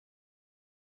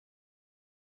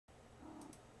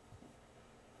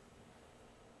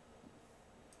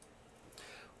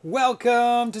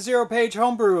Welcome to ZeroPage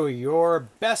Homebrew, your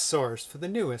best source for the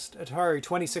newest Atari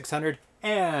 2600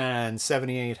 and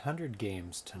 7800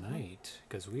 games tonight,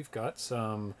 because we've got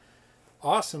some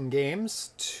awesome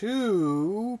games,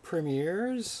 2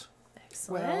 premieres,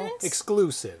 Excellent. well,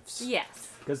 exclusives. Yes.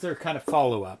 Because they're kind of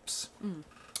follow-ups.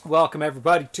 Welcome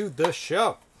everybody to the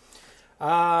show.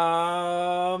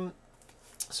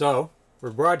 So,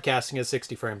 we're broadcasting at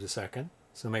 60 frames a second.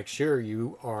 So make sure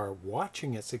you are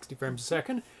watching at 60 frames a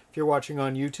second if you're watching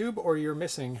on YouTube, or you're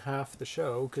missing half the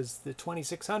show, because the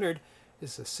 2600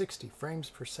 is a 60 frames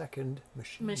per second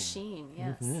machine.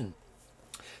 Yes.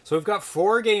 So we've got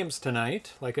 4 games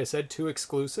tonight. Like I said, 2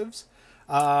 exclusives.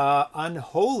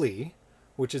 Unholy,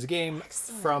 which is a game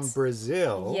from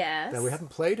Brazil that we haven't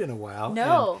played in a while.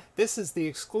 No. And this is the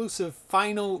exclusive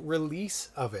final release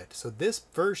of it. So this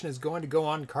version is going to go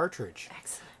on cartridge.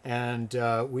 Excellent. And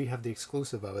we have the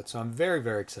exclusive of it, so I'm very,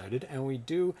 very excited. And we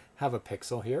do have a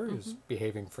Pixel here who's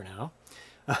behaving for now.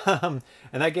 And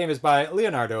that game is by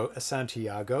Leonardo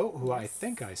Santiago, who I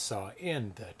think I saw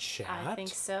in the chat. I think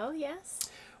so, yes.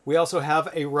 We also have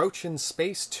a Roach in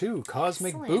Space 2,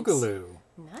 Cosmic Bugaloo.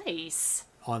 Nice.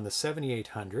 On the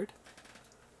 7800.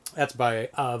 That's by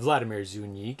Vladimir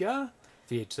Zuñiga,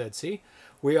 vhzc.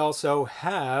 We also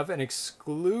have an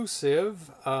exclusive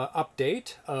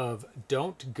update of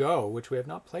Don't Go, which we have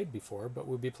not played before, but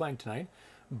we'll be playing tonight,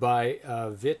 by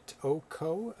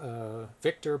vitoco,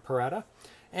 Victor Parada.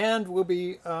 And we'll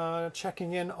be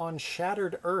checking in on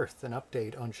Shattered Earth, an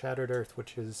update on Shattered Earth,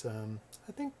 which is,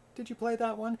 I think, did you play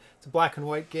that one? It's a black and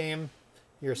white game.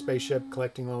 You're a spaceship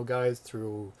collecting little guys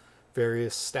through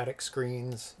various static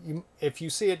screens. If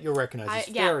you see it, you'll recognize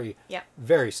it. It's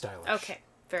very stylish. Okay,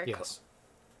 very cool.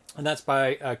 And that's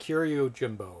by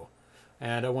KaeruYojimbo.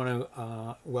 And I want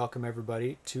to welcome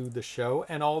everybody to the show,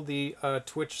 and all the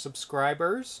Twitch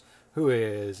subscribers, who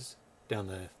is down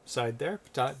the side there,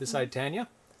 beside Tanya.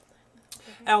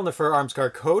 Alnifer,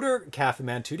 Armscar Coder, Cafe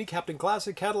Man 2D, Captain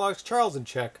Classic, Catalogs, Charles in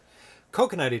Czech,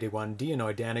 Coconut 81,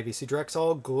 Dianoid, Dan AVC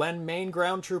Drexel, Glenn Main,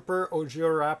 Ground Trooper,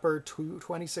 Ojir Rapper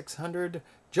 2600,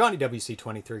 Johnny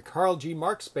WC23, Carl G,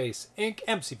 Mark Space, Inc.,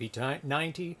 MCP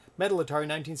 90, Metal Atari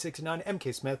 1969,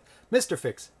 MK Smith, Mr.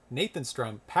 Fix, Nathan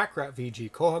Strum, Packrat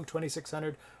VG, Cohog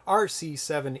 2600,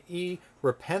 RC7E,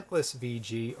 Repentless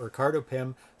VG, Ricardo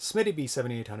Pim, Smitty B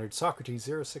 7800, Socrates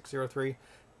 0603,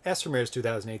 S. Ramirez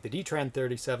 2008, the D-Tran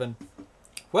 37,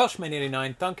 Welshman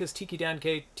 89, Thunkus, Tiki Dan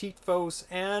K, Teetfos,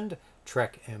 and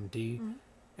Trek MD,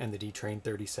 and the D-Train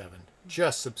 37.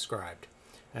 Just subscribed.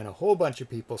 And a whole bunch of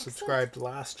people subscribed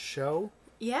last show.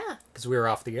 Yeah. Because we were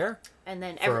off the air. And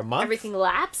then for a month. Everything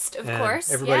lapsed, of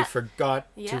course. Everybody forgot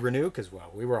to renew, because,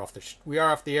 well, we are off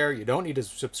the air. You don't need to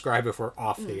subscribe if we're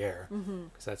off the air,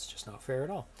 because that's just not fair at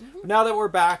all. But now that we're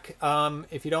back,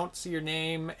 if you don't see your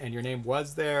name and your name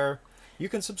was there, you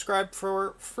can subscribe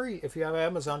for free if you have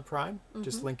Amazon Prime.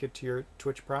 Just link it to your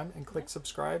Twitch Prime and click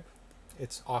subscribe.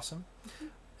 It's awesome.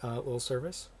 Little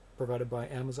service provided by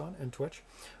Amazon and Twitch.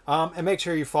 And make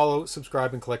sure you follow,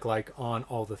 subscribe, and click like on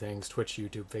all the things: Twitch,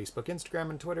 YouTube, Facebook, Instagram,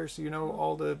 and Twitter, so you know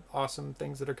all the awesome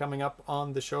things that are coming up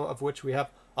on the show, of which we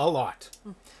have a lot.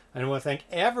 And I want to thank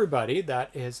everybody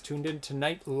that has tuned in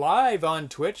tonight live on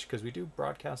Twitch, because we do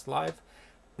broadcast live.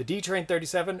 The D-Train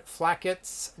 37,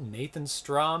 Flackets, Nathan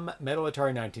Strum, Metal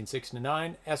Atari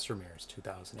 1969, S. Ramirez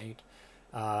 2008,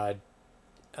 Kev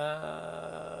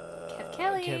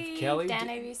Kelly, Dan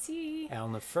AVC, Al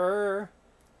Nefer,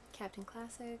 Captain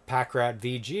Classic, Packrat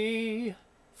VG,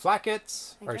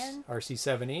 Flackets,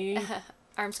 RC7E,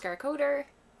 Armscar Coder,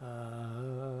 I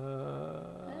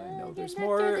know there's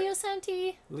more. Leo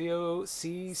Santi, Leo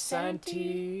C.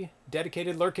 Santi,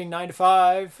 Dedicated Lurking 9 to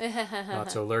 5,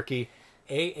 not so lurky.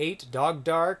 A8 Dog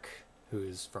Dark, who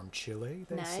is from Chile,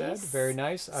 they said. Very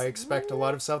nice. I expect a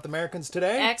lot of South Americans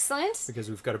today. Excellent. Because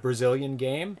we've got a Brazilian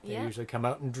game. They usually come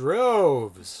out in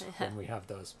droves when we have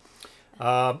those.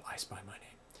 I Spy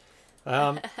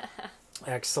My Name.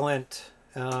 Excellent.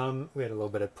 We had a little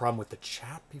bit of problem with the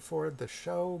chat before the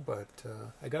show, but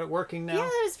I got it working now. Yeah,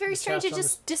 it was very strange. It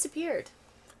just disappeared.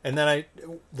 And then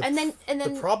and then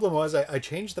the problem was I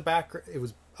changed the background. It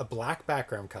was a black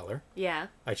background color. Yeah.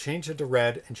 I changed it to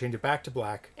red and changed it back to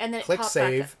black. And then click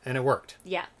save, and it worked.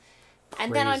 Yeah.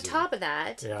 And then on top of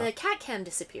that, the cat cam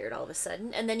disappeared all of a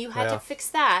sudden, and then you had to fix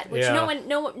that, which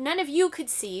none of you could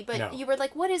see, but you were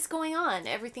like, "What is going on?"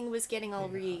 Everything was getting all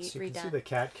so you redone. can see the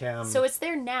cat cam. So it's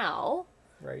there now,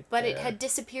 right? But there. It had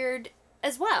disappeared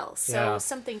as well. So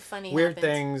something funny Weird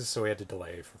happened. things, so we had to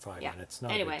delay for 5 minutes.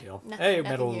 Not a big deal. Nothing, hey,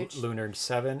 nothing Metal huge. Lunar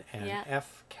 7 and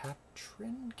F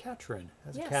Katrin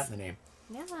has a cat in the name.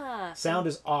 Yeah. Sound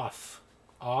is off.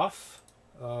 Off.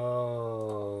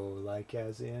 Oh, like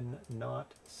as in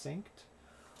not synced?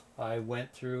 I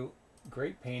went through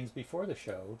great pains before the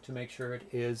show to make sure it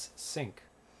is synced.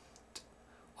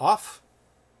 Off.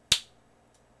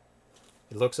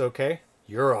 It looks okay.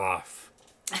 You're off.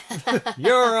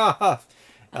 You're off.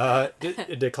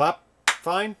 Did it clap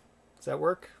fine? Does that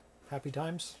work? Happy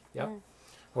times? Yep.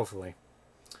 Hopefully.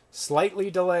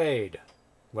 Slightly delayed.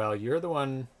 Well, you're the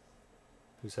one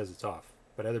who says it's off,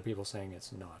 but other people saying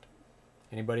it's not.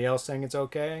 Anybody else saying it's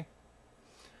okay?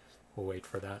 We'll wait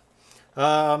for that.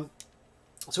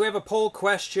 So we have a poll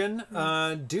question.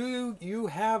 Do you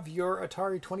have your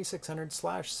Atari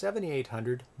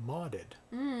 2600/7800 modded?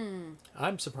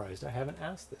 I'm surprised I haven't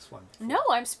asked this one before. No,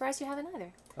 I'm surprised you haven't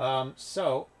either.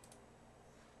 So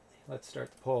let's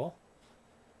start the poll.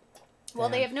 Well,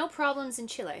 they have no problems in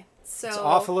Chile. So it's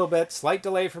off a little bit. Slight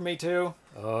delay for me too.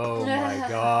 Oh my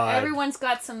god. Everyone's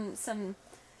got some.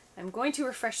 I'm going to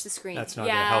refresh the screen. That's not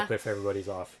going to help if everybody's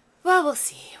off. Well, we'll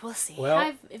see. We'll see. Well,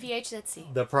 Hi,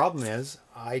 vhzc. The problem is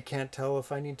I can't tell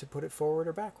if I need to put it forward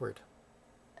or backward.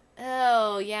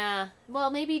 Oh yeah.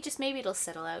 Well, maybe it'll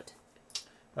settle out.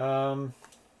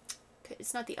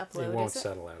 It's not the upload. It won't is it?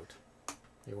 settle out.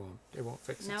 It won't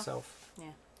fix itself.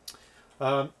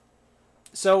 Yeah.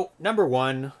 So number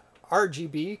 1,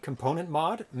 RGB component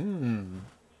mod.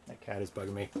 That cat is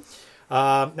bugging me.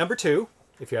 Number 2,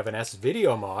 if you have an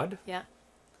S-video mod. Yeah.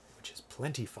 Which is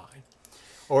plenty fine.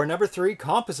 Or number 3,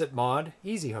 composite mod,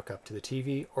 easy hookup to the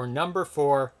TV. Or number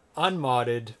 4,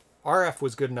 unmodded. RF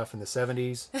was good enough in the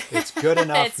 70s. It's good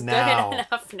enough now.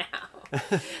 It's good enough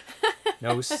now.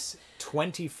 No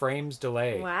 20 frames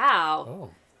delay. Wow.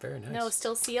 Oh, very nice. No,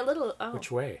 still see a little. Oh.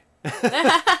 Which way?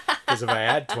 Because if I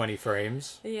add 20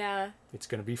 frames, it's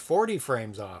going to be 40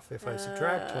 frames off. If I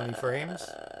subtract 20 frames,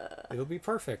 it'll be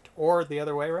perfect. Or the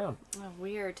other way around. Oh,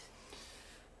 weird.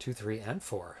 2, 3, and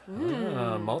 4.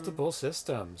 Multiple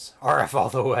systems. RF all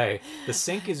the way. The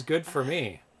sync is good for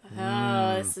me.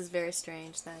 Oh, this is very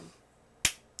strange then.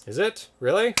 Is it?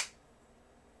 Really?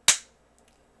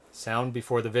 Sound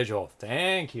before the visual.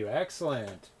 Thank you.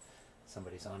 Excellent.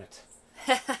 Somebody's on it.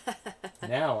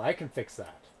 Now I can fix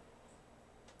that.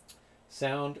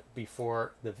 Sound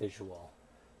before the visual.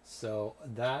 So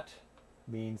that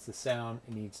means the sound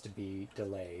needs to be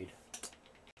delayed.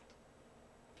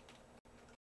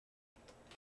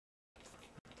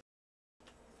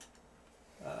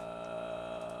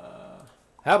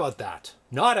 How about that?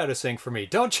 Not out of sync for me.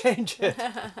 Don't change it.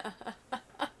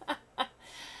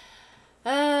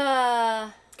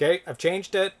 Okay, I've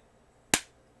changed it.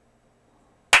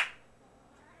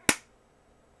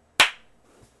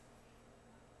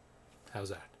 How's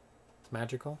that? It's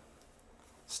magical?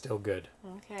 Still good.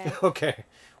 Okay. Okay.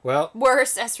 Well.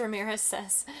 Worse, as Ramirez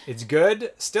says. It's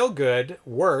good. Still good.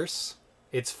 Worse.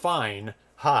 It's fine.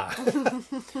 Ha.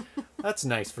 That's a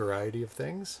nice variety of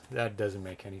things. That doesn't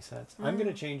make any sense. I'm going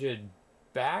to change it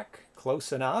back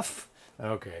close enough.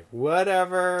 Okay.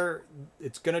 Whatever.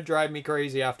 It's going to drive me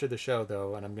crazy after the show,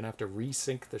 though, and I'm going to have to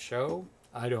resync the show.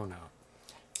 I don't know.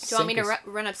 Do you want me to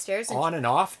run upstairs? And on and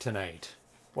off tonight.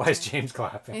 Why is James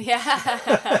clapping?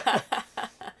 Yeah.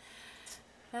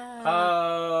 Do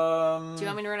you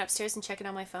want me to run upstairs and check it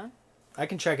on my phone? I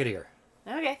can check it here.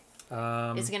 Okay.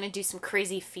 Is it going to do some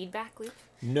crazy feedback loop?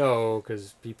 No,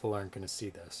 because people aren't going to see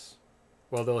this.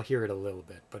 Well, they'll hear it a little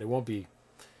bit, but it won't be...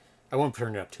 I won't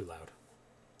turn it up too loud.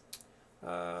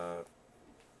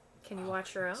 Can you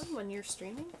watch your own when you're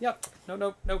streaming? Yep.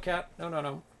 No cat.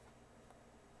 No.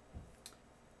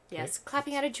 Yes, okay.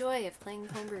 Clapping out of joy of playing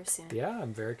Homebrew soon. Yeah,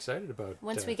 I'm very excited about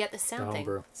once we get the sound thing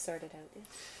Homebrew sorted out. Yeah.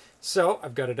 So,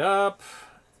 I've got it up.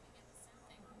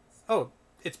 Oh,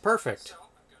 it's perfect.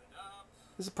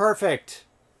 This is perfect,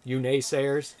 you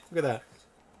naysayers. Look at that.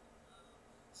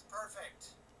 It's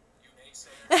perfect, you naysayers.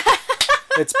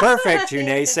 It's perfect, you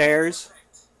naysayers.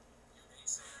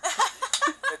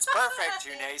 It's perfect,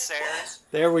 you naysayers.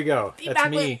 There we go. That's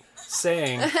me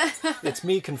saying, it's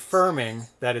me confirming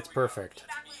that it's perfect.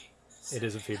 It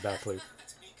is a feedback loop.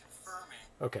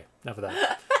 Okay, enough of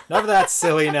that. Enough of that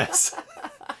silliness.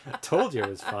 I told you it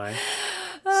was fine.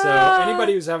 So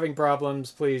anybody who's having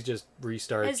problems, please just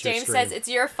restart your stream. As James says, it's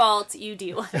your fault. You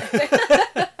deal with it.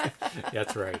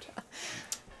 That's right.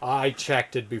 I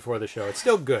checked it before the show. It's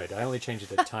still good. I only changed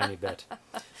it a tiny bit.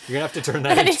 You're going to have to turn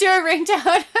that into... into a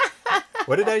ringtone.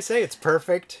 What did I say? It's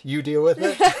perfect. You deal with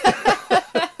it.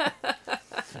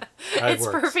 It's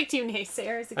perfect, you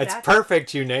naysayers. Exactly. It's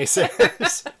perfect, you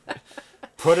naysayers.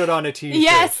 Put it on a t-shirt.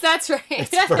 Yes, that's right.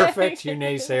 It's perfect, you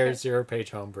naysayers. ZeroPage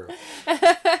Homebrew.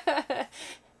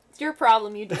 It's your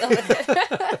problem. You deal with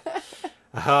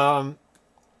it.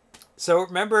 So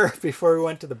remember, before we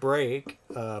went to the break,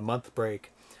 month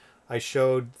break, I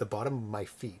showed the bottom of my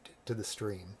feet to the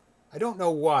stream. I don't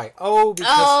know why. Oh,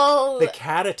 because the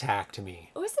cat attacked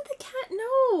me. Was it the cat?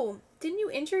 No. Didn't you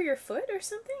injure your foot or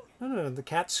something? No. The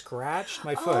cat scratched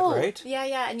my foot, right?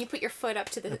 Yeah. And you put your foot up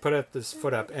to the... I put up this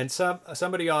foot up. And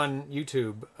somebody on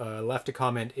YouTube left a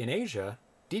comment in Asia,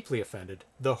 deeply offended.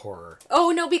 The horror.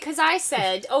 Oh, no, because I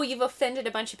said, you've offended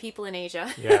a bunch of people in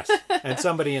Asia. Yes. And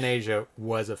somebody in Asia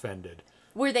was offended.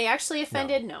 Were they actually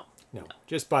offended? No. No,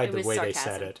 just by the way sarcasm. They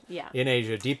said it. Yeah. In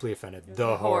Asia, deeply offended.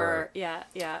 The horror. Yeah.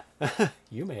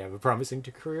 You may have a promising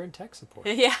career in tech support.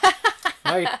 Yeah.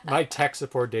 my tech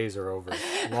support days are over.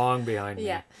 Long behind me.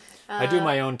 Yeah. I do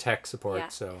my own tech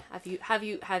support, so. Have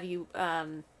you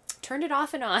turned it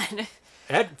off and on?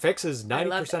 It fixes 90% of the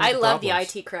problems. I love the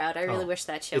IT crowd. I really wish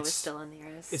that show was still on the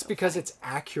air. It's because it's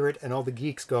accurate and all the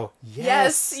geeks go,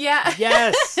 yes. Yes.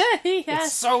 Yes.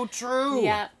 It's so true.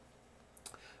 Yeah.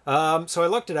 So I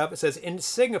looked it up. It says, in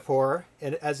Singapore,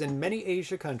 and as in many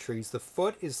Asia countries, the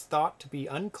foot is thought to be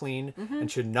unclean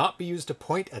and should not be used to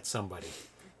point at somebody.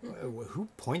 Who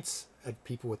points at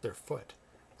people with their foot?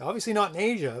 Obviously not in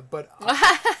Asia, but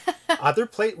other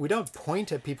places, we don't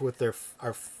point at people with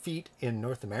our feet in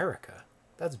North America.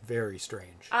 That's very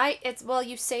strange.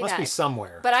 You say Must that. be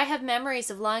somewhere. But I have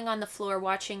memories of lying on the floor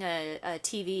watching a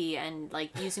TV and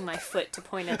like using my foot to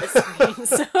point at the screen.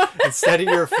 So instead of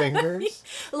your fingers?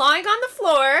 Lying on the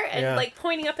floor and like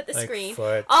pointing up at the screen.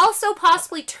 Foot. Also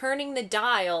possibly turning the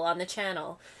dial on the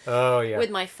channel. Oh, yeah.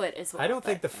 With my foot as well. I don't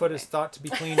think the foot is thought to be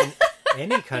clean in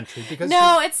any country because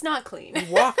it's not clean.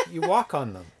 You walk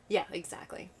on them. Yeah,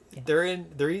 exactly. Yeah.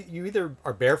 You either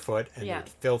are barefoot and you're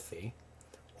filthy,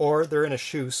 or they're in a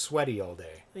shoe sweaty all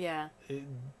day. Yeah.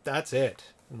 That's it.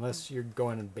 Unless you're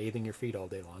going and bathing your feet all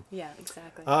day long. Yeah,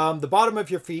 exactly. The bottom of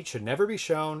your feet should never be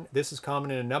shown. This is common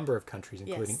in a number of countries,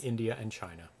 including India and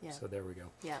China. Yeah. So there we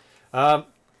go. Yeah.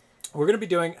 We're going to be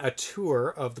doing a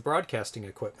tour of the broadcasting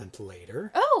equipment later.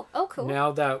 Oh, cool.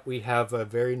 Now that we have a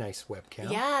very nice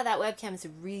webcam. Yeah, that webcam is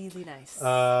really nice.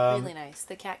 Really nice.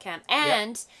 The cat cam.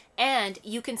 And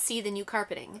you can see the new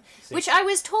carpeting, which I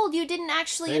was told you didn't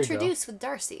actually introduce with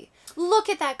Darcy. Look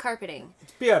at that carpeting.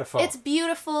 It's beautiful. It's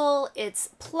beautiful. It's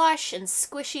plush and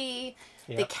squishy.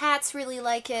 Yep. The cats really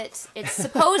like it. It's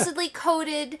supposedly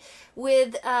coated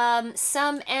with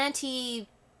some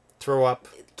throw up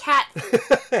cat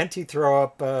anti-throw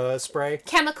up spray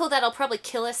chemical that'll probably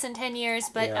kill us in 10 years,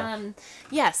 but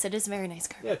yes, it is a very nice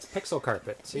carpet. Yeah, it's pixel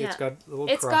carpet. See, it's got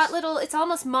little it's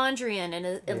almost Mondrian in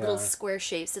little square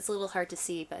shapes. It's a little hard to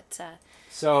see, but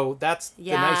so that's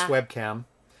the nice webcam.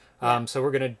 So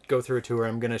we're gonna go through a tour.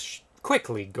 I'm gonna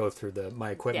quickly go through my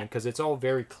equipment because it's all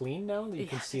very clean now. You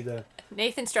can see the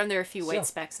Nathan's drum. There are a few white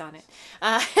specks on it.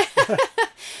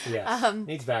 Yes,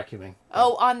 needs vacuuming.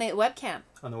 Oh, on the webcam.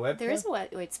 On the webcam? There is a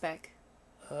white speck.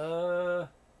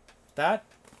 That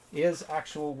is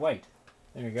actual white.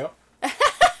 There you go.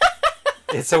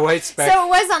 It's a white speck. So it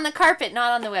was on the carpet,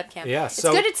 not on the webcam. Yeah, it's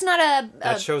good it's not a...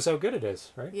 That shows how good it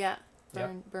is, right? Yeah.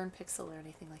 Burn pixel or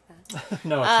anything like that.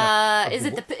 No, it's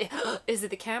not. Is it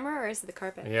the camera or is it the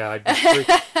carpet? Yeah,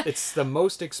 it's the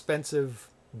most expensive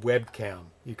webcam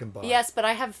you can buy. Yes, but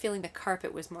I have a feeling the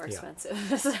carpet was more expensive.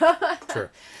 True.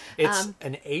 It's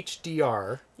an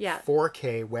HDR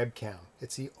 4K webcam.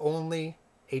 It's the only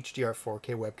HDR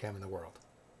 4K webcam in the world.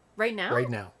 Right now? Right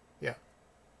now, yeah.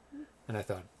 And I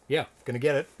thought, gonna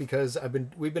get it because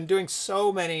we've been doing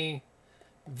so many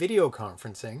video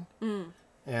conferencing.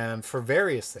 And for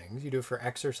various things. You do it for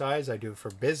exercise, I do it for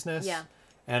business. Yeah.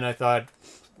 And I thought,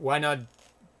 why not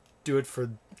do it for,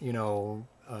 video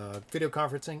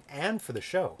conferencing and for the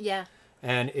show? Yeah.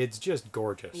 And it's just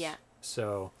gorgeous. Yeah.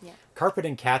 So, carpet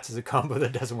and cats is a combo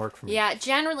that doesn't work for me. Yeah,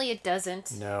 generally it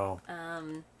doesn't. No.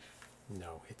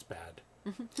 No, it's bad.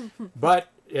 But,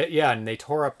 and they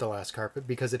tore up the last carpet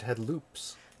because it had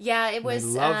loops. Yeah, it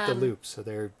was... They love the loops, so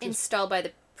they're... installed by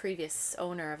the previous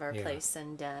owner of our place,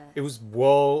 and it was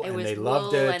wool, and they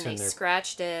loved it, and they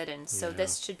scratched it, and so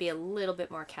this should be a little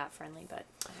bit more cat friendly. But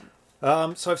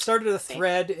so I've started a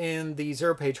thread in the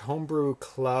ZeroPage Homebrew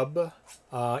Club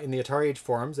in the Atari Age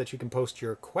forums that you can post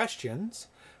your questions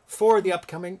for the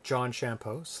upcoming John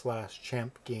Champeau /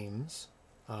 Champ Games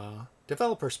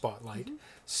Developer Spotlight.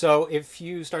 So if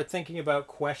you start thinking about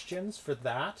questions for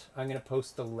that, I'm going to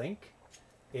post the link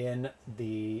in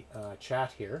the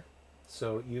chat here.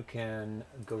 So you can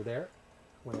go there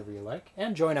whenever you like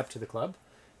and join up to the club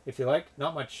if you like.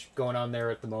 Not much going on there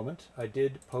at the moment. I do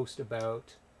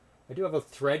have a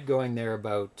thread going there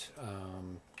about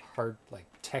hard,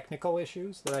 technical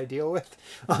issues that I deal with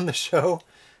on the show.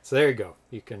 So there you go.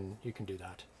 You can do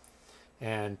that.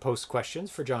 and post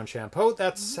questions for John Champeau.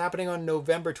 That's happening on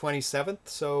November 27th,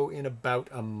 so in about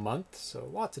a month. So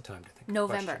lots of time to think.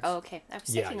 November. Oh, okay. I was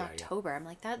thinking October. Yeah. I'm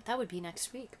like, that would be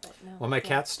next week, but no. When my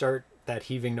cats start that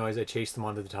heaving noise, I chase them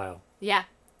onto the tile. Yeah,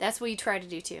 that's what you try to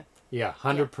do too. Yeah,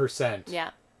 100%.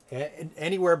 Yeah.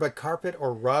 Anywhere but carpet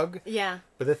or rug. Yeah.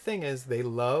 But the thing is, they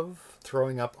love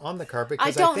throwing up on the carpet.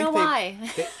 I don't know why.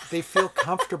 They feel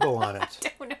comfortable on it.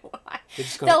 I don't know why.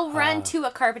 They'll run to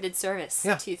a carpeted surface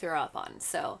to throw up on.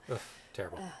 So. Ugh,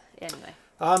 terrible. Anyway.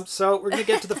 So we're going to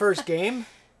get to the first game,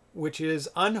 which is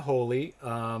Unholy.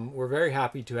 We're very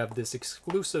happy to have this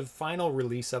exclusive final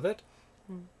release of it.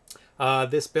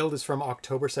 This build is from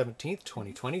October 17th,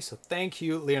 2020. So thank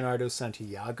you, Leonardo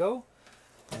Santiago.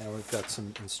 And we've got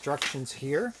some instructions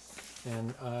here.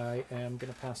 And I am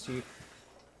going to pass you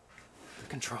the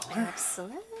controller.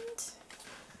 Excellent.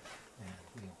 And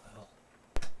we will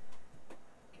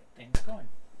get things going.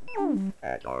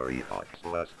 Atari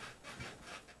Plus.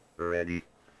 Ready.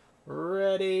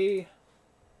 Ready.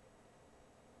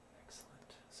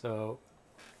 Excellent. So,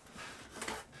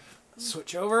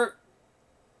 switch over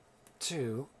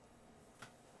to...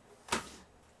 There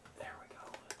we go.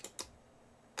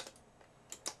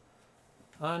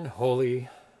 Unholy.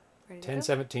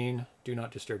 1017. Do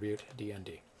not distribute.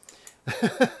 DND.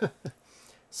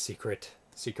 Secret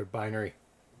binary.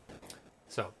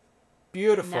 So,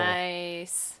 beautiful.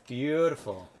 Nice.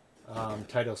 Beautiful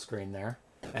title screen there.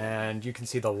 And you can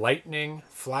see the lightning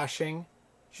flashing,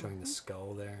 showing the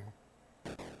skull there.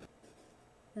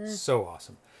 So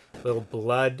awesome. Little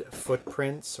blood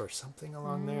footprints or something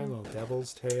along there. Little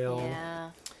devil's tail.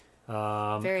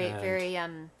 Yeah. Very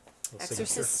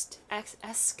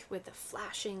Exorcist-esque with the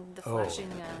flashing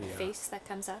face that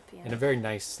comes up. Yeah. And a very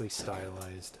nicely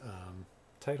stylized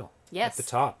title. Yes. At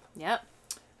the top. Yep.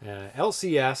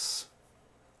 LCS,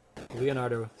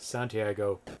 Leonardo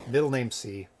Santiago, middle name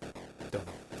C. Don't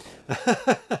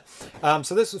know.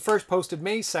 So this was first posted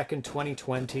May 2nd,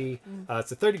 2020.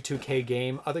 It's a 32K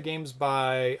game. Other games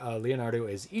by Leonardo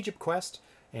is Egypt Quest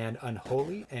and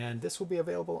Unholy, and this will be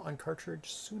available on cartridge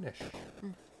soonish.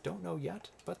 Don't know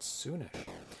yet, but soonish.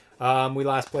 We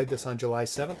last played this on July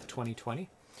 7th, 2020.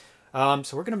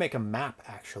 So we're going to make a map,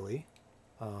 actually,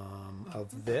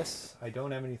 of this. I don't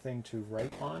have anything to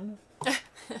write on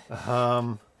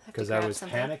because I was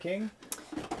panicking.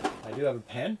 I do have a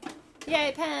pen.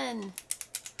 Yay, pen!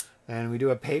 And we do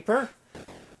have paper.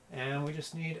 And we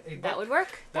just need a book. That would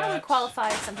work. That would qualify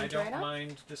as something to write on. I don't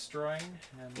mind destroying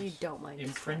and you don't mind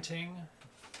imprinting,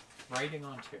 writing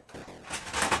onto.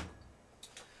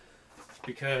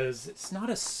 Because it's not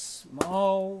a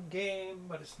small game,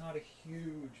 but it's not a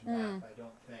huge map, I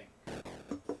don't think.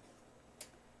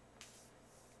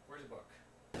 Where's the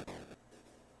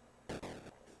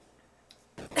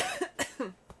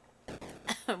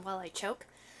book? While I choke.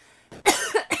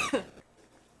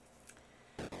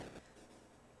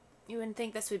 You wouldn't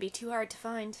think this would be too hard to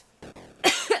find.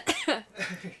 There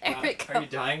we go. Are you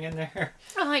dying in there?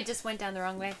 Oh, I just went down the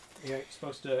wrong way. Yeah, you're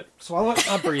supposed to swallow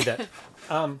it. I'll breathe it.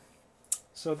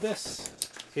 So this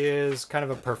is kind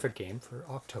of a perfect game for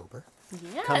October.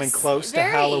 Yes. Coming close to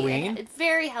Halloween. It's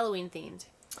very Halloween themed.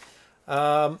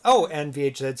 Oh, and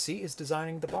vhzc is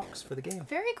designing the box for the game.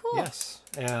 Very cool. Yes.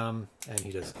 And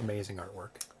he does amazing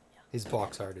artwork. His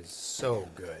box art is so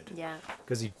good. Yeah.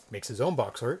 Because he makes his own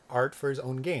box art for his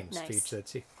own games. Nice.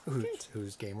 vhzc.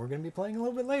 Whose game we're going to be playing a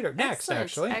little bit later. Next,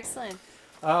 actually. Excellent.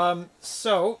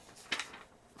 So,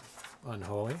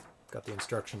 Unholy. Got the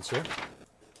instructions here.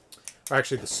 Or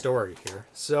actually, the story here.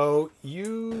 So,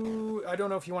 I don't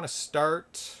know if you want to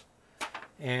start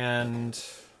and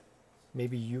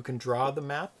maybe you can draw the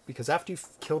map. Because after you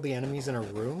kill the enemies in a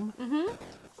room,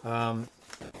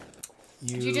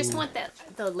 Do you just want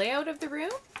the layout of the room?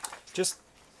 Just...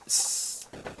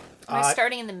 Am I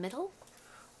starting in the middle?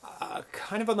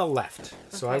 Kind of on the left.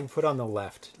 So I would put on the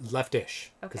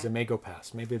left-ish, because it may go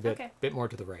past. Maybe a bit more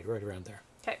to the right around there.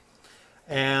 Okay.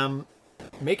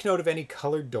 Make note of any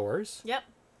colored doors. Yep.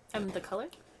 The color?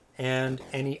 And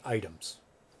any items.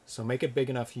 So make it big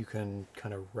enough you can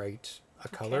kind of write a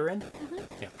color in.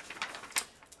 Yeah.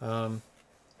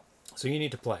 So you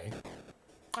need to play.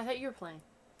 I thought you were playing.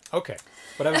 Okay.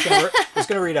 But I was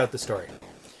going to read out the story.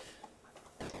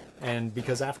 And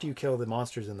because after you kill the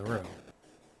monsters in the room,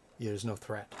 there's no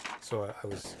threat. So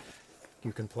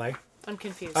you can play. I'm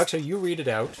confused. Actually, you read it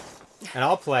out, and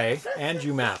I'll play, and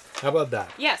you map. How about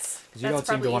that? Yes. Because you don't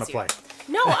seem to want to play.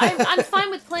 No, I'm fine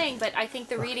with playing, but I think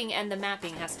the reading and the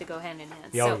mapping has to go hand in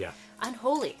hand. Oh, yeah.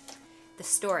 Unholy, the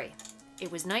story.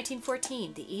 It was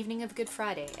 1914, the evening of Good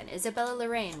Friday, and Isabella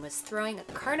Lorraine was throwing a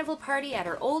carnival party at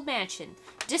her old mansion,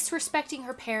 disrespecting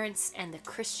her parents and the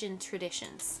Christian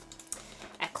traditions.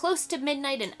 At close to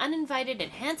midnight, an uninvited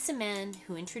and handsome man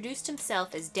who introduced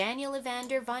himself as Daniel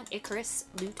Evander von Icarus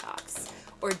Lutox,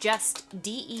 or just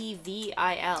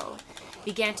D-E-V-I-L,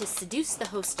 began to seduce the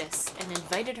hostess and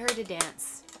invited her to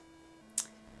dance.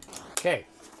 Okay.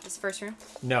 This first room?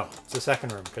 No, it's the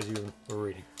second room because you were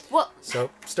reading. Well, so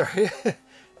start. You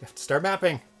have to start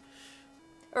mapping.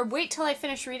 Or wait till I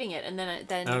finish reading it and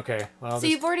then. Okay. Well. So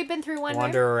you've already been through one.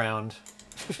 Wander room? Around.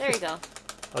 There you go.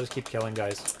 I'll just keep killing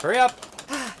guys. Hurry up!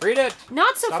 Read it.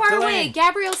 Not so far away,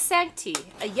 Gabriel Sancti,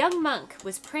 a young monk,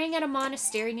 was praying at a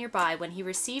monastery nearby when he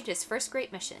received his first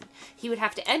great mission. He would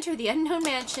have to enter the unknown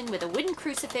mansion with a wooden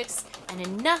crucifix and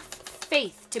enough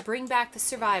faith to bring back the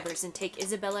survivors and take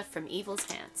Isabella from evil's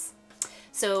hands.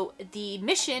 So the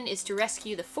mission is to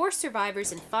rescue the 4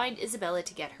 survivors and find Isabella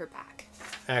to get her back.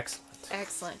 Excellent.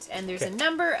 Excellent. And there's a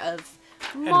number of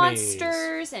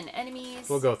monsters and enemies.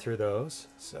 We'll go through those.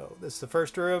 So this is the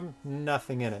first room.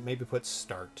 Nothing in it. Maybe put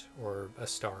start or a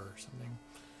star or something.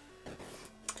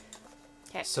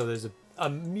 Okay. So there's a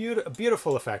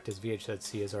beautiful effect, as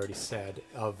vhzc has already said,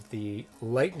 of the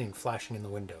lightning flashing in the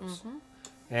windows. Mm-hmm.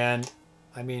 And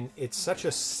I mean, it's such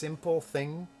a simple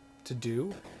thing to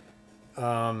do.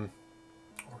 Or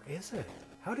is it?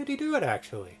 How did he do it,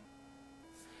 actually?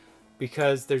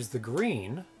 Because there's the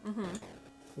green,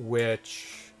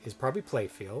 which is probably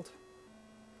playfield.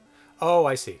 Oh,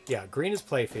 I see. Yeah, green is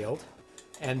playfield.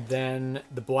 And then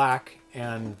the black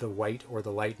and the white, or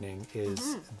the lightning,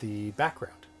 is the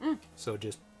background. So it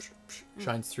just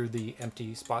shines through the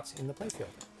empty spots in the playfield.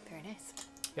 Very nice.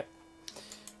 Yep.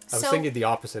 I was thinking the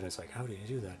opposite. It's like, how do you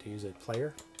do that? Do you use a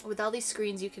player? With all these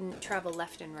screens, you can travel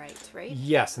left and right, right?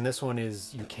 Yes, and this one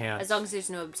is you can't. As long as there's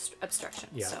no obstruction.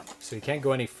 Yeah. So you can't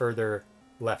go any further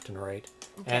left and right.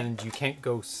 Okay. And you can't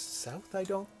go south, I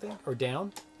don't think, or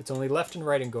down. It's only left and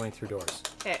right and going through doors.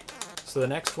 Okay. So the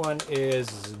next one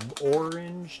is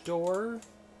orange door,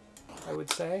 I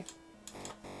would say.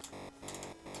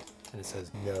 And it says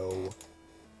no.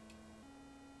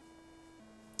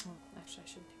 Oh, actually, I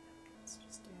shouldn't do that. Let's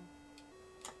just do...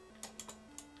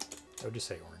 I would just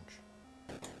say orange.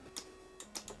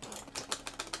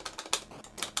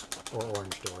 Or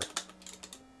orange door.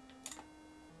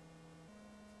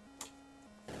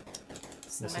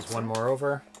 This is one more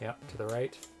over. Yeah, to the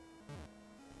right.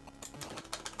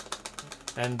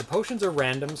 And the potions are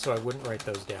random, so I wouldn't write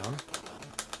those down.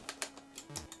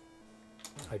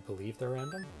 I believe they're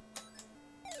random.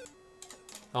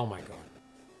 Oh my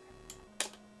god.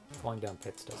 Falling down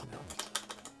pits doesn't help.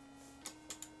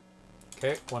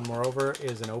 Okay, one more over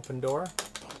is an open door.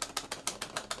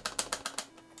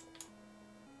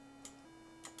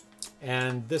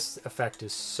 And this effect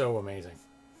is so amazing.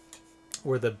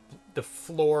 Where the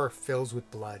floor fills with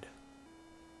blood.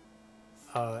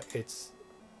 It's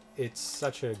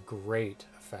such a great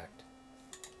effect.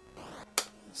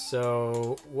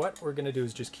 So what we're going to do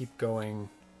is just keep going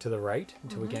to the right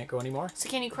until we can't go anymore. So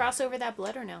can you cross over that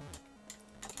blood or no?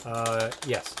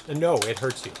 Yes. No, it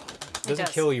hurts you. It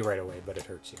doesn't kill you right away, but it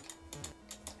hurts you.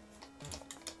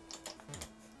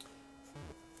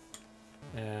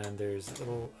 And there's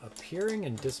little appearing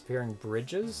and disappearing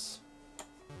bridges,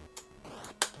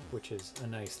 which is a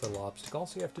nice little obstacle.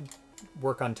 So you have to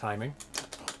work on timing.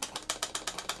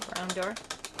 Brown door?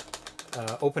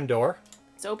 Open door.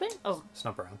 It's open? Oh. It's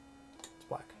not brown. It's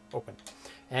black. Open.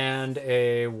 And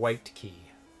a white key.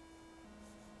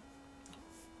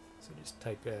 So just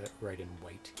type it right in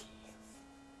white key.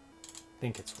 I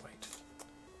think it's white.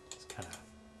 It's kind of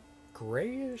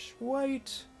grayish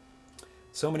white.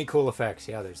 So many cool effects.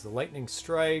 Yeah, there's the lightning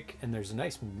strike, and there's a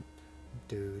nice...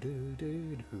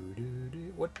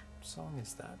 What song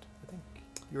is that? I think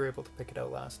you were able to pick it out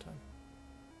last time.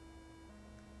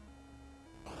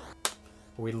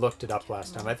 We looked it up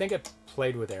last time. I think I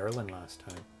played with Erlen last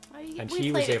time. And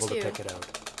he was able to pick it out.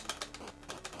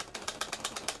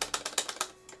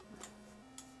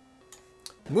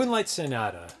 Moonlight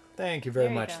Sonata. Thank you very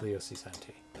much, Leo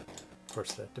Cisanti. Of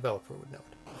course, the developer would know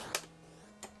it.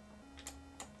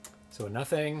 So a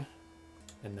nothing,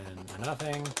 and then a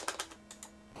nothing.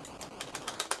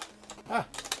 Ah!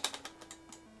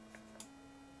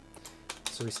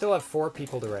 So we still have 4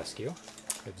 people to rescue.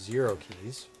 We have 0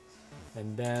 keys.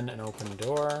 And then an open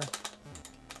door.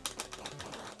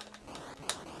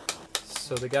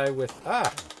 So the guy with...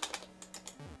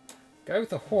 Guy with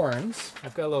the horns,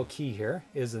 I've got a little key here,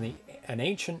 is an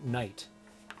ancient knight.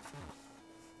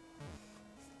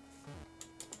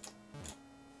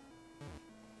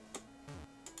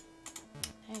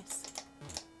 Nice.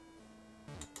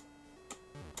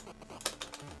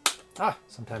 Ah,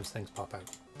 sometimes things pop out.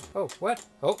 Oh, what?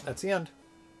 Oh, that's the end.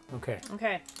 Okay.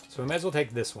 Okay. So we might as well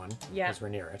take this one. Yeah. Because we're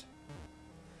near it.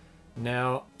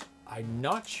 Now, I'm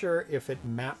not sure if it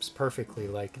maps perfectly.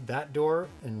 Like that door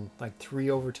and like 3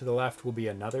 over to the left will be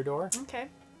another door. Okay.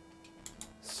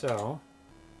 So.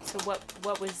 So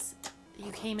what was...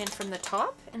 You came in from the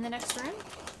top in the next room?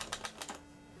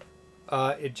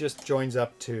 It just joins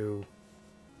up to...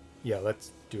 Yeah,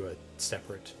 let's do a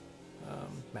separate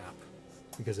map.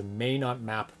 Because it may not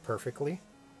map perfectly.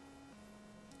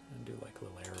 And do like a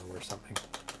little arrow or something.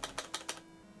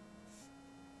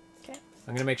 Okay. I'm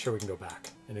going to make sure we can go back.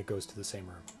 And it goes to the same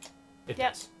room. It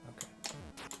Yep. does. Okay.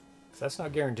 So that's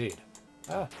not guaranteed.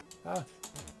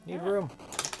 Need room.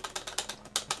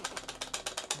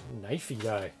 Knifey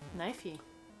guy. Knifey.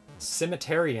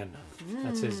 Cemeterian.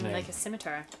 That's his name. Like a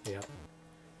scimitar. Yep.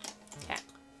 Okay.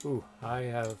 Ooh, I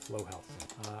have low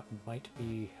health. Might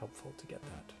be helpful to get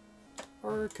that.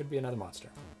 Or it could be another monster.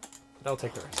 But I'll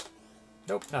take the risk.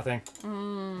 Nope, nothing.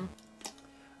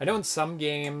 I know in some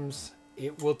games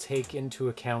it will take into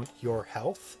account your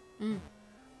health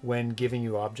when giving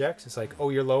you objects. It's like, oh,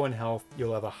 you're low in health,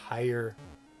 you'll have a higher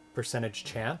percentage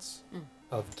chance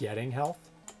of getting health.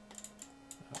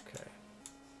 Okay.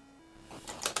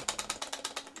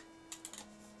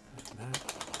 And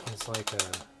that is like a...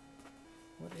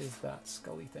 What is that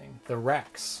scully thing? The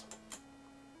Rex.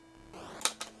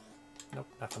 Nope,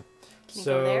 nothing. Can you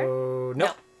go there? Nope.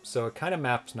 No. So it kind of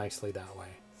maps nicely that way.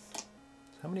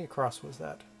 How many across was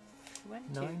that? 1,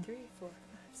 2, 9? 3, 4, 5,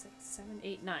 6, 7,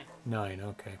 8, 9. 9,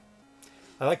 okay.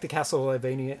 I like the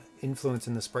Castlevania influence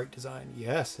in the sprite design.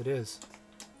 Yes, it is.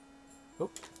 Oh.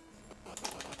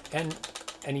 And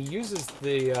he uses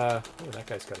the... oh, that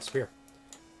guy's got a spear.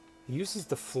 He uses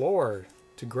the floor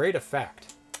to great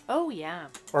effect. Oh, yeah.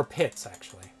 Or pits,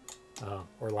 actually.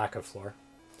 Or lack of floor.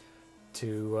 To,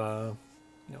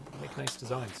 you know, make nice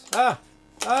designs. Ah!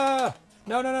 Ah!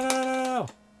 No, no, no, no, no, no, no!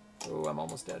 Oh, I'm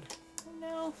almost dead. Oh,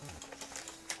 no.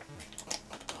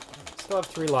 Still have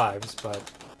 3 lives, but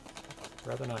I'd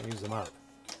rather not use them up.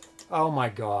 Oh my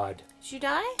god. Did you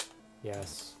die?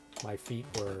 Yes. My feet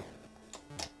were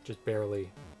just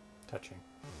barely touching.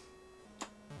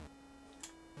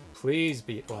 Please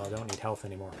be... Well, I don't need health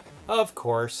anymore. Of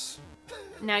course.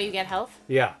 Now you get health?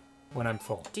 Yeah, when I'm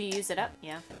full. Do you use it up?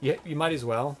 Yeah. Yeah, you might as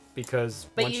well, because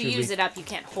But once you use leave... it up, you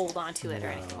can't hold on to it or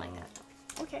anything like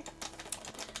that. Okay.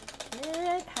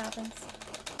 It happens.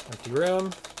 Empty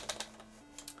room.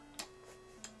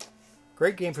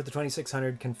 Great game for the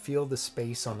 2600. Can feel the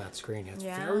space on that screen. It's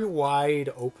Yeah. very wide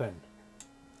open.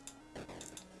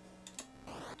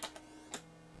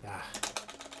 Ah,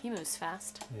 He moves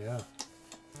fast. yeah.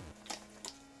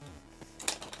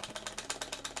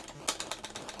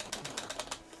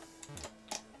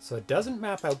 So it doesn't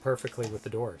map out perfectly with the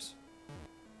doors.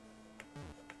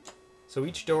 So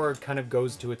each door kind of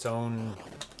goes to its own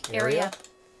area.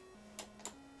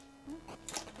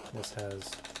 This has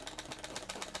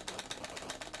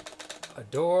a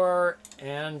door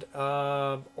and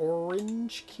a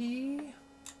orange key.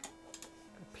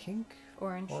 A pink?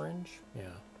 Orange. Orange? Yeah.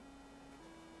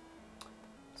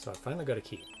 So I finally got a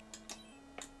key.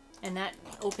 And that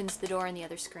opens the door on the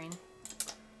other screen.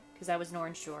 Because that was an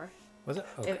orange door. Was it?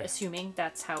 Okay. Assuming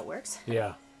that's how it works.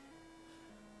 Yeah.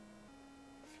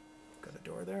 Got a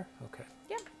door there? Okay.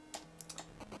 Yep.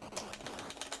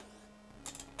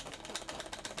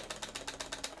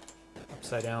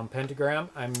 Upside down pentagram.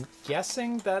 I'm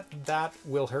guessing that that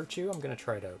will hurt you. I'm going to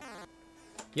try it out.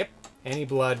 Yep. Any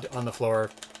blood on the floor,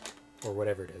 or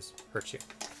whatever it is, hurts you.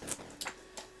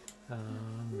 Then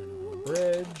a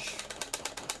bridge.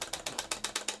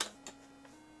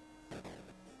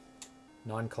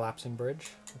 Non-collapsing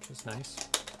bridge, which is nice.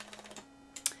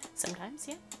 Sometimes,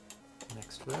 yeah.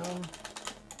 Next room.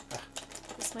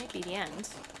 This might be the end.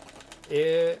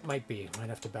 It might be. Might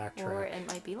have to backtrack. Or it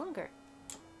might be longer.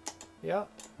 Yeah,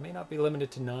 may not be limited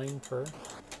to 9 per.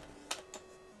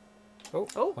 Oh,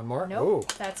 Oh, one more. No, Oh,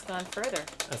 that's gone further.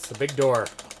 that's the big door.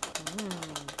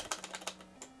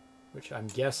 Which I'm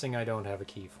guessing I don't have a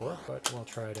key for, but we'll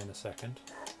try it in a second.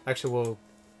 Actually, we'll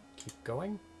keep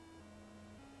going.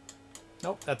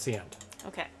 Nope, that's the end.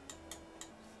 Okay.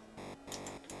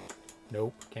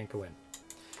 Nope, can't go in.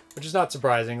 Which is not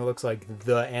surprising. It looks like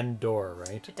the end door,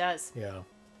 right? It does. Yeah.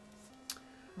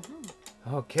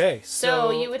 Okay,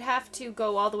 So you would have to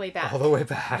go all the way back. all the way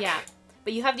back. Yeah.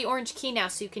 But you have the orange key now,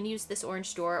 so you can use this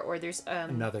orange door, or there's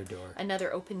Another door.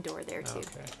 another open door there too.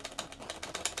 Okay.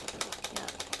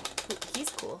 Yeah. Ooh, he's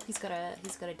cool. He's got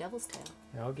a devil's tail.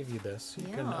 Yeah, I'll give you this. You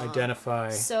can Yeah. identify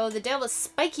So the devil's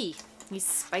spiky. He's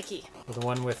spiky. the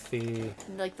one with the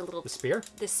Like the little spear.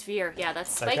 the sphere. Yeah,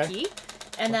 that's That guy? spiky.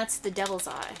 And that's the Devil's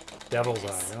Eye. Devil's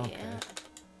Very nice. Eye, okay. Yeah.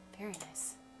 Very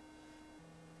nice.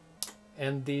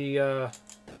 And the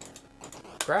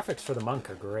graphics for the monk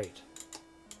are great.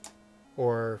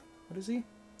 Or, what is he?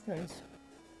 Yeah, is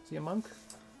he a monk?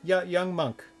 Yeah, young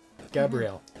monk.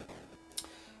 Gabriel.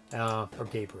 Or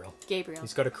Gabriel. Gabriel.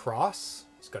 He's got a cross.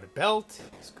 He's got a belt.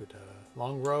 He's got a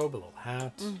long robe, a little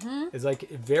hat. It's like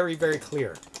very, very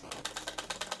clear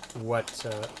what...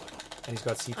 and he's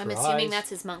got see-through eyes. I'm assuming that's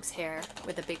his monk's hair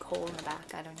with a big hole in the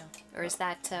back. I don't know. Or is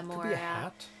that more... Could be a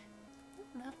hat.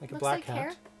 No, Like a looks black like hat.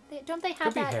 hair. Don't they have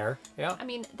Could be that? hair, yeah. I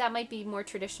mean, that might be more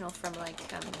traditional from like...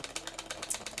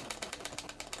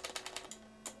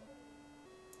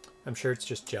 I'm sure it's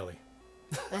just jelly.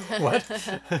 What?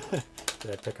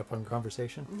 Did I pick up on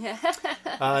conversation?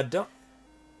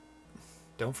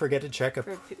 Don't forget to check up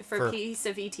for a piece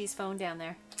of E.T.'s phone down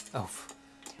there. Oh,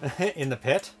 in the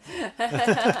pit?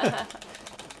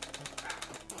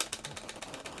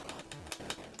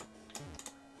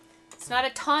 It's not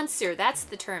a tonsure. That's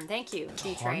the term. Thank you,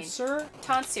 D-Train. Tonsure?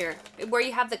 Tonsure, where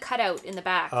you have the cutout in the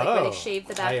back, like where they shave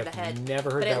the back of the head. Never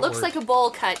heard but that it looks word. like a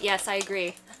bowl cut. Yes, I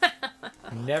agree.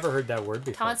 Never heard that word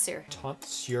before. Tonsure.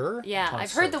 Tonsure? Yeah, Tonsure.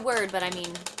 I've heard the word, but I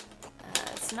mean,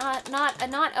 it's not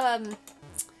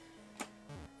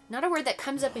a word that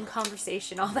comes up in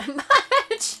conversation all that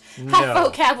much. No. How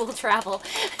vocab will travel.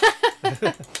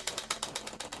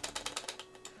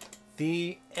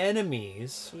 The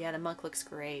enemies Yeah, the monk looks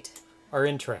great. are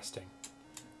interesting.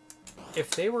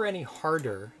 If they were any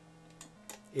harder,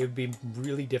 it would be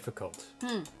really difficult.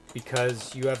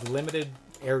 Because you have limited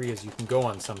areas you can go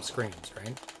on some screens,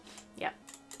 right? Yeah.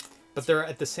 But they're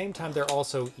at the same time, they're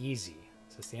also easy.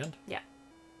 Is this the end? Yeah.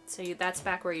 So that's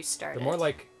back where you started. They're more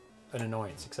like an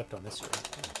annoyance, except on this screen.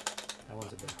 That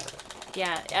one's a bit harder.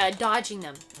 Yeah, dodging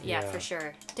them. Yeah, Yeah. for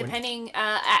sure. Depending,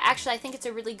 actually, I think it's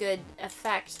a really good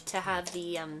effect to have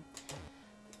the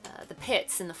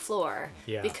pits in the floor.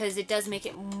 Yeah. Because it does make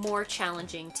it more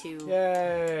challenging to...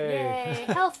 Yay! Yay!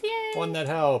 Health, yay! One that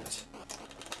helped.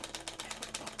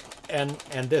 And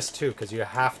this too, because you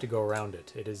have to go around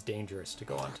it. It is dangerous to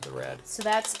go onto the red. So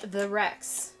that's the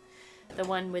Rex. The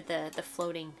one with the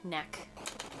floating neck.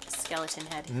 Skeleton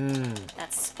head.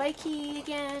 That's Spiky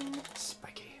again.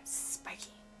 Spiky.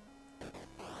 Spiky.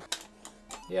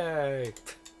 Yay!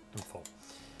 I'm full.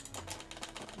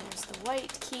 There's the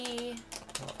white key.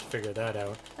 I'll figure that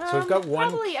out. So we've got one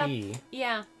probably key,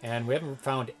 Yeah. and we haven't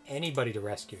found anybody to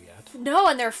rescue yet. No,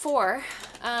 and there are 4.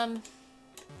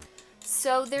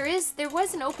 So there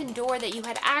was an open door that you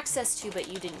had access to, but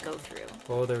you didn't go through.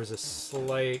 Oh, there was a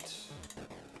slight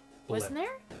blip. Wasn't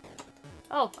there?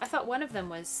 Oh, I thought one of them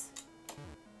was.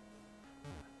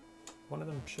 One of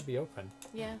them should be open.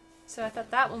 Yeah. So I thought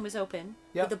that one was open.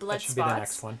 Yeah, with the blood that should spots. be the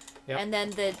next one. Yeah. And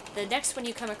then the next one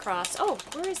you come across. Oh,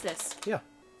 where is this? Yeah.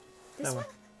 This that one?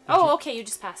 one. Oh, okay. You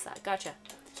just passed that. Gotcha.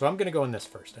 So I'm gonna go in this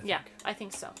first. I think. Yeah, I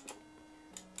think so.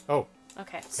 Oh.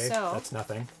 Okay. Okay. So. That's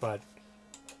nothing, but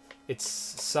it's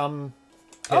some.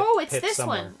 It's pit this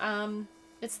somewhere. one.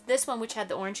 It's this one which had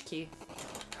the orange key.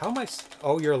 How am I?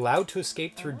 Oh, you're allowed to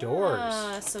escape through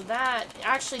doors. So that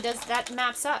actually that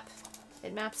maps up.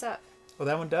 It maps up. Oh,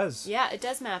 that one does. Yeah, it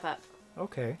does map up.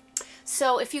 Okay.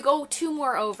 So if you go 2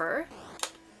 more over,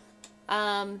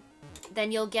 then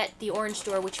you'll get the orange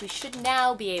door, which we should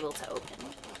now be able to open.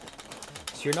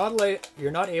 So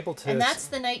you're not able to. And that's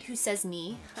the knight who says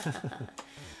me.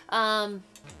 So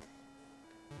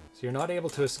you're not able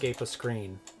to escape a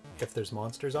screen if there's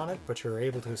monsters on it, but you're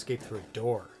able to escape through a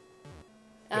door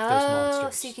if there's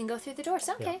monsters. So you can go through the doors.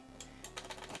 Okay.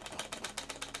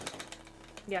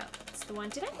 Yeah, it's the one.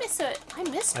 Did I miss it? I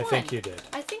missed one. I think you did.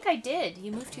 I think I did.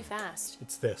 You moved too fast.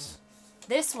 It's this.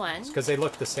 This one. Because they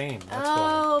look the same. That's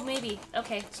why. Oh, maybe.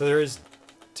 Okay. So there is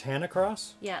 10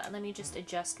 across? Yeah, let me just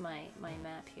adjust my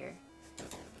map here.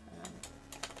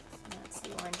 That's the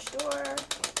orange door.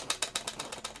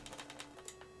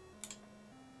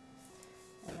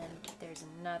 And then there's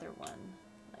another one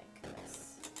like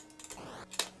this.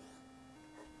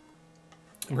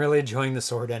 I'm really enjoying the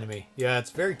sword enemy. Yeah,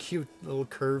 it's very cute, little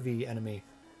curvy enemy.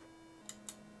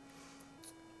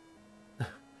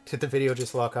 Did the video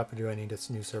just lock up, or do I need a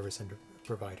new service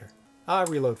provider? Ah,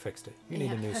 Reload fixed it. You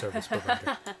need a new service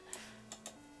provider.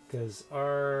 Because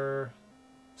our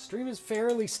stream is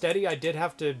fairly steady. I did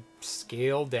have to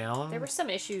scale down There were some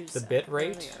issues. the bit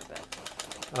rate. Earlier,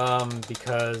 but...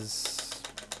 Because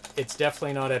it's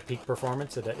definitely not at peak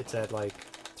performance. It's at like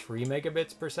 3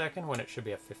 megabits per second when it should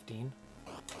be at 15.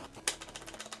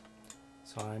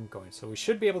 So I'm going. So we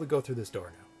should be able to go through this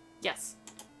door now. Yes,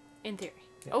 in theory.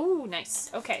 Yeah. Oh, nice.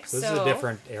 Okay, So this is a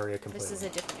different area completely. This is a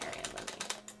different area. Let me...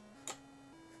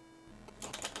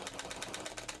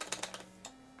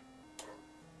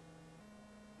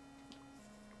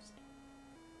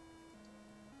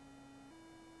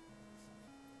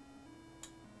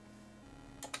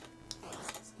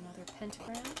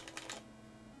 pentagram.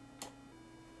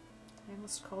 I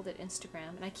almost called it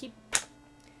Instagram, and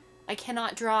I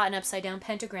cannot draw an upside down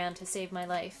pentagram to save my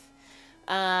life.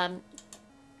 Okay.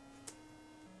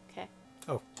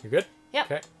 Oh, you're good? Yep.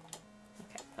 Okay.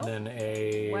 Okay. And then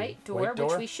a white door,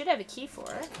 which we should have a key for.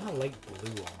 Kind of light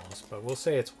blue almost, but we'll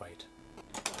say it's white.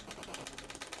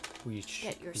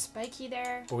 Get your spiky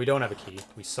there. But we don't have a key.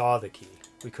 We saw the key.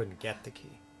 We couldn't get the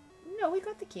key. No, we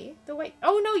got the key. The white.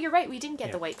 Oh no, you're right. We didn't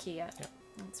get the white key yet. Yeah.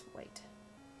 It's white.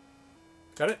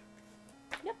 Got it?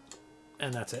 Yep.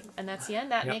 And that's it. And that's the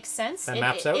end. That makes sense. That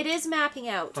maps out? It is mapping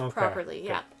out properly. Good.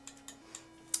 Yeah.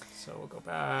 So we'll go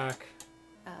back.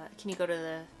 Can you go to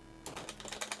the...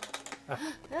 run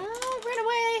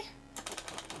away!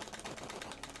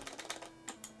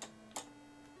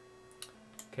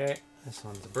 Okay, this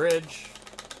one's the bridge.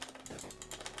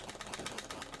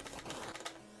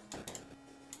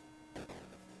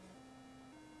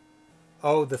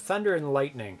 Oh, the thunder and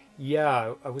lightning.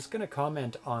 Yeah, I was going to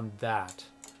comment on that.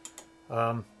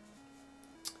 The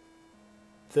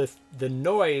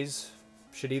noise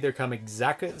should either come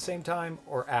exactly at the same time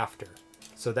or after.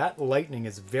 So that lightning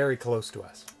is very close to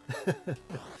us.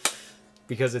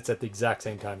 Because it's at the exact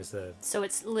same time as the... So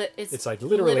it's like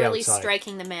literally outside.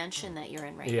 Striking the mansion that you're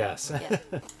in right now. Yes. Yeah.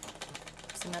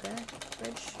 There's another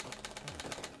bridge.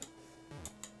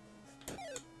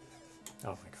 Oh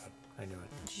my god, I knew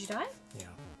it. Did you die? Yeah.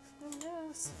 Oh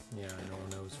noes. Yeah, no one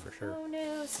knows for sure. Oh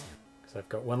noes. Because I've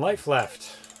got one life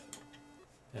left.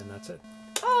 And that's it.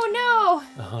 Oh no!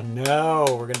 Oh no,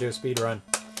 we're going to do a speed run.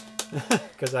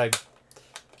 Because I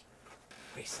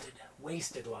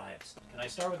wasted lives. Can I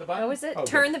start with the button? Oh, is it? Oh,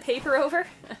 Turn good. the paper over?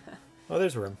 Oh,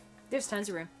 there's room. There's tons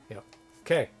of room. Yep.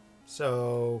 Okay,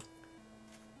 so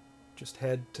just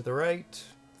head to the right.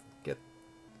 Get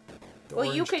the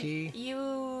orange key.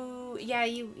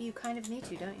 You kind of need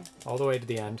to, don't you? All the way to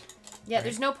the end. Yeah, right?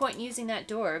 There's no point in using that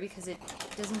door because it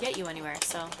doesn't get you anywhere,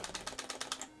 so...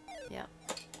 Yeah.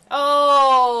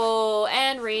 Oh,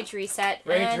 and rage reset.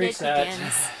 Rage reset. It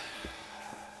begins.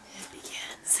 It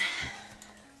begins.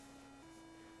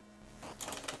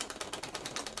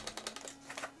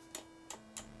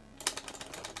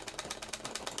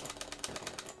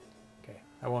 Okay,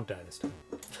 I won't die this time.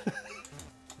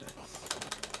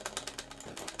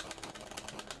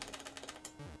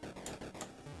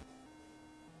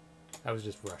 I was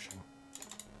just rushing.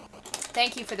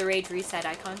 Thank you for the rage reset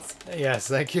icons. Yes,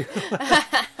 thank you.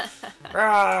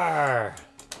 Rawr!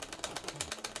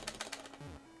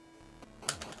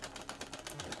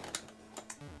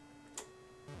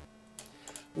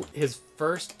 His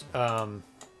first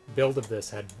build of this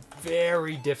had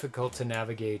very difficult to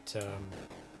navigate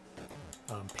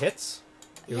pits.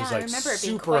 It was like I remember it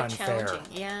being super quite unfair.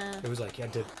 challenging. Yeah. It was like you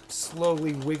had to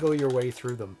slowly wiggle your way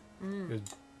through them. It was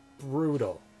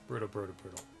brutal. Brutal.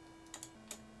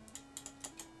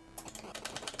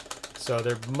 So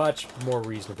they're much more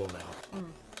reasonable now.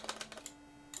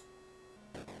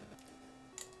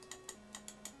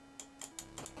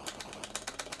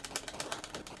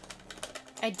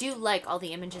 I do like all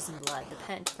the images in blood, the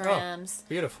pentagrams. Oh,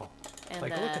 beautiful. And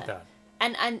like, look at that.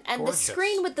 And the Gorgeous.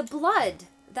 screen with the blood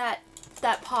that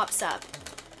pops up.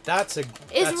 That's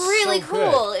really so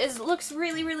cool. good. Looks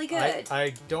really good.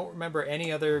 I don't remember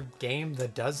any other game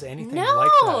that does anything no,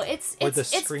 like that. it's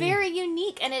very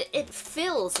unique and it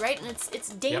fills, right? And it's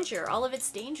danger. Yep. All of it's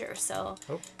danger. So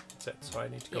oh, that's it. So I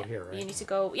need to go here, right? You need to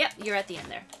go. Yep, you're at the end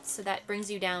there. So that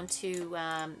brings you down to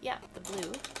the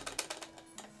blue.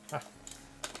 Ah.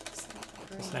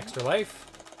 It's an extra life.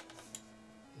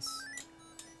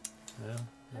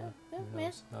 No,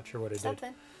 not sure what it did.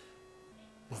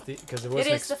 Because it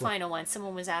is the final one.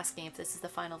 Someone was asking if this is the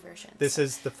final version. This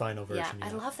is the final version. Yeah,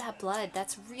 I love that blood.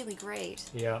 That's really great.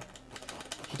 Yeah.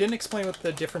 He didn't explain what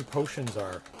the different potions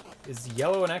are. Is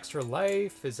yellow an extra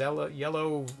life? Is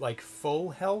yellow like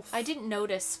full health? I didn't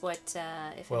notice what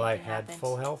if well, I anything had happened.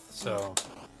 full health, so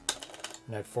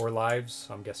and I had 4 lives,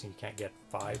 so I'm guessing you can't get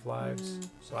 5 lives.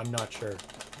 So I'm not sure.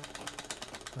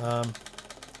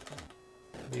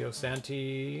 Leo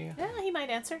Santi. Yeah, he might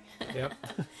answer. Yep.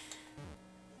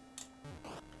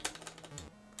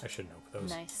 I should know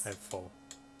those. Nice. I have full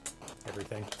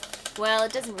everything. Well,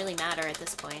 it doesn't really matter at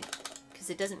this point because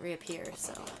it doesn't reappear.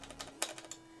 So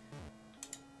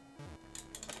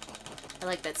I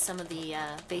like that some of the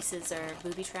bases are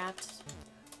booby trapped.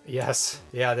 Yes,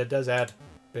 yeah, that does add a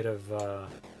bit of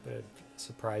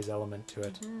surprise element to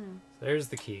it. So there's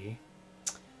the key.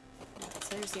 So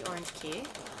there's the orange key.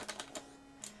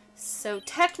 So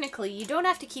technically, you don't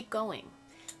have to keep going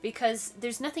because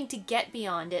there's nothing to get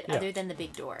beyond it other than the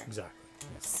big door. Exactly. Yeah.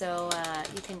 So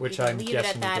you can Which you can I'm leave it at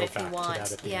guessing that you go if you back to want.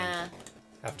 that at the Yeah. end.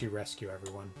 After you rescue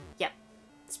everyone. Yep.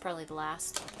 It's probably the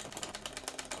last.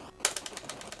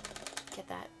 Get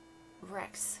that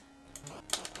Rex.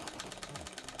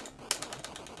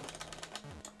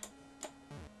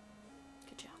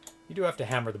 Good job. You do have to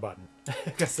hammer the button,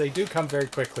 because they do come very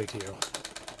quickly to you.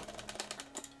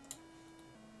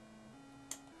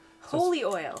 Holy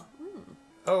oil.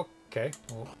 Okay.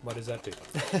 Well, what does that do?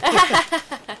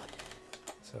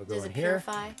 So go Does in it here.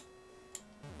 purify?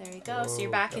 There you go. So you're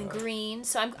Oh, back in God. green.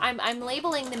 So I'm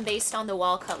labeling them based on the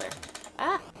wall color.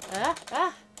 Ah.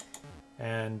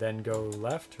 And then go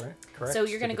left, right? Correct. So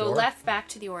you're to gonna the go door. left back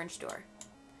to the orange door.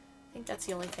 I think that's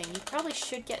the only thing. You probably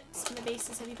should get some of the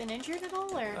bases. Have you been injured at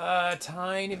all, or? A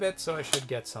tiny bit, so I should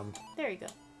get some. There you go.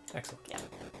 Excellent. Yeah.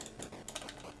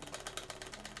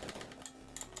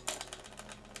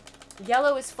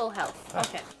 Yellow is full health. Ah.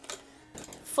 Okay.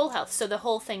 Full health. So the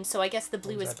whole thing. So I guess the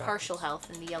blue was is that partial backwards? health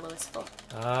and the yellow is full.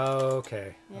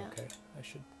 Okay. Yeah. Okay. I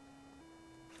should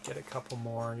get a couple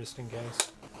more just in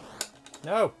case.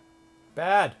 No!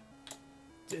 Bad!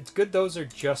 It's good those are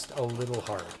just a little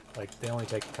hard. Like, they only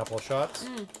take a couple of shots.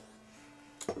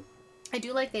 I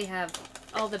do like they have,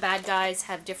 all the bad guys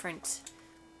have different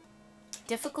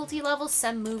difficulty levels.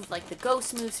 Some move, like the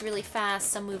ghost moves really fast,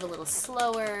 some move a little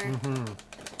slower.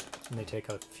 And they take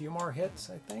a few more hits,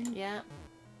 I think. Yeah.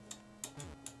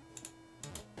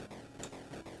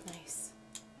 Nice.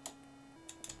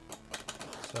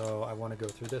 So I want to go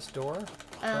through this door.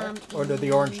 Correct? Or the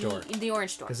orange door. The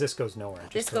orange door. Because this goes nowhere.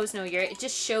 This goes nowhere. It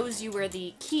just shows you where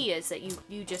the key is that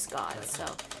you just got. Right. So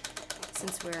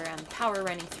since we're power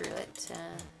running through it.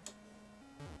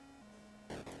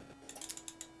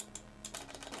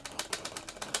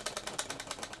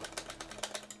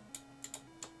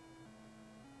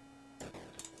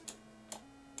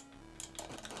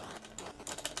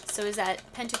 So is that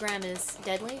pentagram is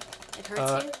deadly? It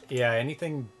hurts you? Yeah,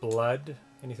 anything blood,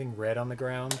 anything red on the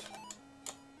ground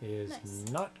is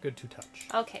Nice. not good to touch.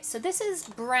 Okay, so this is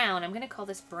brown. I'm gonna call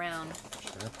this brown.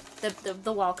 Sure.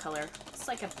 The wall color. It's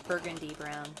like a burgundy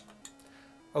brown.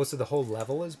 Oh, so the whole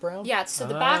level is brown? Yeah, so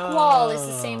the back wall is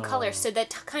the same color. So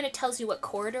that kind of tells you what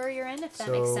corridor you're in, if that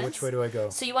makes sense. So which way do I go?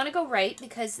 So you want to go right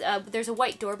because there's a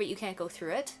white door, but you can't go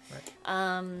through it.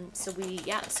 Right. So we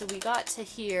got to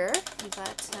here. You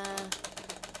got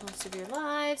most of your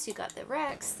lives. You got the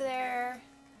Rex there.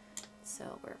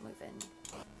 So we're moving.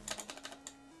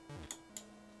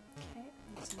 Okay.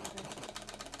 There's another.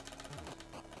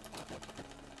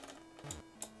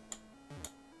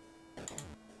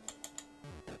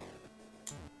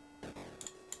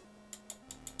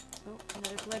 Oh,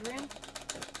 another blood room.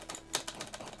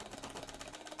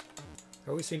 I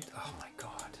always seem... Oh my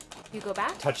god. You go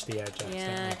back? Touch the edge Yeah,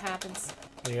 accidentally. it happens.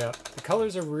 Yeah. The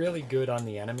colors are really good on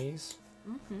the enemies.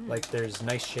 Like, there's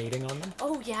nice shading on them.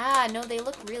 Oh yeah, no, they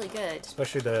look really good.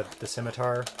 Especially the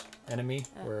scimitar enemy,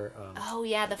 where... Oh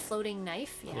yeah, the floating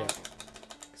knife. Yeah. Yeah.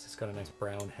 Because it's got a nice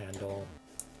brown handle.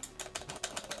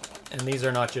 And these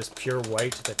are not just pure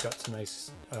white, they've got some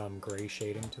nice gray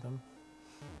shading to them.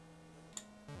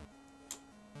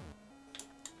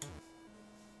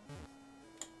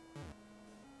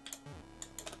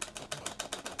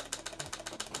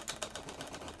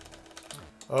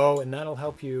 Oh, and that'll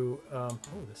help you... oh,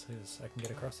 this is... I can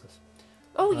get across this.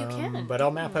 Oh, you can. But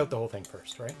I'll map out the whole thing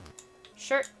first, right?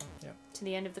 Sure. Yeah. To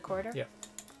the end of the corridor. Yeah.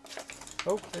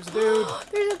 Oh, there's a dude.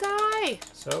 There's a guy.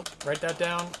 So, write that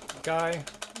down. Guy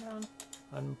Down.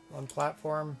 on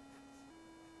platform.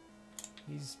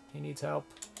 He needs help.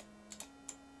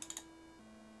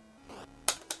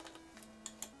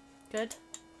 Good.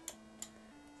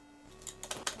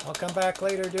 I'll come back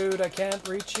later, dude. I can't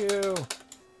reach you.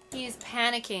 He's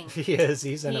panicking. He is.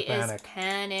 He's in a He panic. is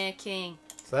panicking.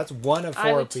 So that's one of I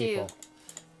 4 would too. people.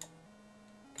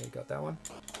 Okay, got that one.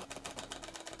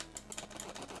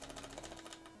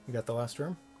 You got the last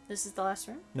room? This is the last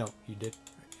room? No, you did.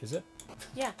 Is it?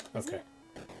 Yeah. Isn't Okay.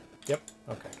 it? Yep.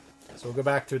 Okay. So we'll go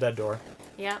back through that door.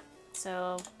 Yeah.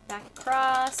 So back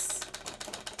across.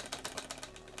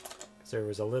 There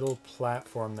was a little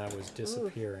platform that was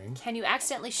disappearing. Can you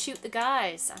accidentally shoot the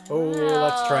guys? I Oh, don't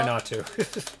let's try know. not to.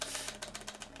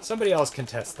 Somebody else can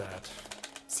test that.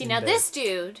 See, in now there. this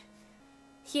dude,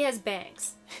 he has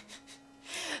bangs.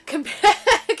 Compared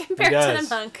to the does.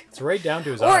 monk. It's right down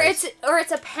to his Or eyes.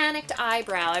 it's a panicked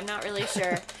eyebrow. I'm not really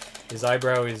sure. His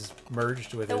eyebrow is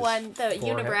merged with The his forehead.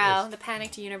 unibrow, the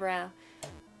panicked unibrow.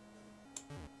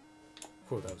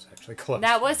 Oh, that was actually close.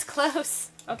 That was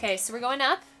close. Okay, so we're going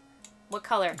up. What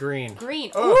color? Green.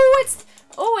 Green. Oh.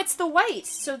 It's the white.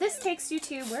 So this takes you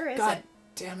to where is God it?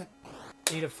 damn it.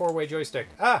 Need a 4-way joystick.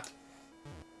 Ah!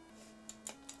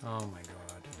 Oh my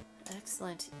god.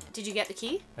 Excellent. Did you get the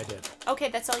key? I did. Okay,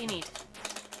 that's all you need.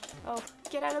 Oh,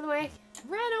 get out of the way.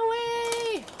 Run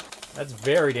away! That's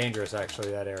very dangerous,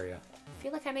 actually, that area. I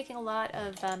feel like I'm making a lot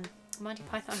of Monty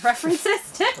Python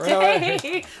references today. Run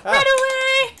away! Run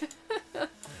away!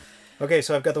 Okay,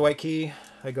 so I've got the white key.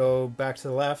 I go back to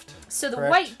the left. So the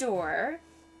correct? white door...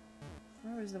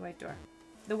 Where was the white door?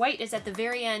 The white is at the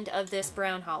very end of this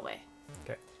brown hallway.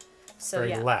 Okay. So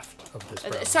very yeah. left of this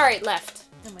brown. Sorry, left.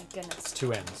 Oh my goodness. It's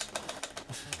two ends.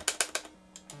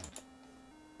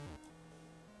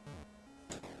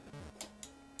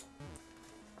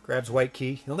 Grabs white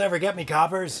key. You'll never get me,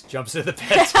 coppers. Jumps in the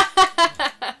pit.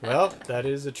 Well, that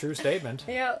is a true statement.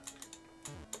 Yeah.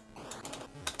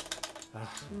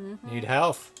 Need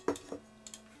health.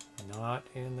 Not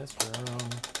in this room.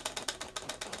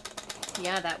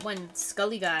 Yeah, that one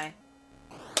Scully guy.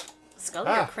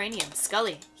 Scully or Cranium?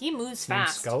 Scully. He moves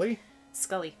fast. Scully?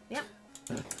 Scully. Yep.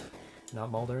 Not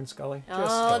Mulder and Scully? Oh,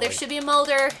 Just Scully. there should be a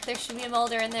Mulder. There should be a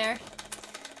Mulder in there.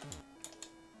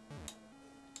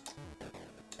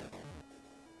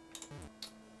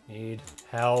 Need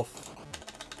health.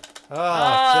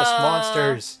 Just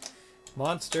monsters.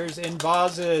 Monsters in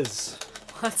vases.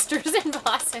 Monsters and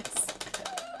bosses.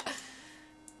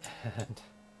 And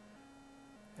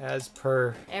as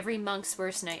per Every monk's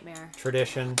worst nightmare.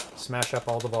 tradition, smash up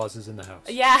all the vases in the house.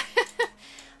 Yeah.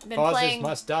 I've been Vases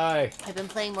must die. I've been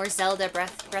playing more Zelda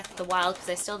Breath of the Wild because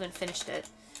I still haven't finished it.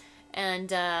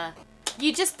 And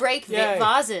you just break Yay.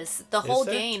 vases. The whole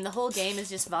there? game. The whole game is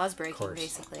just vase breaking, course.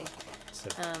 basically.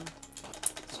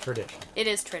 It's tradition. It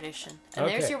is tradition. And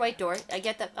there's Okay. your white door. I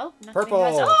get that. Oh, nothing. Purple.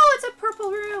 Oh, it's a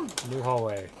purple room. New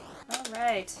hallway. All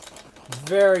right.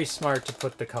 Very smart to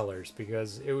put the colors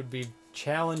because it would be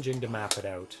challenging to map it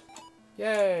out.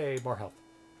 Yay, more health.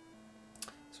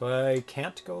 So I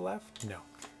can't go left? No.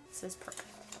 It says purple.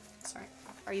 Sorry.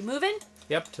 Are you moving?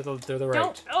 Yep, to the right.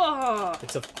 Don't. Oh.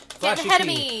 It's a Get flashy ahead key. of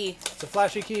me. It's a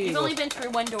flashy key. You've only been through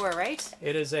one door, right?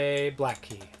 It is a black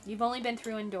key. You've only been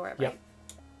through one door, right? Yep.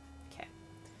 Okay.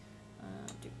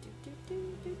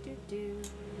 Do.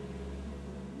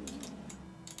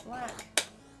 Black.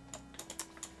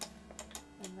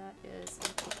 And that is a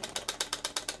purple.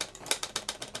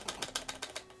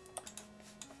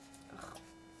 Ugh.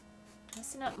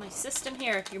 Messing up my system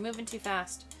here. You're moving too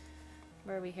fast.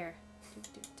 Where are we here?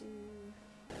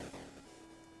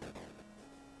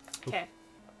 Okay.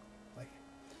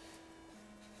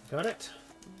 Got it?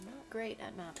 Not great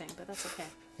at mapping, but that's okay.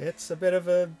 It's a bit of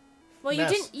a Well,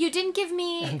 mess. you didn't give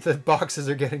me. And the boxes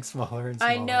are getting smaller and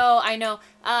smaller. I know.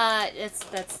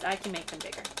 That's I can make them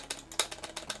bigger.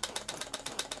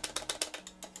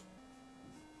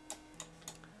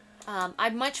 I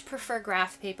much prefer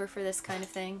graph paper for this kind of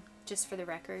thing, just for the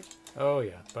record. Oh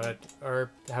yeah, but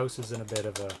our house is in a bit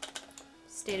of a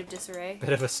State of disarray.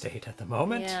 state at the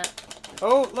moment. Yeah.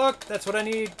 Oh, look, that's what I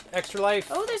need. Extra life.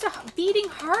 Oh, there's a beating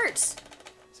heart.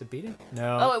 Is it beating?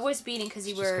 No. Oh, it was beating because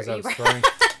you Just were. 'cause I You was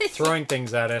were throwing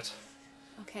things at it.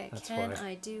 Okay, That's can why.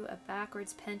 I do a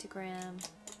backwards pentagram?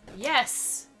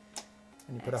 Yes!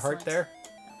 And you put a heart there.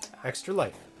 Extra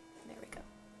life. There we go.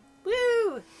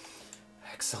 Woo!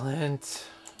 Excellent.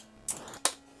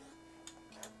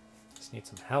 Just need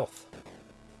some health.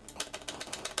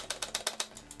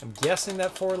 I'm guessing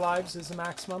that 4 lives is the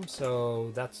maximum,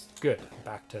 so that's good.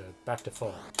 Back to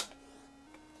full.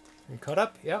 You caught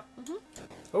up? Yep.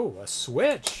 Oh, a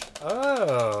switch.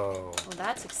 Oh. Well,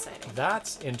 that's exciting.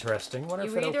 That's interesting. Wonder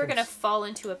if You're it either opens... going to fall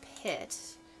into a pit,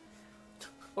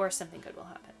 or something good will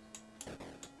happen.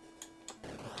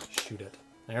 Shoot it.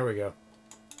 There we go.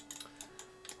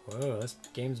 Whoa, this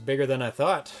game's bigger than I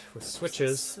thought. With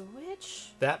switches.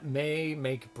 Switch? That may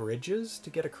make bridges to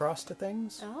get across to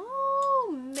things.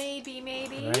 Oh, maybe.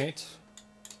 Right?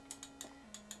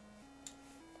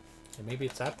 And maybe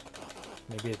it's that.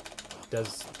 Maybe it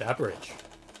does that bridge.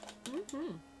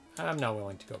 I'm not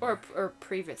willing to go back. Or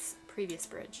previous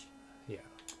bridge. Yeah.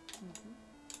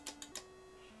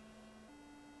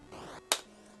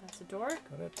 That's a door.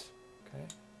 Got it. Okay.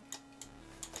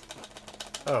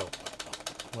 Oh.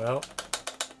 Well,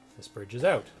 this bridge is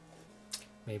out.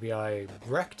 Maybe I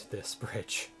wrecked this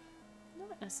bridge.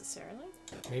 Not necessarily.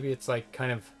 Maybe it's like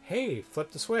kind of, hey,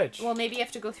 flip the switch. Well, maybe you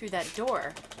have to go through that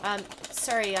door.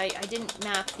 Sorry, I didn't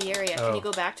map the area. Oh. Can you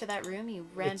go back to that room? You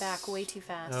ran back way too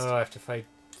fast. Oh, I have to fight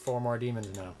 4 more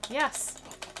demons now. Yes.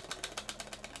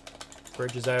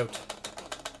 Bridge is out.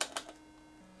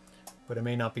 But it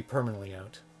may not be permanently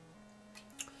out.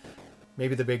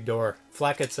 Maybe the big door.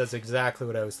 Flackett says exactly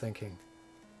what I was thinking.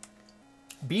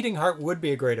 Beating heart would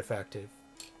be a great effect if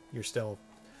you're still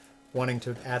wanting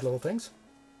to add little things.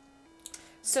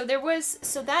 So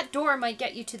that door might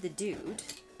get you to the dude.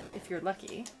 if you're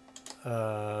lucky.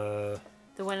 The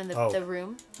one in the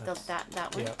room.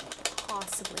 That one. Yeah.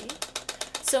 Possibly.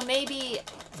 So maybe...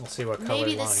 We'll see what color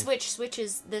Maybe the line. switch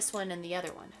switches this one and the other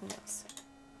one. Who knows?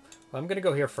 Well, I'm going to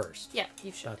go here first. Yeah,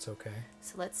 you should. That's okay.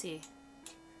 So let's see.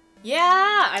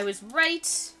 Yeah, I was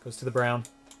right. Goes to the brown.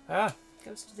 Ah,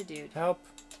 Goes to the dude. help.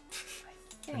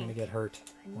 I I'm going to get hurt.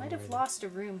 I might have lost a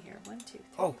room here. 1, 2, 3,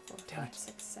 Oh, 4, damn 5, it.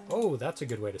 6, 7. Oh, that's a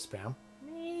good way to spam.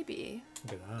 Maybe.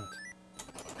 Look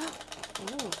at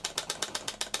that. Ooh.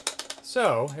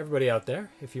 So, everybody out there,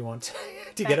 if you want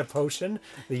to get a potion,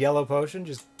 the yellow potion,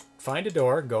 just find a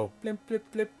door, go blip, blip,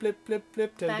 blip, blip, blip,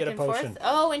 blip to Back get a and potion. forth.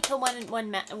 Oh, until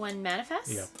one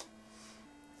manifests? Yep.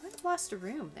 I might have lost a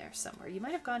room there somewhere. You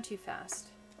might have gone too fast.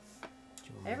 Do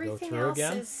you want me to Everything go through else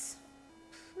again? is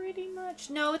pretty much...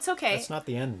 No, it's okay. That's not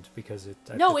the end, because I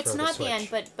have No, to it's throw not the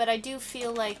switch. end, but I do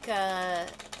feel like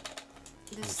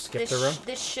skip the room?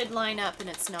 this should line up, and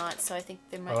it's not. So I think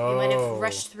you might have Oh.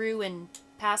 rushed through and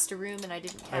passed a room, and I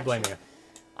didn't catch I blame it. you.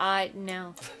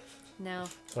 No.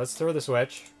 So let's throw the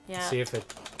switch. Yeah. See if it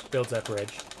builds that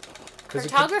bridge. 'Cause it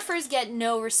could- Cartographers get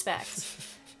no respect.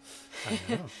 I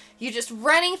know. You're just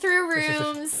running through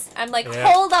rooms. I'm like,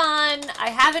 Yeah. hold on, I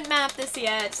haven't mapped this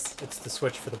yet. It's the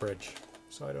switch for the bridge.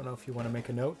 So I don't know if you want to make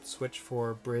a note. Switch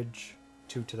for bridge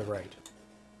 2 to the right.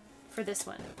 For this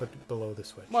one. Put it below the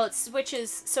switch. Well, it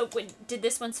switches. So did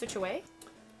this one switch away?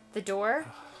 The door?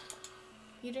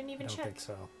 You didn't I even don't check. think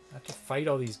so. I have to fight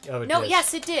all these... Oh, it No, did.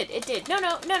 yes, it did. It did. No,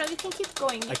 you can keep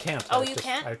going. I can't. Oh, I have you to,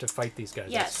 can't? I have to fight these guys.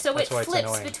 Yeah, so it that's why it's flips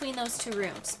annoying. between those two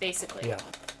rooms, basically. Yeah.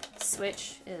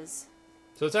 Switch is...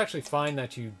 So it's actually fine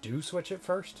that you do switch it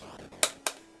first.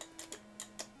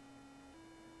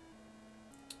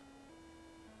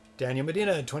 Daniel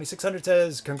Medina, 2600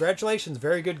 says, congratulations,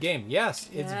 very good game. Yes,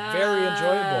 it's very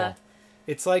enjoyable.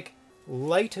 It's like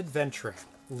light adventuring,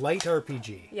 light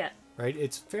RPG. Yeah. Right?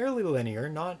 It's fairly linear,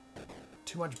 not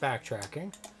too much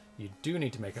backtracking. You do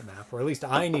need to make a map, or at least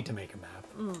I need to make a map.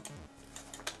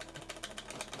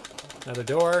 Another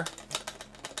door.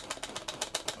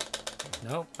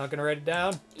 No, not going to write it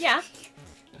down. Yeah.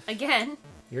 Again.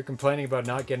 You're complaining about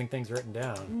not getting things written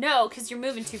down. No, because you're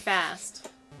moving too fast.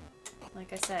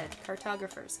 Like I said,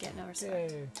 cartographers get no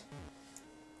respect. Yay.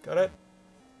 Got it?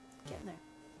 Getting there.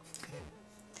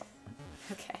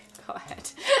 Okay, go ahead.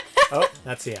 Oh,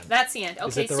 that's the end. That's the end. Okay,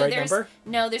 Is it the so right there's number?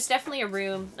 no, there's definitely a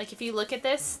room. Like if you look at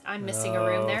this, I'm missing a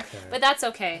room there, Okay. but that's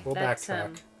okay. We'll that's,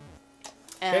 backtrack.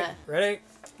 Okay, ready?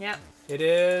 Yeah. It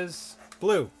is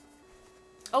blue.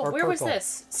 Oh, Or where was purple.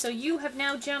 this? So you have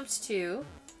now jumped to.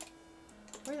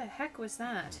 Where the heck was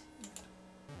that?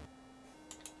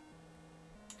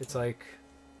 It's like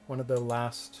one of the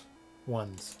last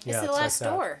ones. It's Yeah, the it's last like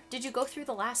that. door. Did you go through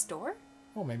the last door?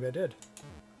 Oh, maybe I did.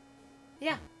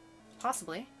 Yeah,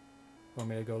 possibly. Want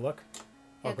me to go look?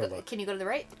 Yeah, I'll go look. Can you go to the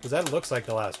right? Because that looks like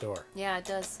the last door. Yeah, it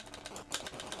does.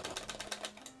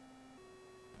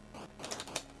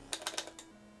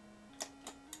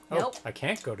 Oh, Nope. I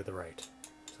can't go to the right.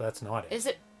 So that's not it. Is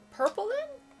it purple then?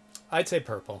 I'd say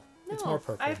purple. No, It's more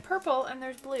purple. I have purple and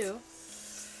there's blue.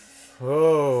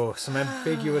 Oh, some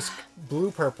ambiguous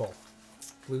blue-purple.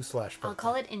 Blue/purple. I'll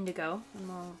call it indigo, and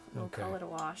we'll Okay. call it a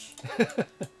wash.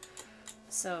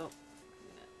 So,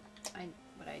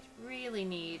 what I really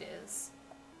need is...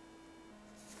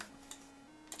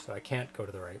 So I can't go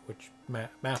to the right, which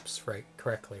maps right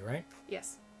correctly, right?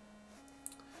 Yes.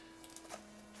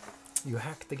 You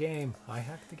hacked the game. I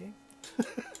hacked the game.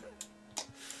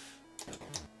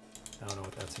 I don't know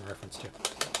what that's in reference to.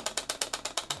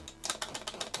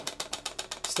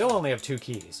 Still only have 2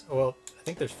 keys. Well, I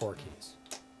think there's 4 keys.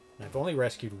 And I've only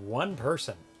rescued 1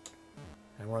 person.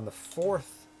 And we're on the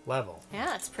 4th level.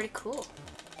 Yeah, it's pretty cool.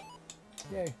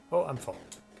 Yay. Oh, I'm full.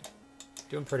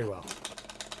 Doing pretty well.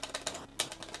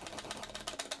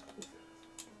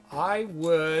 I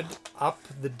would up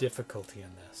the difficulty in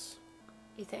this.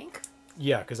 You think?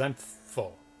 Yeah, because I'm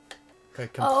full.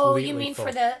 Oh, you Completely mean full.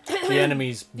 for the... The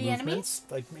enemies' The movements? enemies?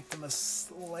 Like, make them a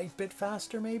slight bit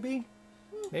faster, maybe?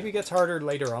 Maybe it gets harder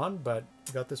later on, but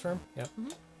you got this room? Yep.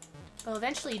 Well,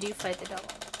 eventually you do fight the devil.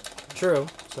 True.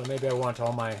 So maybe I want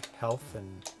all my health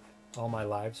and all my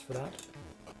lives for that.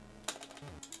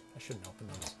 I shouldn't open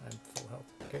those. I'm full health.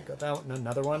 Okay, got that one.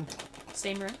 Another one.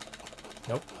 Same room?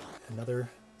 Nope. Another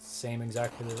same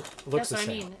exactly. Looks That's the what same.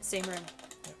 I mean. Same room.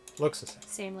 Yeah. Looks the same.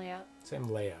 Same layout. Same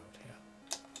layout,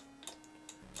 yeah.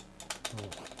 Oh.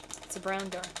 It's a brown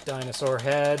door. Dinosaur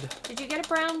head. Did you get a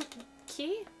brown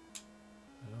key?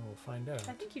 Oh, we'll find out.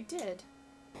 I think you did.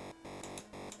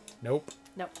 Nope.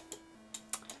 Nope.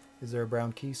 Is there a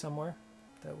brown key somewhere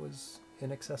that was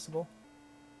inaccessible?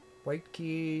 White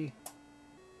key.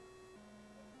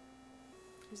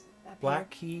 Black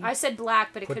key. I said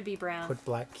black, but it could be brown. Put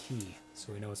black key,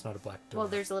 so we know it's not a black door. Well,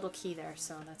 there's a little key there,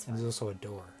 so that's fine. And there's also a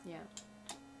door. Yeah.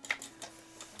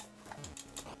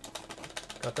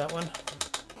 Got that one?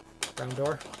 Brown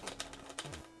door?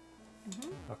 Mm-hmm.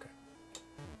 Okay.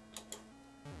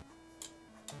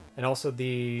 And also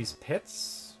these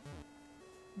pits,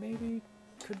 maybe,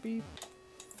 could be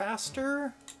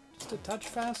faster? Just a touch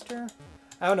faster?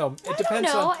 I don't know. It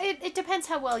depends on... It depends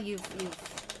how well you've...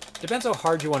 Depends how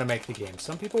hard you want to make the game.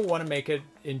 Some people want to make it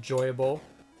enjoyable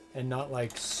and not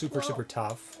like super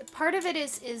tough. Part of it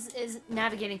is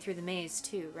navigating through the maze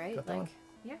too, right? Got that one?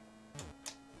 Yeah.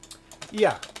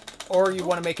 Yeah. Or you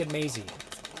want to make it mazy.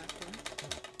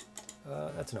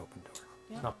 That's an open door.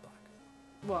 Yeah. It's not black.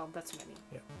 Well, that's what I mean.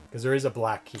 Yeah. Because there is a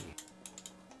black key,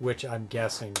 which I'm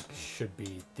guessing should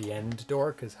be the end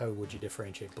door, because how would you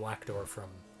differentiate black door from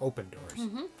open doors?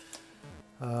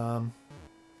 Mm-hmm.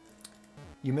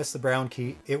 You missed the brown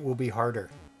key. It will be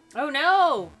harder. Oh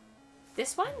no!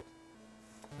 This one?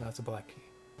 That's a black key.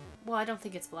 Well, I don't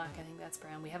think it's black. I think that's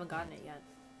brown. We haven't gotten it yet.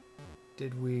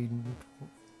 Did we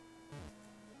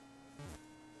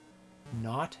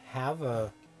not have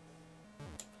a...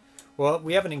 Well,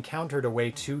 we haven't encountered a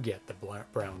way to get the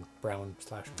brown /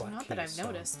 black key. Not that I've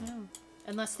noticed, no.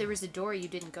 Unless there was a door you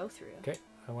didn't go through. Okay,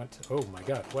 I went to... Oh my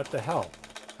god, what the hell?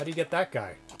 How do you get that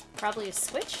guy? Probably a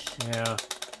switch? Yeah.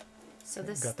 So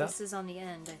this is on the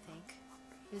end, I think.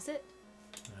 Is it?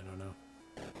 I don't know.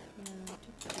 And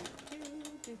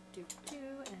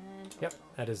Yep,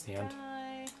 that is the end.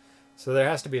 guy. So there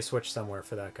has to be a switch somewhere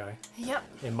for that guy. Yep.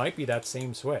 It might be that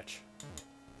same switch.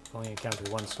 Only encountered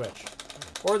one switch.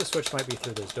 Or the switch might be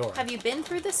through this door. Have you been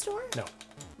through this door? No.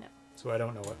 No. So I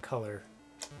don't know what color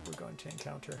we're going to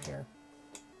encounter here.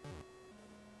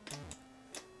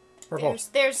 Purple.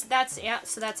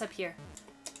 So that's up here.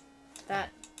 That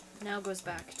now goes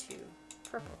back to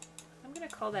purple. I'm gonna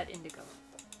call that indigo.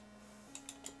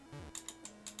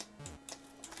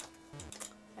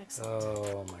 Excellent.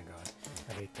 Oh my god.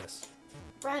 I hate this.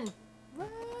 Run! Run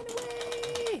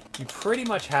away! You pretty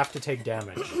much have to take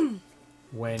damage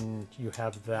when you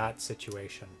have that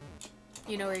situation.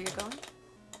 You know where you're going?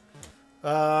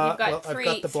 I've You've got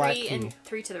got the black key. and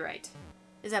 3 to the right.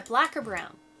 Is that black or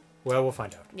brown? Well, we'll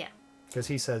find out. Yeah. Because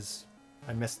he says,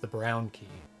 I missed the brown key,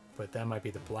 but that might be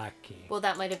the black key. Well,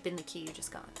 that might have been the key you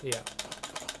just got. Yeah.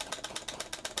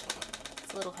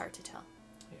 It's a little hard to tell.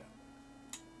 Yeah.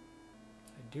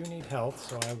 I do need health,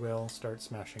 so I will start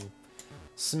smashing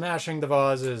the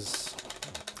vases.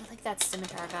 I like that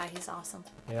scimitar guy. He's awesome.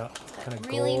 Yeah. Got Kind of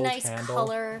really gold nice handle.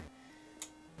 color.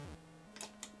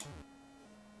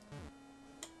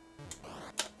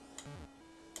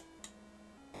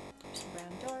 There's a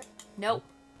brown door. Nope.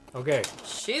 Okay.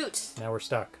 Shoot. Now we're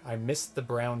stuck. I missed the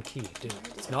brown key.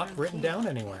 It's not brown written key? down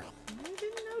anywhere. I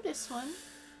didn't notice one.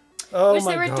 Oh Was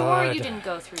my there a god. door you didn't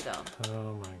go through, though?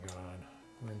 Oh my god.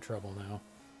 We're in trouble now.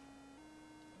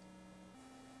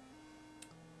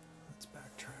 Let's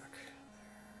backtrack.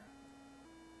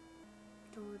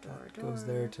 That goes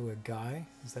there to a guy.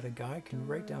 Is that a guy? Can you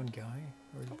write down guy?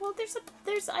 Or Well,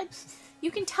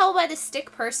 you can tell by the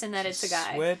stick person that it's a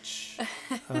guy. switch.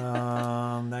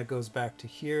 That goes back to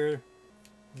here.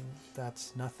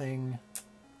 That's nothing.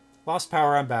 Lost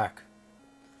power, I'm back.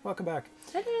 Welcome back.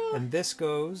 Hello. And this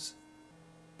goes...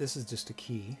 This is just a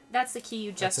key. That's the key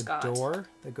you just got. That's a door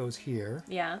that goes here.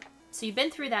 Yeah. So you've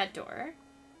been through that door.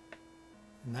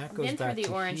 And that goes Been back through the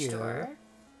to orange here. door.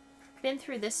 Been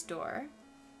through this door.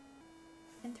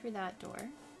 Been through that door.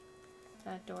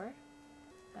 That door.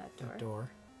 That door. That door.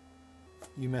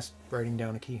 You missed writing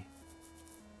down a key.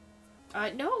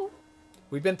 No.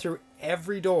 We've been through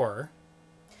every door.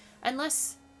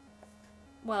 Unless...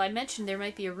 Well, I mentioned there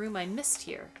might be a room I missed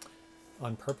here.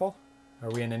 On purple? Are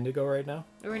we in indigo right now?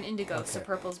 We're in indigo, so Okay.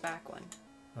 purple's back one.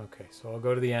 Okay, so I'll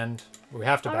go to the end. We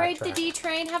have to backtrack. Alright, the D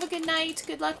train. Have a good night.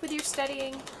 Good luck with your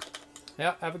studying.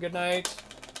 Yeah, have a good night.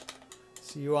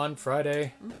 See you on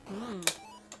Friday. Mm-hmm.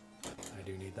 I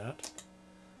do need that.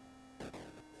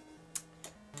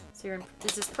 So you're in,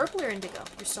 is this purple or indigo?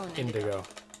 You're still in indigo. Indigo.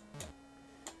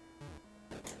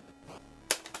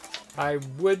 I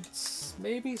would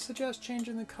maybe suggest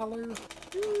changing the color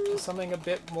to something a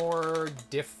bit more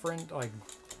different, like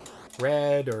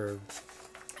red or...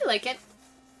 I like it.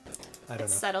 I don't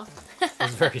It's know. subtle.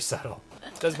 It's very subtle.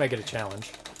 It does make it a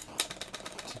challenge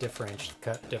to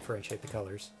differentiate the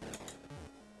colors.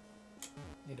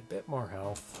 Need a bit more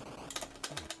health.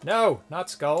 No, not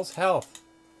skulls, health.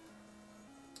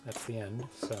 That's the end,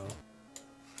 so...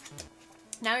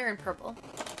 Now you're in purple.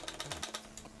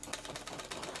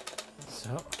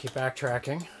 So, keep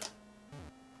backtracking.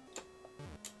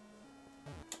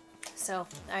 So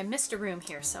I missed a room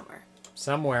here somewhere.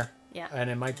 Somewhere. Yeah. And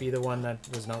it might be the one that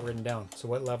was not written down. So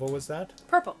what level was that?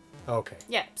 Purple. Okay.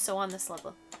 Yeah, so on this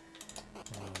level.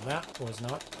 That was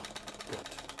not good.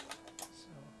 So,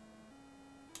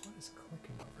 what is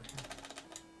clicking over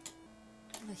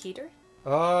here? The heater?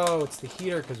 Oh, it's the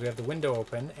heater because we have the window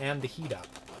open and the heat up.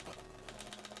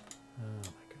 Oh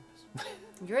my goodness.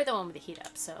 You're the one with the heat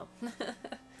up, so. I'm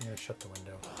going to shut the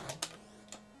window.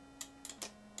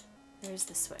 There's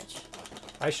the switch.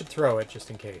 I should throw it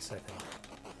just in case, I think.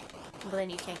 Well,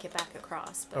 then you can't get back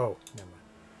across. But Oh, never mind.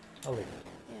 I'll leave it.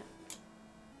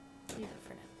 yeah. Leave it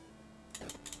for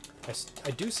now. I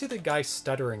do see the guy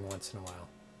stuttering once in a while.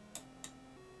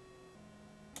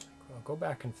 I'll go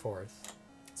back and forth.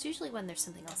 It's usually when there's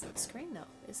something else on the screen, though,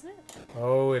 isn't it?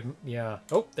 Oh, yeah.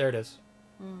 Oh, there it is.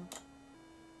 Mm.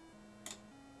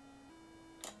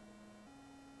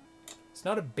 It's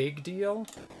not a big deal.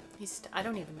 I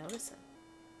don't even notice it.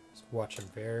 Just watch him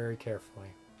very carefully.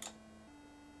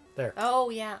 There.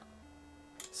 Oh, yeah.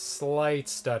 Slight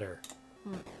stutter.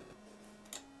 Hmm.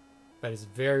 But it's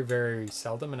very, very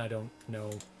seldom, and I don't know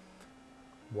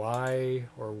why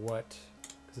or what.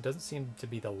 Because it doesn't seem to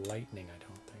be the lightning, I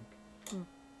don't think.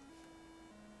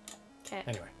 Okay.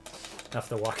 Anyway,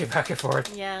 enough of the walking back and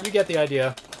forth. Yeah. You get the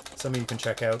idea. Some of you can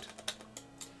check out.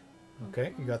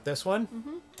 Okay, you got this one.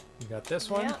 Mm-hmm. You got this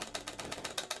one. Yeah.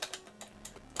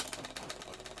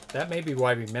 That may be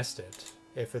why we missed it.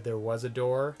 If there was a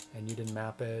door and you didn't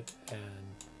map it, and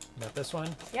got this one.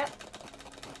 Yep.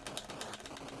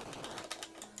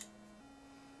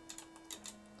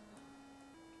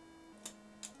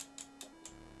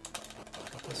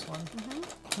 Got this one.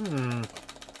 Mm-hmm.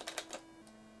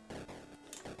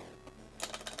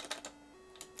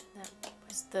 That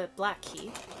was the black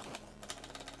key.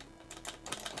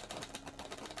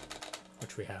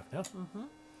 Which we have now. Mm-hmm.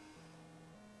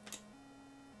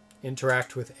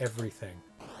 Interact with everything.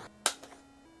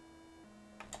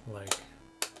 Like,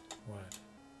 what?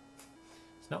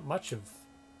 It's not much of...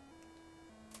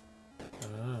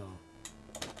 Oh.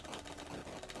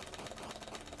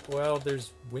 Well,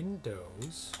 there's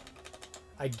windows.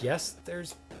 I guess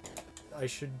there's... I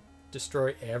should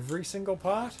destroy every single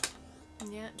pot?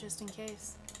 Yeah, just in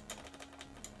case.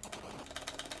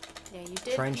 Yeah, you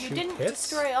did. Try and You shoot didn't hits?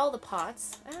 destroy all the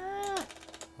pots. Ah,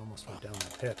 Almost went down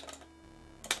that pit.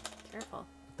 careful.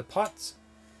 The pots...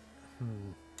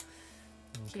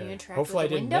 Can you interact Hopefully with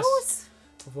the I didn't windows? miss.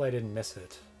 Hopefully I didn't miss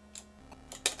it.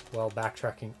 Well,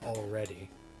 backtracking already.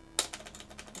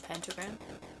 The pentagram.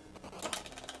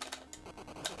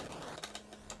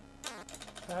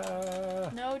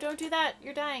 No, don't do that.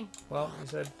 You're dying. Well, you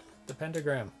said the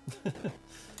pentagram.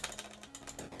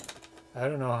 I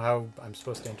don't know how I'm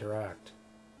supposed to interact.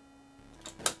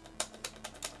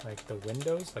 Like the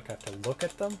windows, like I have to look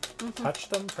at them, touch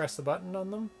them, press the button on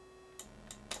them.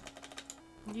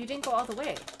 You didn't go all the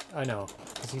way. I know,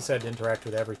 because he said interact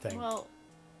with everything. Well,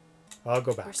 I'll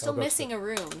go back. we're still missing a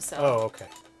room, so. Oh, okay.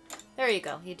 There you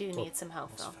go. You do need some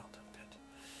help, Almost though. fell down a pit.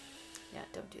 Yeah,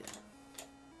 don't do that.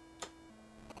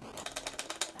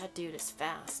 That dude is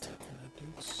fast. That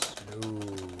dude's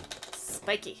slow.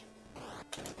 Spiky.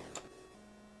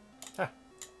 Ah.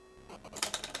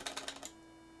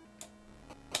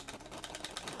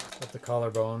 With the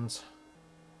collarbones.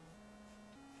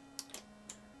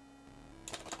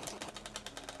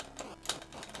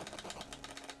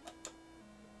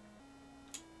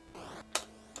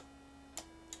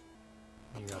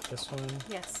 You got this one.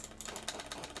 Yes.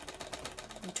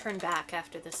 And turn back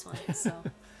after this one, so.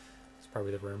 It's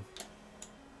probably the room.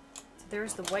 So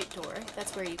there's the white door.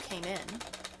 That's where you came in.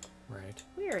 Right.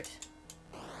 Weird.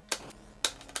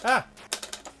 Ah!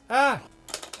 Ah!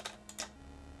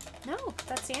 No,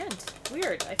 that's the end.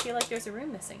 Weird. I feel like there's a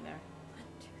room missing there. 1,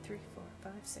 2, 3, 4,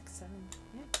 5, 6, 7.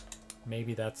 Yeah.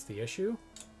 Maybe that's the issue.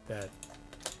 That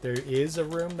there is a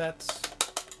room that's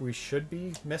we should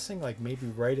be missing, like maybe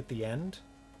right at the end.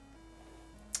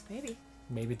 Maybe.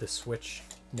 Maybe the switch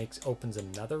opens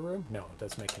another room. No, it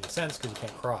doesn't make any sense because you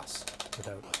can't cross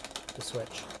without the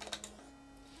switch.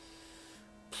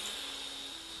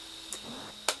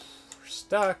 We're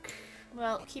stuck.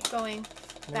 Well, keep going.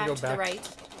 I'm gonna Back go to the right.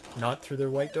 Not through the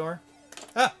white door.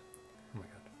 Ah! Oh my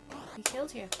god. He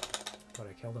killed you. Thought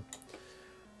I killed him.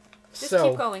 Just So,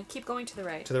 keep going. Keep going to the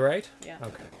right. to the right? Yeah.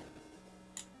 Okay.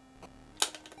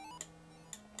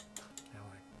 Now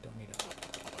I don't need it.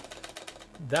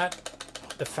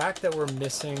 The fact that we're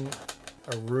missing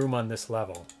a room on this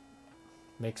level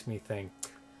makes me think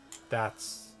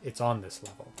it's on this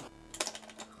level.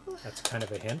 That's kind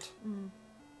of a hint.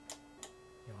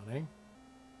 Yawning.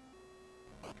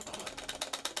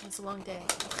 It's a long day.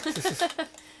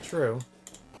 True.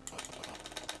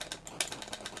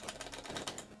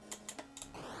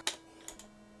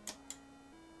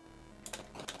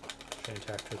 Should I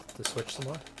interact with the switch some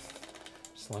more?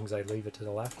 As long as I leave it to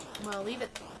the left. Well, leave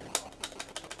it.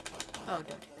 Oh,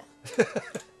 don't do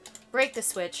that. Break the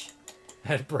switch.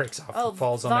 And it breaks off Oh, and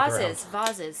falls on the ground.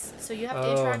 Vases. So you have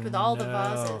to interact with all the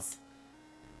vases.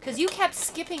 Because you kept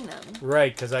skipping them.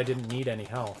 Right, because I didn't need any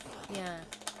health. Yeah.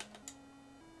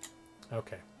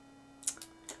 Okay.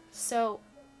 So,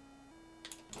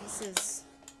 this is...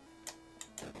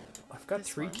 I've got This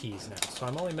 3 one. keys now, so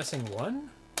I'm only missing 1?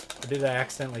 Or did I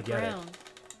accidentally get it? brown.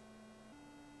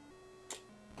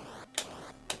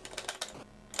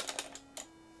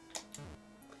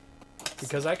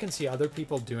 Because I can see other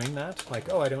people doing that.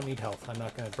 Like, oh, I don't need health. I'm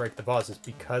not going to break the vases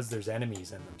because there's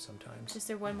enemies in them sometimes. Is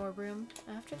there one more room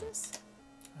after this?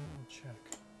 I will check.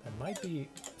 That might be...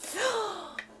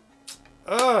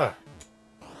 Ugh!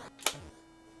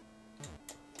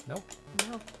 Nope.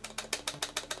 No.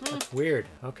 That's weird.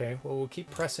 Okay, well, we'll keep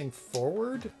pressing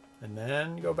forward and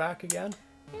then go back again.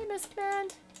 Hey, Miss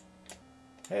Command.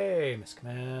 Hey, Miss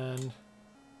Command.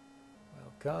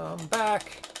 Welcome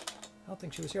back. I don't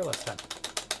think she was here last time.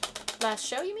 Last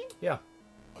show, you mean? Yeah.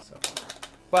 So,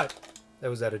 but that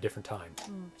was at a different time.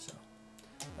 So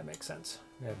that makes sense.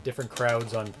 We have different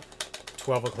crowds on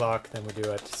 12 o'clock than we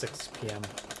do at 6 p.m.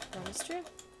 That is true.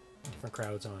 Different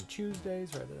crowds on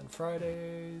Tuesdays rather than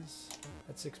Fridays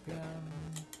at 6 p.m.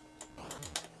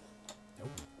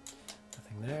 Nope.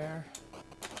 Nothing there.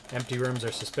 Empty rooms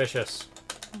are suspicious.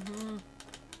 Mm-hmm.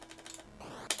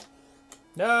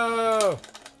 No!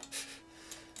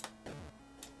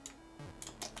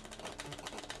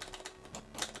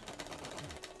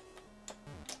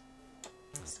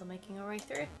 Still making our way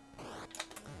through.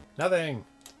 Nothing.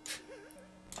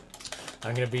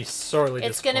 I'm going to be sorely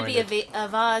It's disappointed. going to be a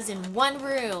vase in one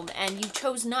room, and you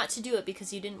chose not to do it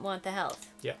because you didn't want the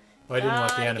health. Yeah. Well, I didn't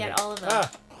want the Gotta enemy. get all of them.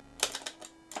 Ah!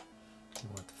 I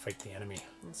want to fight the enemy.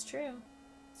 It's true.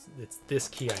 It's this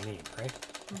key I need, right?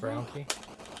 The brown key?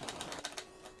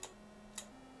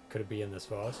 Could it be in this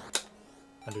vase?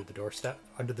 Under the doorstep?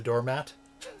 Under the doormat?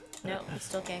 No, you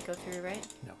still can't go through, right?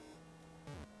 No.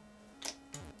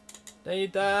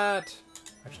 Need that!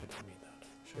 Actually, I don't need that.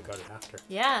 Should have got it after.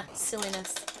 Yeah,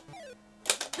 silliness.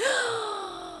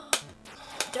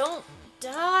 Don't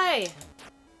die!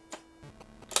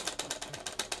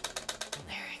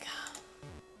 There we go.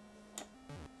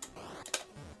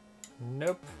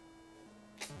 Nope.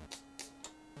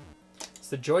 It's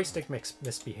the joystick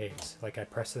misbehaves. Like I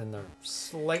press it in the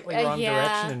slightly wrong yeah.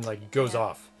 direction and like goes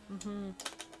off. Mm-hmm.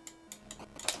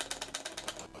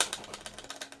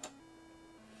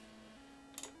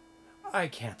 I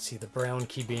can't see the brown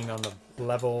key being on the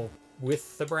level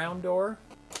with the brown door.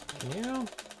 Can you?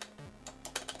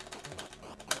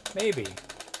 Maybe.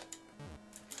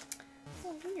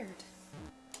 Oh, weird.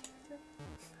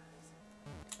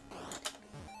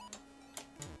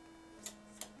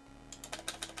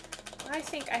 I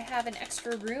think I have an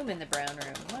extra room in the brown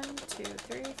room. 1, 2,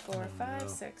 3, 4, 5,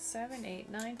 6, 7, 8,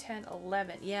 9, 10,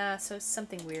 11. Yeah, so it's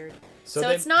something weird. So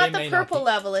it's not the purple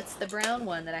level, it's the brown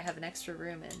one that I have an extra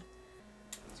room in.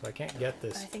 So I can't get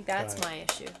this. I think that's guy. my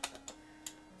issue.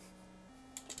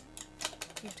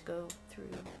 You have to go through...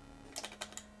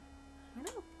 I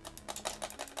don't know.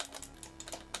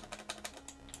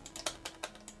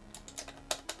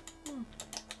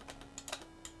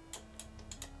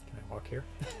 Can I walk here?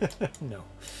 No.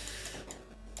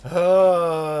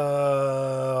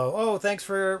 Oh, thanks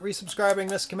for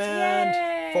resubscribing, Miss Command.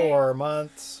 Yay! 4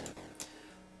 months.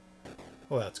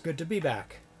 Well, it's good to be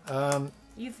back.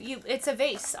 It's a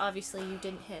vase, obviously, you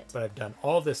didn't hit. But I've done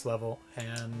all this level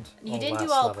and You didn't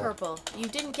do all purple. You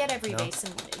didn't get every vase,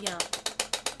 and yeah.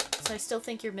 So I still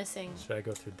think you're missing. Should I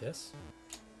go through this?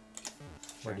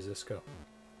 Where does this go?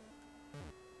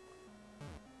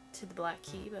 To the black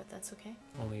key, but that's okay.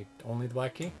 Only the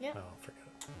black key? Yeah. Oh, forget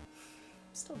it.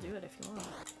 Still do it if you want.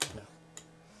 No.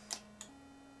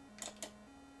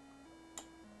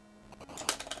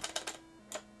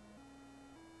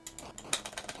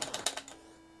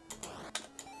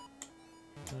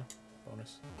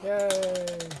 Bonus. Yay!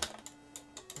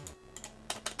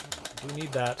 I do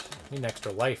need that. I need an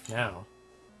extra life now.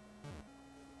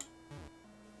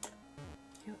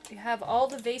 You have all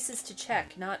the vases to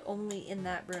check, not only in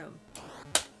that room.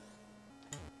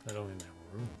 Not only in that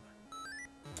room.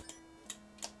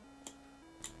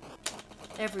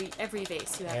 Every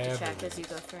vase you have to check as you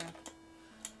go through.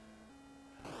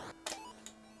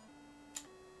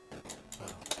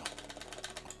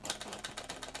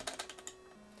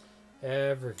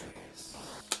 Every vase.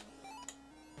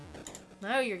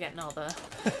 Now you're getting all the...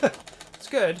 It's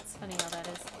good. It's funny how that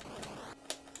is.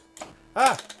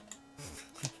 Ah!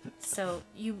 So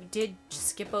you did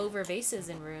skip over vases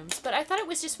in rooms, but I thought it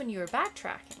was just when you were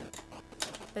backtracking.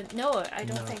 But no, I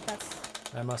don't think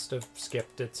that's... I must have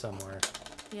skipped it somewhere.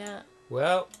 Yeah.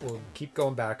 Well, we'll keep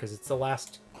going back because it's the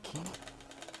last key.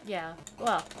 Yeah.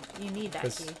 Well, you need that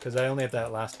key. Because I only have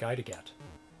that last guy to get.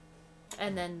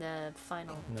 And then the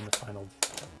final... And then the final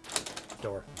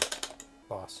door.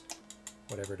 Boss.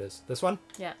 Whatever it is. This one?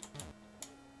 Yeah.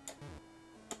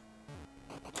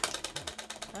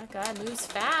 That guy moves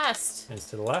fast. And it's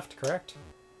to the left, correct?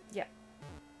 Yeah.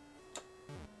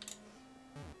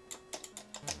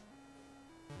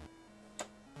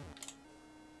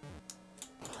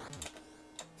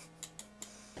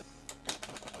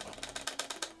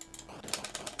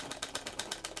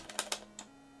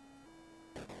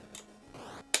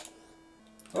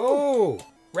 Oh!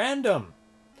 Random!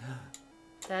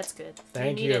 That's good.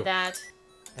 Thank you. Needed you. that.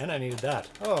 And I needed that.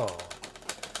 Oh.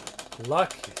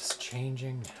 Luck is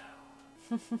changing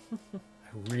now.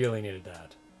 I really needed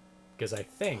that. Because I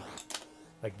think,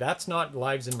 like, that's not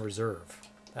lives in reserve.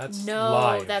 That's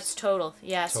lives. That's total.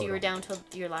 Yeah, so you Total. were down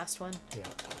to your last one. Yeah.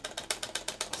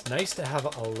 It's nice to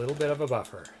have a little bit of a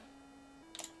buffer.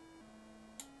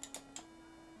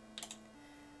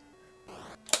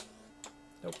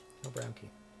 Nope, no brown key.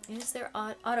 Is there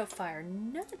auto fire?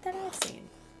 None that I've seen.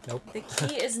 Nope. The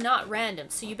key is not random,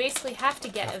 so you basically have to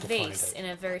get Have a to find vase it. in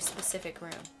a very specific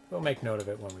room. We'll make note of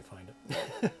it when we find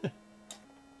it.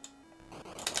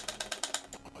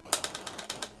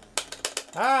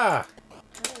 Ah!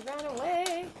 I ran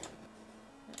away.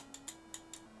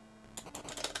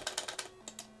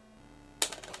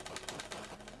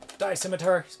 Die,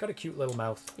 Scimitar. He's got a cute little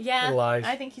mouth. Yeah, Little eyes.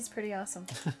 I think he's pretty awesome.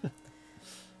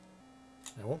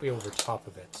 I won't be over top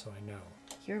of it, so I know.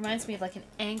 He reminds me of like an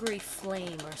angry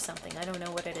flame or something. I don't know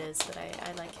what it is, but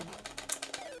I like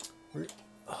him.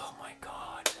 Oh my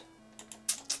god.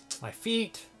 My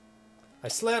feet. I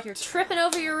slipped. You're tripping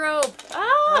over your robe.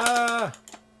 Ah! Ah!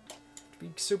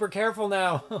 Be super careful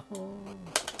now.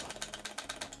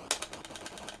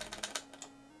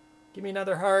 Give me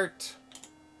another heart.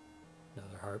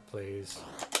 Another heart, please.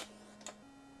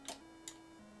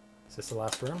 Is this the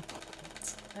last room?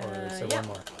 Or is there yeah, one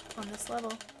more? on this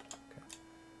level.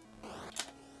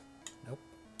 Nope.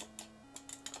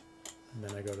 And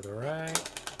then I go to the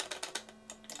right.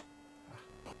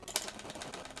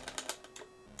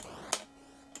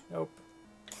 Nope.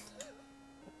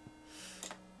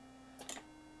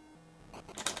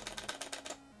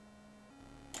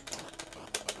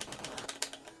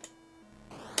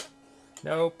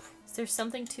 Nope. Is there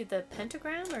something to the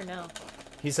pentagram or no?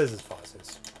 He says it's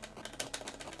vases.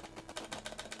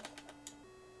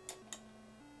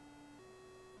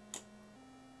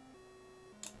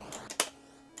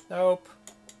 Nope.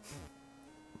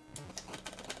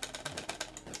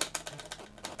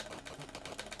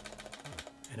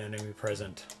 An enemy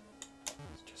present.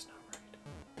 It's just not right.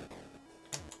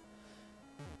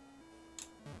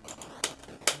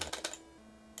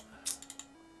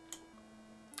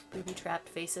 Booby-trapped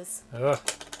faces. Ugh.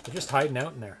 They're just hiding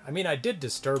out in there. I mean, I did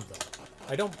disturb them.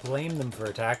 I don't blame them for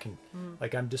attacking.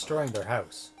 Like, I'm destroying their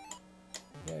house.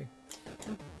 Yay.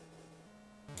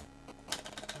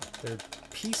 They're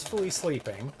peacefully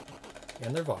sleeping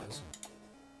in their vase,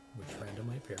 which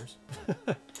randomly appears.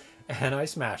 And I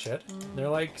smash it. And they're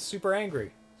like super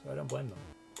angry, so I don't blame them.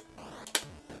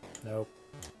 Nope.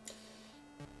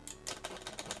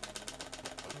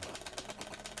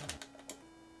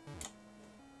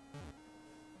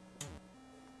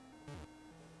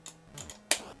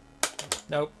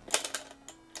 Nope.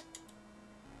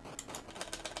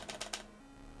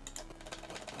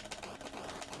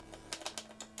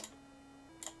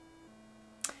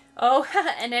 Oh,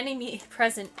 an enemy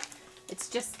present. It's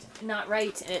just not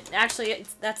right. And it actually,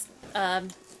 that's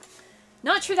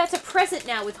not sure that's a present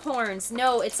now with horns.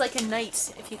 No, it's like a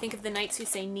knight. If you think of the knights who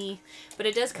say knee, but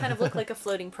it does kind of look like a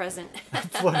floating present.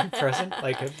 Floating present,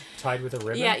 like tied with a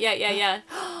ribbon. Yeah. Yeah!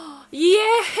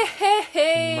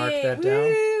 Can you mark that down?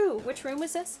 Woo! Which room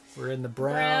was this? We're in the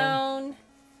brown.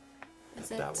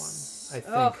 Is it That one, I think.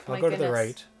 Oh, I'll my go to the goodness.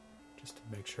 right, just to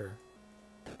make sure.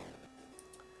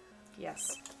 Yes.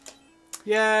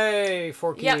 Yay!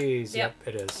 4 Yep, keys. yep.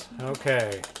 Yep, it is.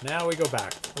 Okay, now we go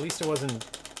back. At least it wasn't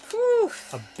Whew.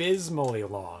 abysmally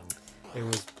long.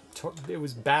 It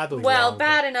was badly Well, long.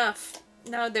 bad enough.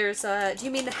 No, there's do you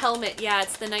mean the helmet? Yeah,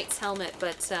 it's the knight's helmet,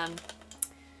 but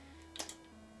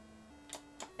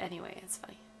anyway, it's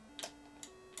funny.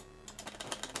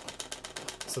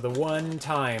 So the one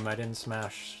time I didn't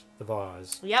smash the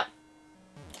vase. Yep.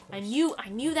 course. I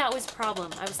knew that was a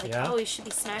problem. I was like, Yeah? oh, you should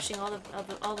be smashing all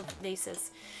the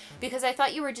vases, because I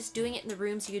thought you were just doing it in the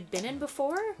rooms you'd been in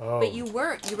before, Oh. but you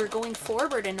weren't. You were going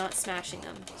forward and not smashing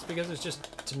them. It's because it's just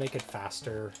to make it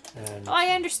faster and Oh, I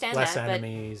understand less that,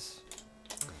 enemies.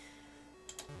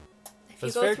 but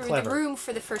if you go through the room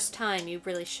for the first time, you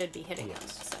really should be hitting them.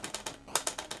 So.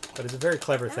 But it's a very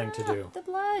clever thing to do. The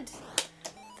blood.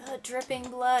 The dripping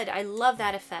blood. I love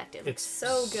that effect. It looks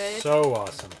so good. So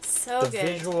awesome. So the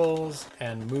good. The visuals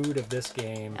and mood of this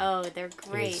game. Oh, they're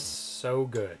great. Is so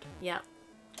good. Yeah.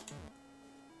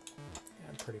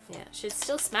 Yeah, pretty fun. Yeah, should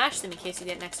still smash them in case you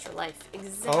get an extra life.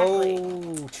 Exactly.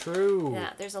 Oh, true.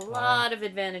 Yeah, there's a lot of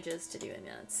advantages to doing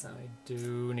that. So. I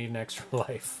do need an extra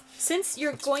life. Since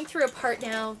you're going through a part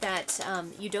now that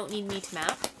you don't need me to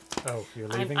map. Oh, you're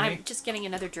leaving me? I'm just getting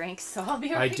another drink, so I'll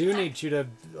be right I back. do need you to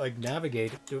like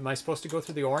navigate. Am I supposed to go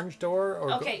through the orange door or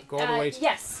go all the way?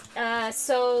 Yes.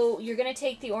 So you're gonna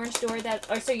take the orange door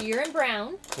so you're in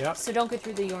brown. Yep. So don't go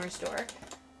through the orange door.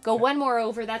 Go one more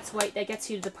over. That's white. That gets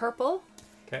you to the purple.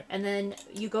 Okay. And then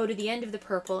you go to the end of the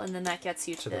purple, and then that gets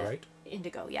you to the right.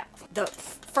 indigo. Yeah. The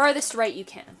farthest right you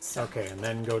can. So. Okay, and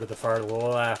then go to the far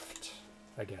left,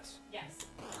 I guess. Yes.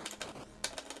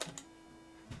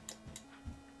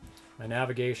 My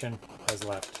navigation has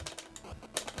left.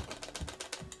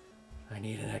 I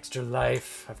need an extra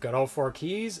life. I've got all 4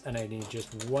 keys, and I need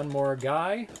just one more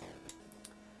guy.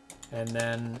 And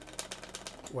then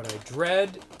what I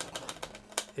dread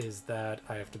is that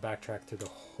I have to backtrack through the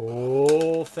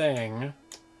whole thing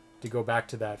to go back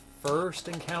to that first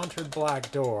encountered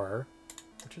black door,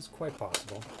 which is quite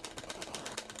possible.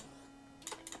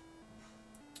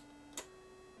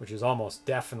 Which is almost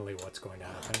definitely what's going to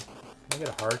happen. Can I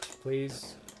get a heart,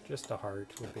 please? Just a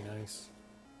heart would be nice.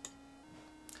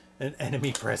 An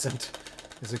enemy present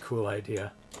is a cool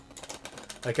idea.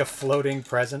 Like a floating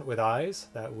present with eyes?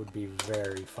 That would be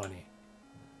very funny.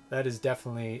 That is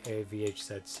definitely a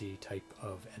vhzc type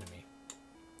of enemy.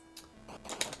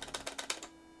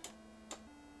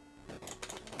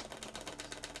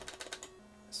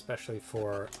 Especially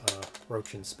for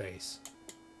Roach in space.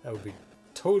 That would be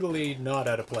totally not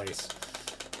out of place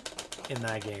in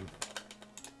that game.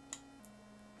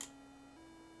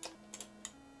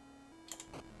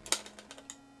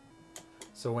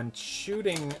 So when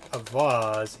shooting a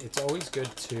vase, it's always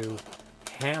good to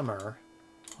hammer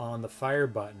on the fire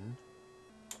button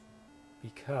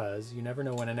because you never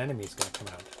know when an enemy's going to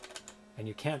come out. And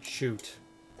you can't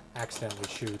accidentally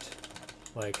shoot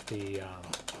like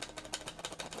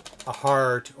a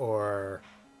heart or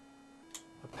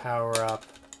a power-up,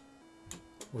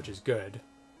 which is good.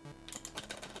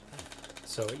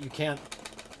 So you can't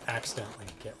accidentally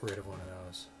get rid of one of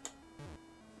those.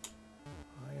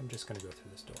 I am just going to go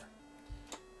through this door.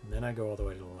 And then I go all the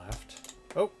way to the left.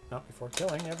 Oh, not before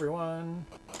killing everyone.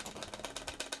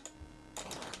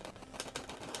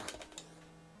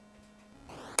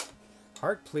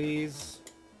 Heart, please.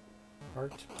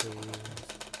 Heart, please.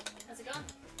 How's it going?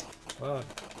 Well,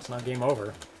 it's not game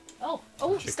over. Oh,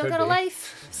 Which it still could got a be.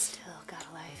 life. Still got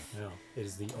a life. No, it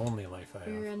is the only life I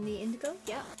You're have. in the indigo?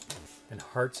 Yeah. And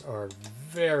hearts are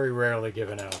very rarely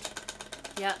given out.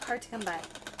 Yeah, hard to come by.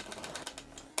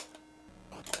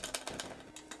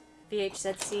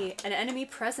 vhzc, an enemy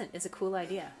present is a cool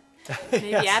idea. Maybe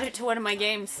Yes. add it to one of my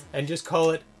games. And just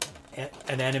call it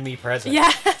an enemy present. Yeah.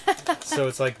 So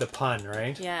it's like the pun,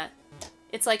 right? Yeah.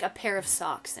 It's like a pair of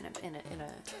socks in a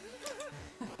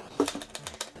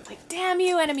like, damn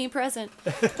you, enemy present.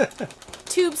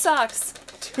 Tube socks.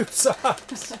 Tube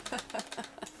socks.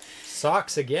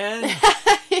 Socks again?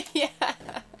 Yeah.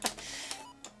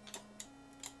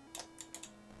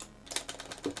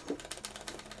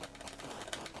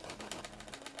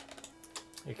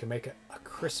 You can make a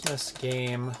Christmas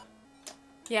game.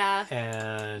 Yeah.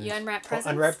 And You unwrap presents?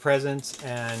 Unwrap presents,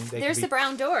 and they There's can the be...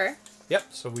 brown door. Yep,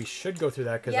 so we should go through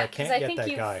that because Yeah, I can't get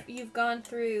that guy. You've gone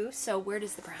through. So where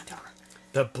does the brown door?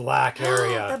 The black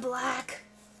area. The black.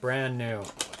 Brand new.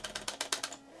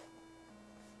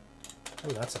 Oh,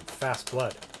 that's some fast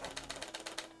blood.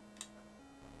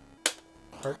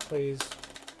 Heart, please.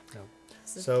 No.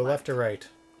 This is So black. left or right?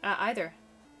 Either.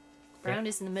 Brown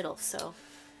is in the middle, so.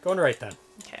 Going right then,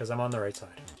 Okay. because I'm on the right side.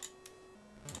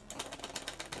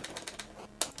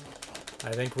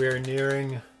 I think we are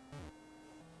nearing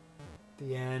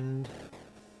the end.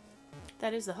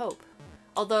 That is the hope.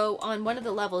 Although on one of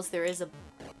the levels there is a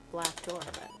black door,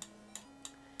 but.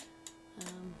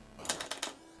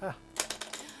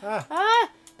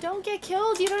 Don't get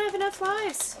killed! You don't have enough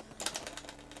lives!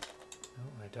 No,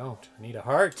 I don't. I need a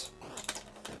heart.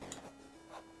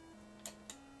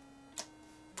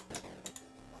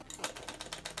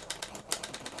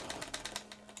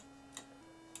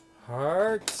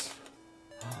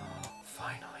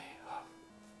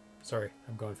 Sorry,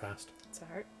 I'm going fast. It's a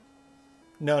heart.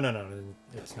 No.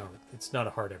 It's not. It's not a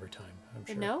heart every time. I'm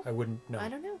sure. No? I wouldn't. No. I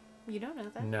don't know. You don't know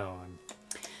that. No, I'm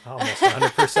almost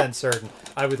 100% certain.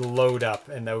 I would load up,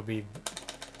 and that would be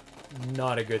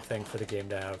not a good thing for the game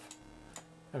to have.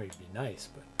 I mean, it'd be nice,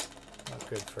 but not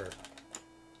good for...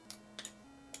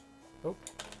 Oh,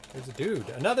 there's a dude.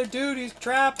 Another dude, he's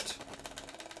trapped!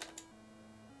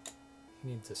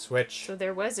 He needs a switch. So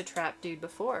there was a trap dude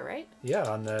before, right? Yeah,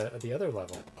 on the other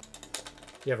level.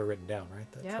 You have it written down,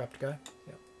 right? That Yeah. trapped guy?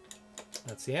 Yeah.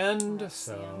 That's the end, That's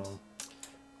the end.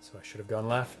 So I should have gone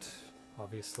left,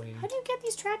 obviously. How do you get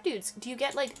these trap dudes? Do you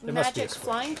get, like, There must be a magic switch.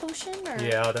 flying potion? Or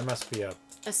Yeah, there must be a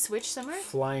a switch somewhere?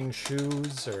 flying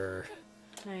shoes or...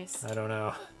 Nice. I don't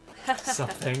know.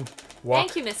 Something. Walk,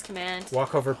 Thank you, Miss Command.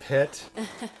 walk over pit.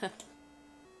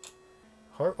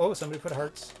 Heart. Oh, somebody put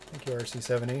hearts. Thank you,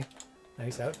 RC70.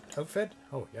 Nice outfit.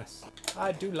 Oh, yes.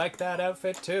 I do like that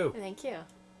outfit, too. Thank you.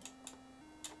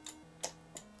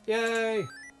 Yay!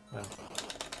 Well,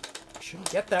 I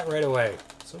shouldn't get that right away.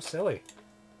 So silly.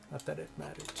 Not that it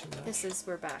mattered too much.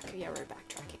 We're back. Yeah, we're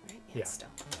backtracking, right? Yeah. Still.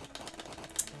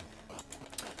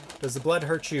 Does the blood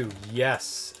hurt you?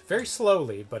 Yes. Very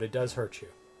slowly, but it does hurt you.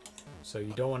 So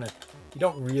you don't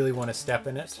really want to step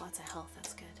in There's it. lots of health.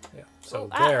 That's good. Yeah. So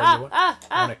Oh, there, you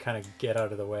want to kind of get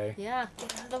out of the way. Yeah,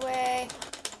 get out of the way.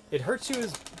 It hurts you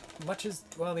as much as,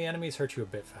 well, the enemies hurt you a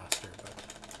bit faster, but...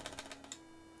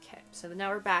 Okay, so now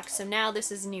we're back. So now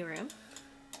this is a new room.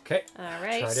 Okay. All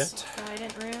right.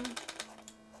 Trident room.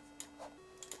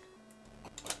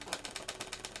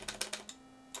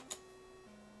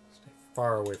 Stay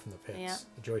far away from the pits. Yeah.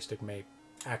 The joystick may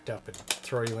act up and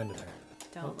throw you into there.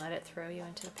 Don't let it throw you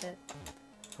into the pit.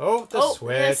 Oh, the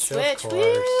switch, the switch. of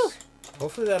course. Woo!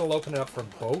 Hopefully that'll open it up for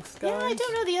both guys. Yeah, I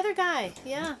don't know the other guy.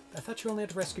 Yeah. I thought you only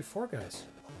had to rescue 4 guys.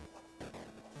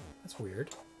 That's weird.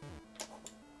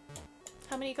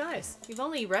 How many guys? You've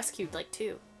only rescued like 2.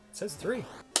 It says 3.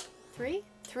 3?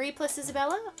 3 plus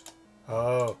Isabella?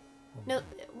 Oh. No,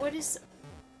 what is...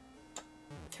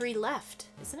 3 left,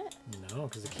 isn't it? No,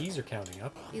 because the keys are counting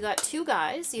up. You got 2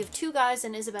 guys. You have 2 guys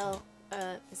and Isabel.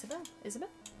 Isabel?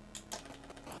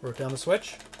 Work down the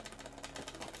switch.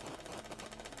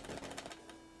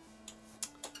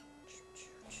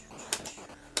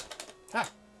 Ah.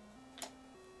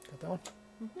 Got that one?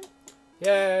 Mm-hmm.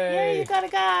 Yay! Yeah, you got a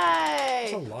guy!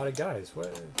 That's a lot of guys.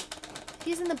 What?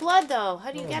 He's in the blood, though.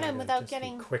 How do you Oh get my him God, without just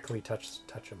getting... quickly touch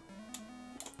him.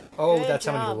 Oh, Good that's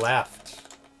how many job. left.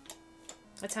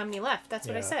 That's how many left. That's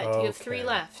what I Yeah, said. You have 3 okay.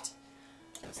 left.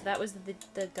 So that was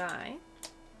the guy.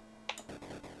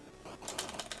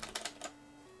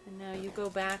 And now you go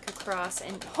back across,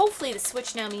 and hopefully the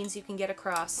switch now means you can get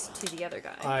across to the other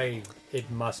guy.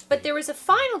 It must be. But there was a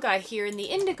final guy here in the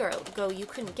indigo you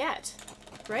couldn't get,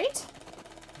 right?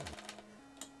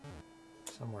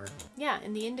 Somewhere. Yeah,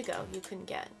 in the indigo you couldn't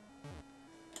get.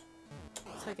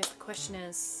 So I guess the question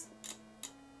is,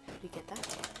 how do you get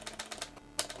that?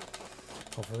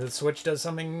 Hopefully the switch does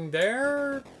something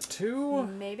there, too.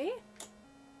 Maybe?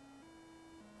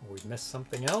 Or we missed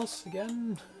something else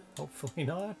again? Hopefully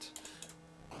not.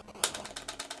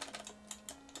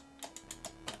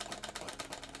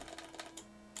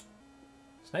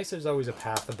 It's nice there's always a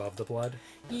path above the blood.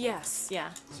 Yes,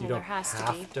 yeah. So you Well, don't there has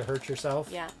have to be. to hurt yourself.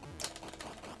 Yeah.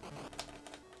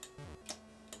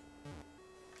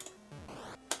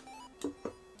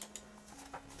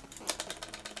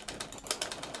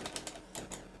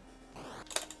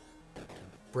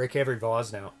 Break every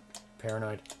vase now.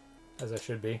 Paranoid. As I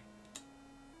should be.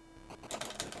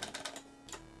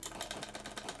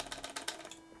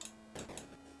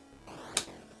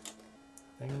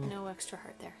 No extra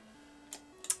heart there.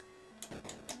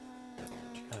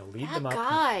 Kind of lead That them up.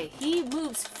 guy, he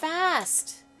moves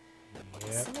fast.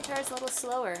 Yep. Scimitar's a little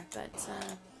slower, but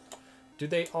Do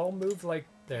they all move like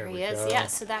there? there we he is. go. Yeah,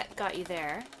 so that got you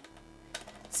there.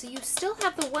 So you still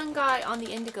have the one guy on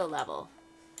the indigo level.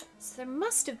 So there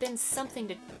must have been something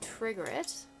to trigger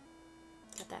it.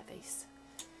 Get that face.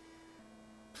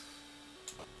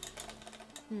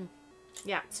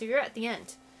 Yeah, so you're at the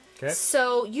end. Okay.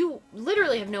 So you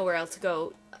literally have nowhere else to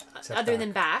go Except other back.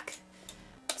 than back.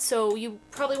 So you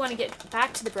probably want to get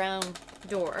back to the brown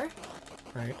door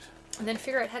Right. and then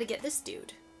figure out how to get this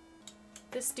dude.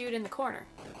 This dude in the corner.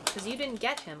 Because you didn't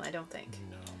get him, I don't think.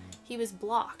 No. He was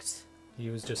blocked. He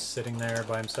was just sitting there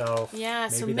by himself. Yeah,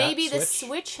 so that maybe the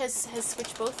switch has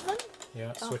switched both of them?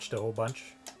 Yeah, Oh. switched a whole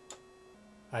bunch.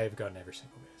 I have gotten every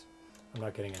single base. I'm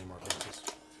not getting any more bases.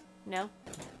 No?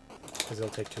 Because it'll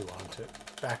take too long to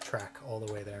backtrack all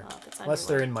the way there. Oh, if it's Unless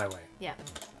they're underwater. in my way. Yeah,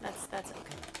 that's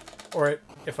okay. Or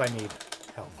if I need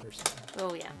health or something.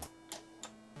 Oh, yeah.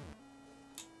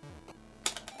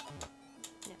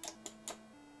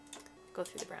 go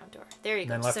through the brown door. There you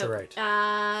go. And then left so, or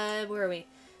right? Where are we?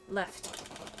 Left.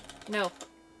 No.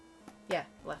 Yeah,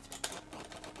 left.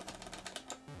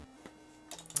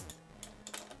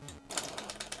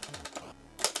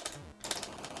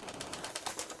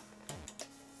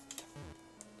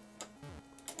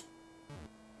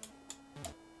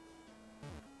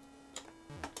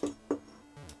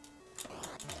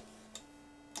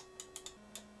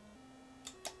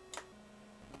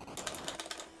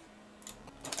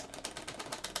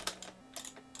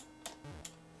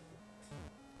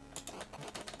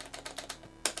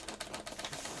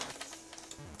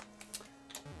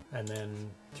 And then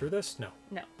through this? No.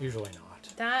 No. Usually not.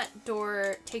 That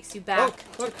door takes you back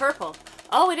to purple.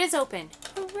 Oh, it is open.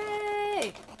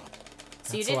 Hooray!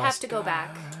 So you did have to go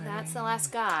back. That's the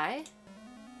last guy.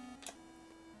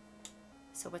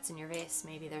 So what's in your vase?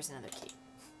 Maybe there's another key.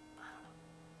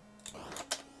 I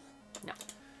don't know. No.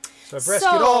 So I've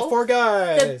rescued all 4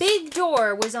 guys. The big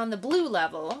door was on the blue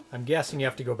level. I'm guessing you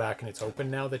have to go back and it's open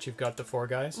now that you've got the 4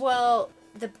 guys? Well,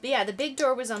 the big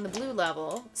door was on the blue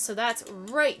level, so that's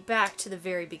right back to the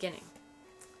very beginning.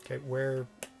 Okay, where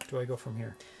do I go from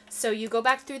here? So you go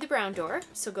back through the brown door.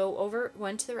 So go over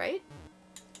one to the right.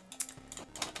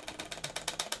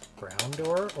 Brown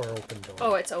door or open door?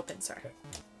 Oh, it's open, sorry. Okay.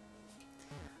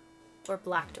 Or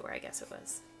black door, I guess it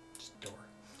was. Just door.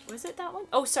 Was it that one?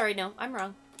 Oh, sorry, no, I'm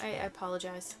wrong. I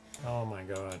apologize. Oh my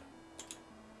god.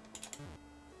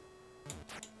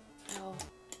 Oh.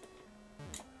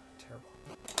 Terrible.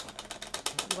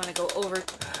 You want to go over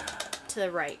to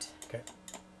the right. Okay.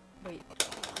 Wait.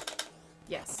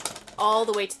 Yes. All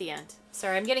the way to the end.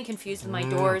 Sorry, I'm getting confused with my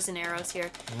doors and arrows here.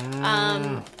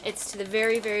 It's to the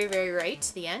very, very, very right,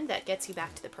 to the end. That gets you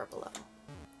back to the purple level.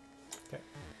 Okay.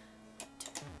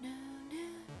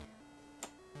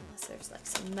 Unless there's like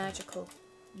some magical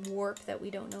warp that we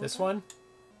don't know This about. one?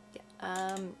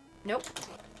 Yeah. Nope.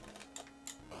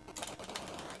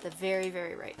 The very,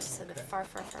 very right. So the far,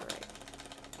 far, far right.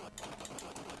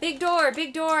 Big door,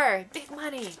 big door, big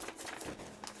money.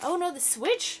 Oh no, the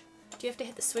switch. Do you have to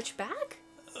hit the switch back?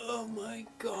 Oh my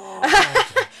god.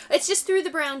 It's just through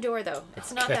the brown door though.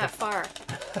 It's not that far.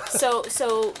 So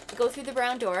go through the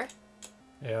brown door.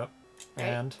 Yep. Right?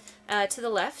 And? To the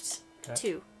left. Okay.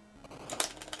 2.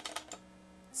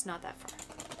 It's not that far.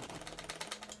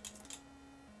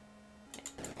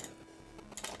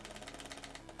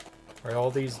 Are all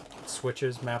these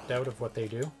switches mapped out of what they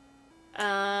do?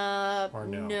 Or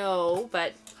no? No,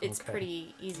 but it's Okay.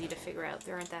 pretty easy to figure out.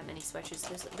 There aren't that many switches.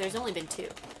 There's only been 2.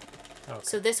 Okay.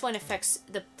 So this one affects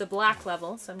the black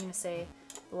level. So I'm going to say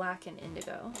black and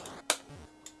indigo.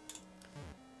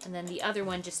 And then the other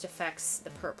one just affects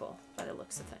the purple by the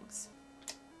looks of things.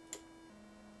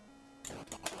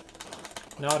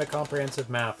 Not a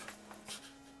comprehensive map.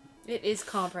 It is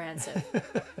comprehensive.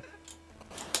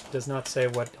 Does not say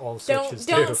what all switches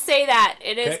do. Don't say that.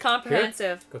 It is Okay,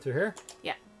 comprehensive. Here? Go through here?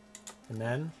 Yeah. And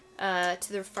then?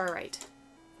 To the far right.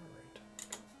 Alright.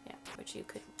 Yeah, which you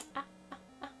could...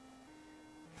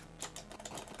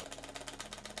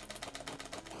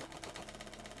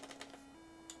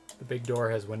 The big door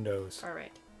has windows. Far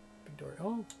right. Big door.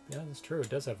 Oh, yeah, that's true. It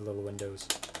does have little windows.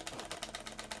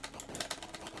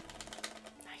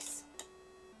 Nice.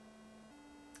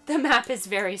 The map is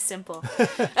very simple.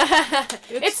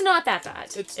 It's not that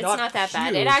bad. It's not that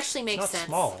bad. It huge. actually makes It's not sense.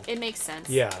 small. It makes sense.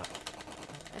 Yeah.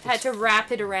 I've had to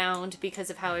wrap it around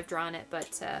because of how I've drawn it,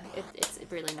 but it's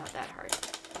really not that hard.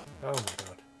 Oh my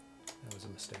god. That was a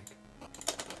mistake.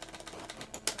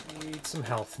 Need some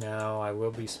health now. I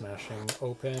will be smashing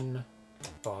open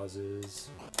vases.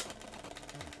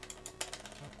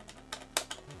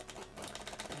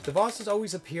 The vases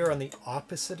always appear on the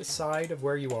opposite side of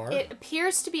where you are. It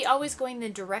appears to be always going the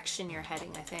direction you're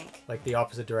heading, I think. Like the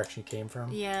opposite direction you came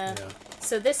from? Yeah.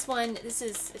 So this one, is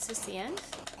this the end?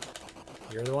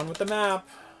 You're the one with the map.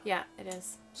 Yeah, it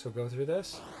is. So go through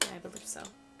this? I believe so.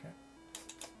 Okay.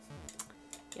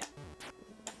 Yeah.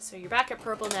 So you're back at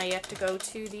purple, now you have to go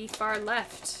to the far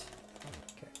left.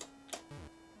 Okay.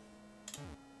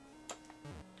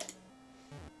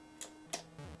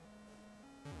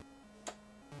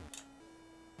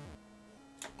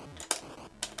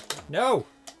 No!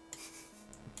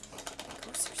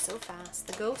 Ghosts are so fast.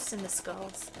 The ghosts and the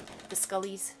skulls. The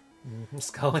scullies.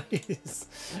 Scullies.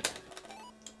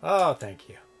 Oh, thank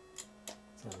you.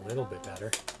 It's a little bit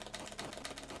better.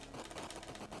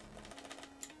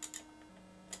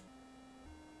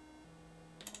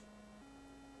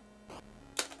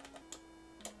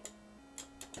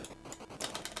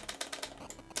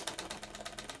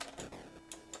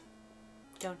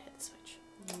 Don't hit the switch.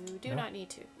 You do No? not need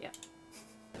to. Yeah.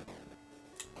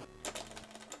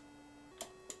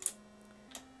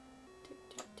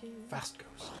 Fast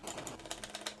ghost.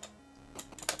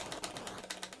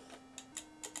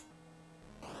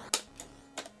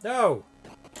 No!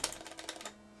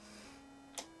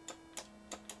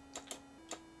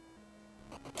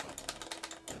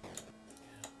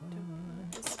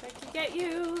 This I can get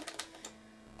you.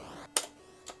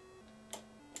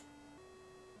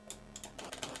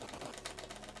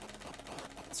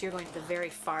 So you're going to the very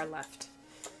far left.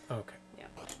 Okay. Yeah.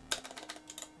 I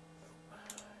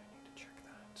need to check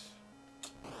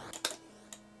that.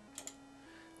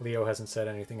 Leo hasn't said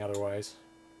anything otherwise.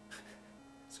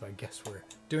 So I guess we're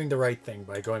doing the right thing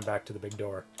by going back to the big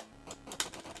door.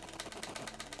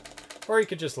 Or you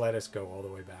could just let us go all the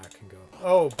way back and go,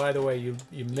 oh, by the way, you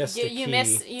missed a key. You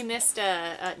missed no.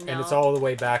 And it's all the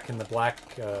way back in the black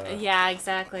yeah,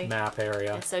 exactly. map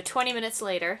area. And so 20 minutes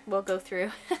later, we'll go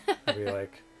through. I'll be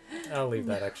like, I'll leave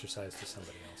that exercise to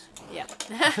somebody else. Yeah.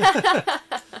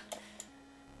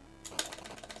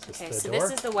 Okay, so door?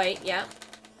 this is the white, yeah.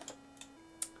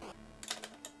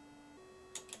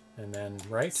 And then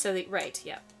right? So the right,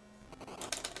 yeah.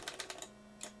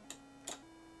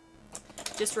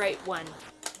 Just right one.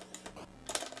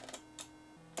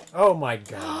 Oh my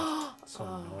god. So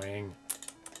annoying.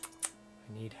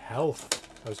 I need health.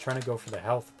 I was trying to go for the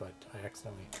health, but I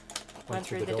accidentally went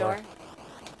through the door.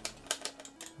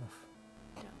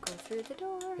 Don't go through the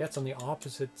door. Yeah, it's on the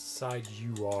opposite side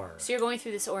you are. So you're going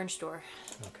through this orange door.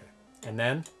 Okay. And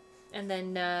then? And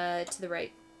then to the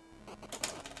right.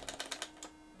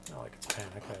 Not like it's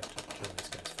panic. I have to kill these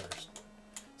guys first.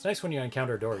 It's nice when you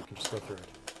encounter a door, you can just go through it.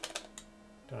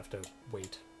 Don't have to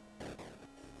wait.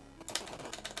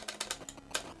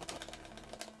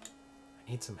 I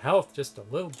need some health. Just a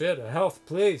little bit of health,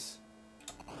 please.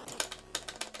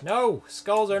 No!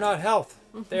 Skulls are not health.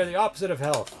 They are the opposite of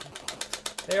health.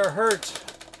 They are hurt.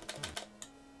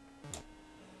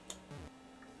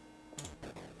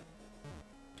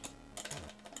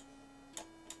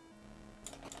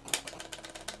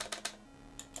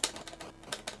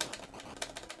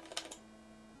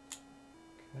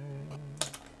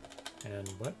 And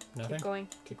what? Nothing? Keep going.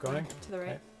 Keep going? To the right.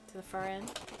 Okay. To the far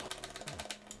end.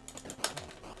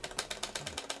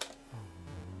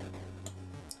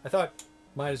 I thought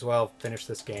might as well finish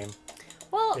this game.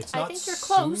 Well, It's I not think you're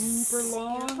close. super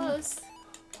long. You're close.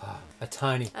 A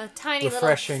tiny,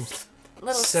 Refreshing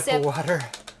little sip sip of water.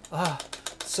 Ah,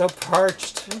 so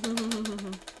parched.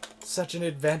 Such an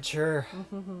adventure.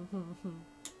 And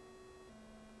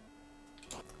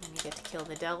you get to kill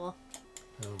the devil.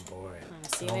 Oh boy. I'm I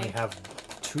assuming. only have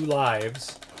 2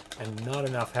 lives and not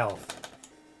enough health.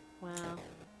 Well,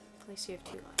 at least you have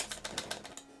 2 lives.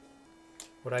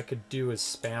 What I could do is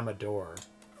spam a door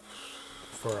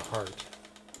for a heart.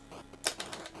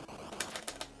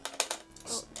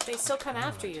 Oh, they still come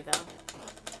after you, though.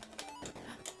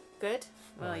 Good?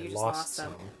 Well, I you just lost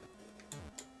them.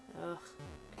 Ugh.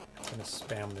 I'm gonna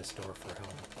spam this door for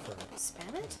help.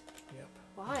 Spam it? Yep.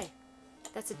 Why?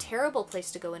 That's a terrible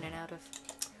place to go in and out of.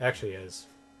 Actually is.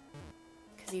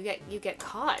 Because you get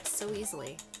caught so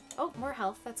easily. Oh, more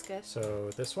health. That's good. So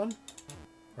this one?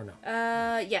 Or no?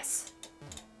 Yes.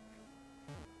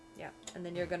 Yeah, and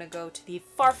then you're gonna go to the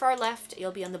far, far left.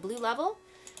 You'll be on the blue level,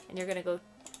 and you're gonna go.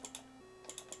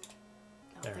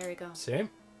 Oh, there you go. See?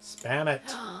 Spam it.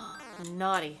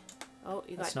 Naughty. Oh,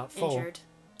 you That's got not full. injured.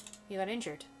 You got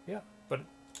injured. Yeah, but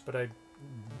I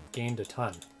gained a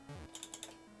ton.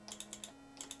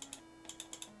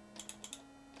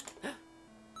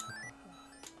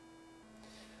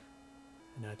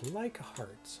 And I'd like a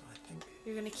heart, so I think...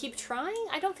 You're gonna keep trying?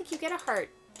 I don't think you get a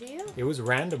heart, do you? It was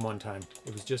random one time.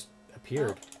 It was just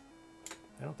appeared.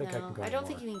 I don't think I can go I don't anymore.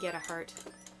 think you can get a heart.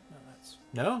 No, that's...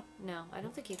 No? No, I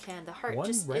don't think you can. The heart One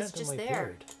just is just there.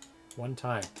 appeared. One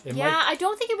time. It Yeah, might... I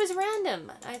don't think it was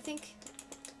random. I think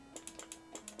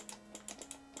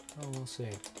Oh, we'll see.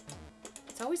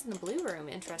 it's always in the blue room,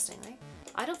 interestingly.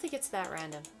 I don't think it's that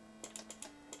random.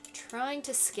 Trying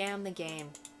to scam the game.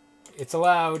 It's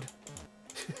allowed.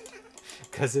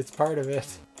 Because it's part of it.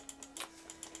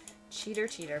 Cheater,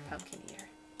 cheater, pumpkin eater.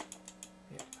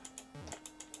 Yep.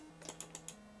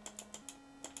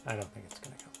 I don't think it's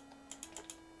going to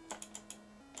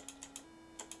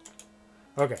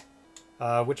go.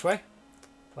 Okay. Which way?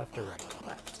 Left or right?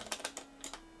 Left.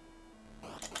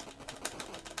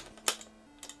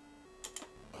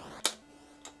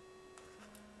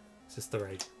 Is this the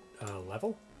right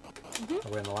level? Mm-hmm.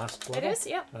 Are we in the last level? It is,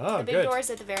 yep. Oh, the big good. door's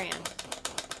at the very end.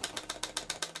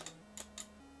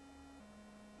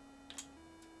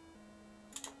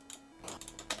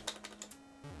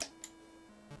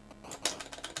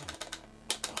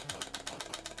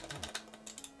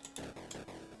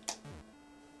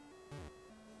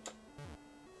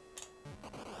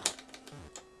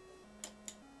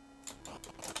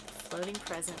 floating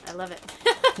present. I love it.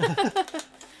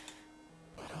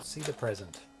 I don't see the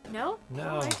present. No?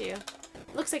 No. Oh, I do.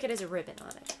 Looks like it has a ribbon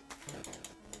on it.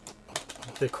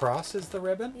 The cross is the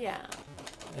ribbon? Yeah.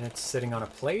 And it's sitting on a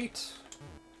plate?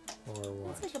 Or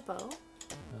what? It's like a bow.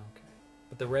 Okay.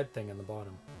 But the red thing on the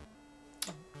bottom.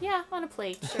 Yeah, on a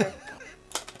plate, sure.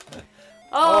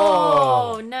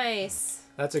 Oh, nice.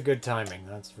 That's a good timing.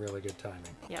 That's really good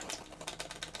timing. Yeah.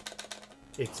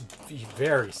 It's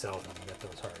very seldom you get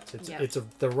those hearts. It's Yeah. it's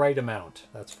the right amount,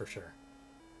 that's for sure.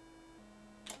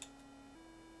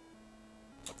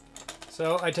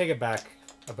 So I take it back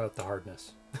about the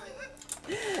hardness.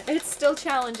 It's still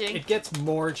challenging. It gets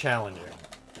more challenging.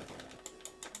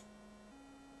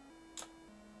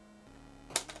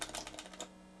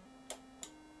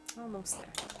 Almost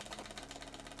there.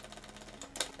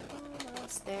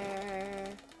 Almost there.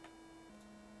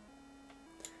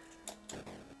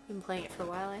 Been playing it for a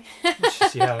while, eh?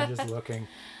 Yeah, I'm just looking.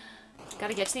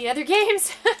 Gotta get to the other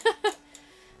games.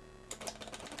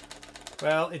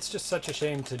 Well, it's just such a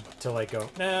shame to like go,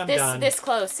 nah, I'm done. This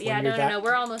close. Yeah, When you're no,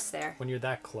 we're almost there. When you're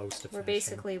that close to We're finishing.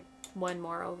 basically one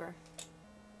more over.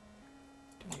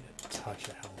 Do need a touch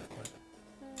of help, but...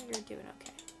 You're doing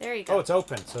okay. There you go. Oh, it's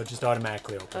open, so it just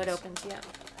automatically opens. Oh, it opens, yeah.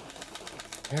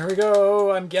 Here we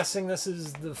go. I'm guessing this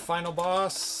is the final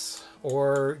boss,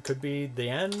 or it could be the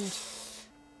end.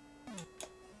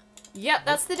 Yep,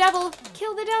 that's the devil.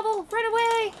 Kill the devil. Run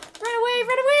away. Run away.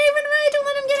 Run away. Run away. Don't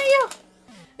let him get at you.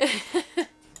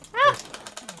 Ah!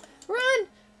 Run.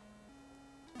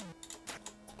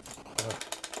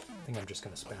 I think I'm just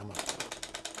going to spam them.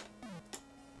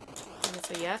 That's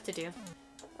what you have to do.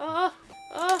 Oh.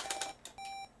 Oh.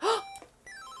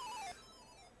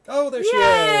 Oh, there she is.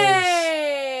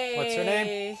 Yay! What's her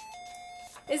name?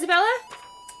 Isabella?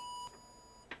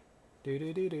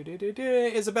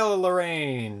 Isabella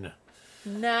Lorraine.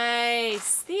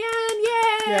 Nice. The end.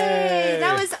 Yay! Yay!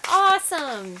 That was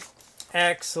awesome.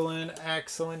 Excellent,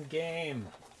 excellent game.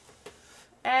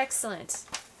 Excellent.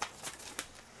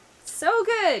 So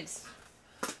good.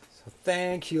 So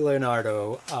thank you,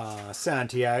 Leonardo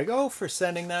Santiago, for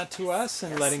sending that to us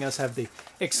and letting us have the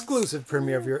exclusive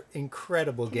premiere of your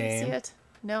incredible game. See it?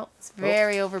 No, it's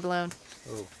very overblown.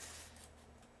 Oh.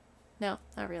 No,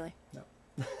 not really. No.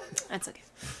 That's okay.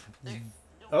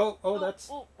 Oh, that's...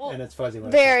 And it's fuzzy. When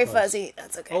it's Very that close. fuzzy.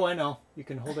 That's okay. Oh, I know. You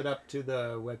can hold it up to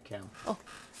the webcam. Oh.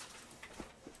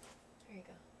 There you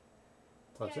go.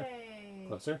 Closer. Yay.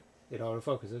 Closer. It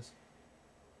autofocuses.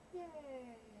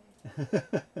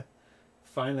 Yay.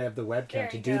 Finally have the webcam There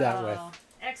to you do that go. with.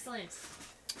 Excellent.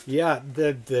 Yeah,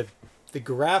 the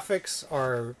graphics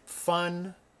are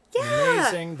fun. Yeah.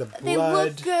 Amazing. The blood. They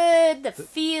look good. The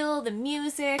feel, the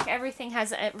music, everything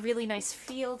has a really nice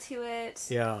feel to it.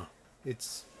 Yeah.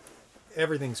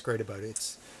 Everything's great about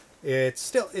it.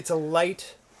 It's a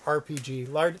light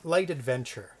RPG, light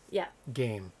adventure Yeah.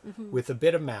 game with a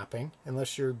bit of mapping,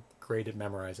 unless you're great at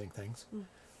memorizing things.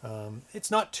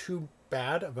 It's not too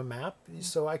bad of a map,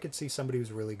 so I could see somebody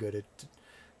who's really good at,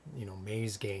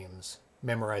 maze games,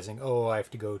 memorizing. Oh, I have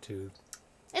to go to.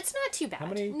 It's not too bad. How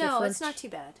many No, different it's not too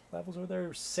bad. levels were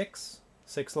there? 6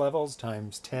 levels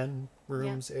times 10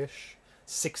 rooms ish.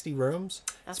 60 rooms.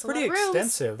 That's It's a lot pretty of rooms.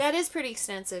 extensive. That is pretty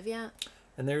extensive, yeah.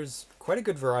 And there's quite a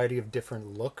good variety of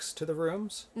different looks to the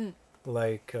rooms.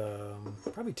 Like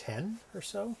probably 10 or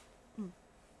so.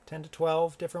 10 to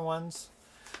 12 different ones.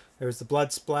 There's the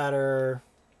blood splatter.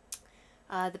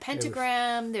 The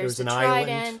pentagram, there's the an trident.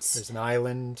 island. There's an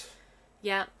island.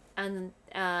 Yeah. And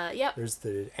yep. There's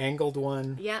the angled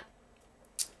one. Yep.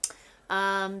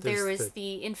 There There's was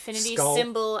the infinity skull.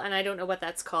 symbol, and I don't know what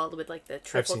that's called with like the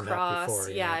triple seen that cross. before,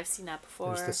 yeah, yeah. I've seen that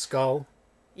before. There's the skull.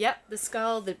 Yep, the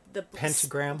skull, the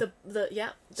Pentagram. the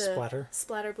Splatter.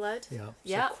 splatter blood. Yeah.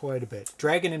 Yeah. So quite a bit.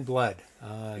 Dragon in Blood.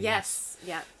 Yes.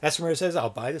 Yeah. Esmer says, I'll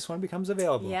buy this one becomes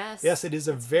available. Yes. Yes, it is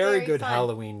a very very good fun.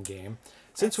 Halloween game.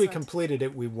 Since we Excellent. completed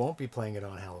it, we won't be playing it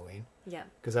on Halloween. Yeah.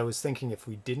 Because I was thinking if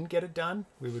we didn't get it done,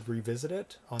 we would revisit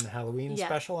it on the Halloween Yeah.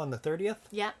 special on the 30th.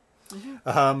 Yeah.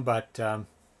 But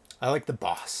I like the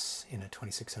boss in a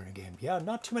 2600 game. Yeah,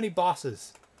 not too many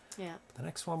bosses. Yeah. The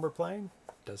next one we're playing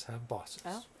does have bosses.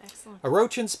 Oh, excellent. A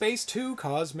Roach in Space 2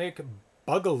 Cosmic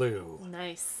Bugaloo.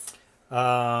 Nice.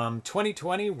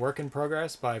 2020 work in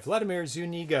progress by Vladimir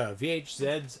Zuñiga,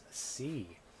 vhzc.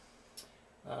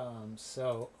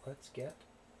 So let's get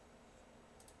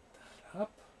that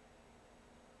up.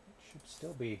 It should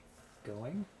still be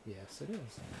going. Yes, it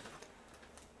is.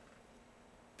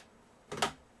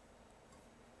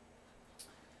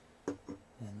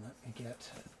 And let me get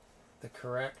the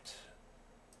correct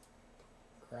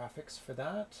graphics for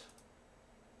that.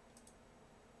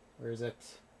 Where is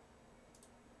it?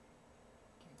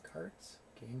 Carts,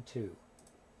 Game 2.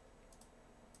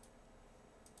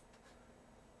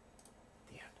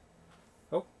 The end.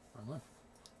 Oh, wrong one.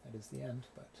 That is the end,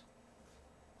 but...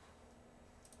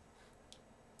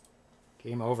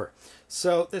 Game over.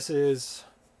 So this is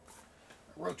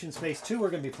Roach in Space 2. We're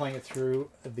going to be playing it through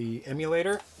the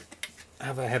emulator. I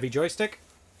have a heavy joystick.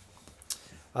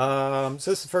 So this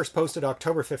is first posted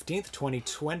October 15th,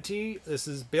 2020.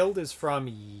 Build is from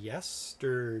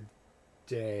yesterday,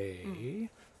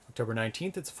 October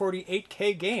 19th. It's a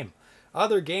 48K game.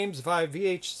 Other games via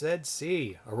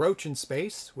vhzc. A Roach in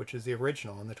Space, which is the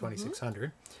original in the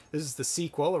 2600. This is the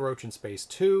sequel, A Roach in Space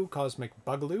 2, Cosmic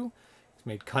Bugaloo. It's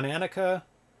made Canonica?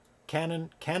 I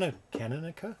don't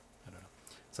know.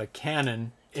 It's like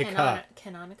Canonica,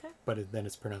 but then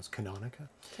it's pronounced Canonica.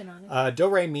 Do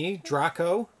Re Mi,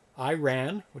 Draco, I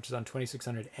Ran, which is on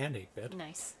 2600 and 8-bit.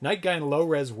 Nice. Night Guy in Low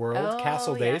Res World,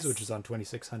 Castle Days, which is on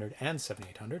 2600 and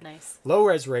 7800. Nice. Low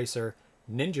Res Racer,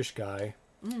 Ninja Guy,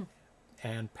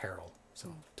 and Peril.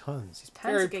 So tons. He's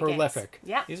very prolific. Games.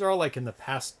 Yeah. These are all like in the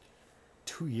past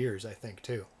 2 years, I think,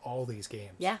 too. All these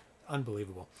games. Yeah.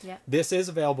 Unbelievable. Yeah. This is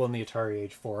available in the Atari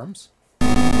Age forums.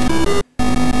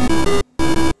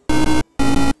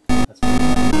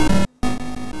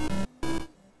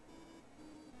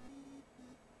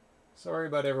 Sorry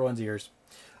about everyone's ears.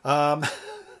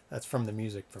 That's from the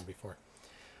music from before.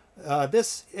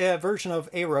 This version of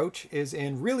A Roach is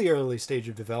in really early stage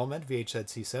of development,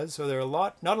 vhzc says. So there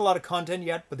are not a lot of content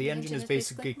yet, but the engine is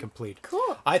basically complete.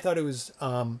 Cool. I thought it was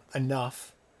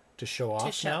enough to show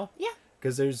off now. Yeah.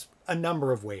 Because there's a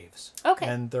number of waves. Okay.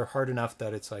 And they're hard enough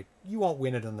that it's like you won't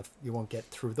win it you won't get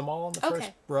through them all on the first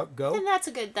go. Then that's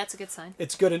a good sign.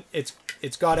 It's good. It's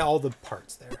got all the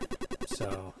parts there.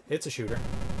 So it's a shooter.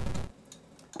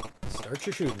 Start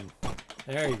your shooting.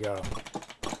 There you go.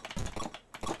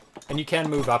 And you can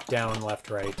move up, down, left,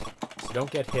 right. So don't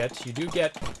get hit. You do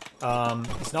get...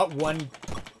 it's not one...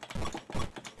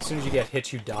 As soon as you get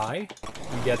hit, you die.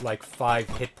 You get like 5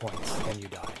 hit points, then you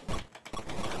die.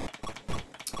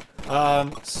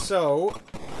 So...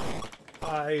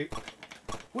 I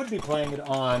would be playing it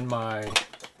on my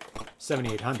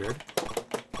 7800.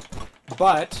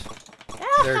 But...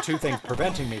 there are 2 things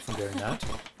preventing me from doing that.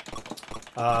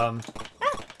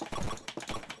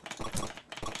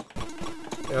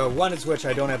 One is which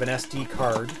I don't have an SD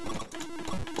cart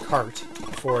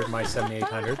for my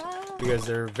 7800 because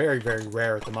they're very, very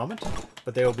rare at the moment,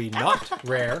 but they will be not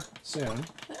rare soon.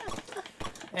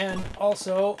 And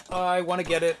also, I want to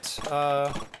get it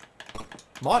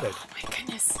modded. Oh my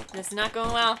goodness, this is not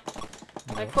going well.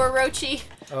 No. My poor Roachy.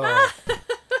 Oh.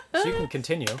 So you can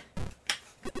continue.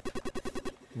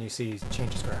 And you see it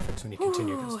changes graphics when you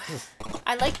continue.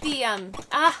 I like the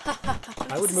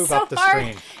I would move so up the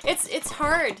hard. screen. It's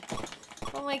hard.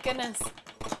 Oh my goodness.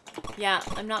 Yeah,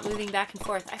 I'm not moving back and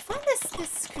forth. I find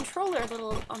this controller a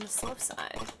little on the slow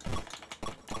side.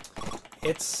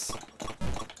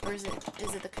 Or is it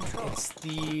the controls? It's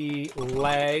the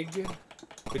lag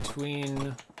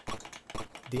between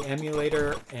the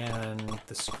emulator and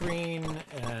the screen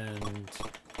and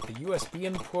the USB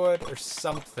input or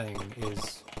something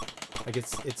is like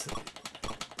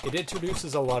it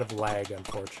introduces a lot of lag,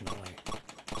 unfortunately.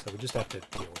 So we just have to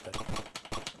deal with it.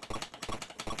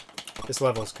 This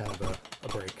level is kind of a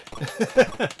break.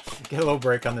 Get a little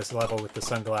break on this level with the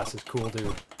sunglasses cool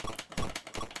dude.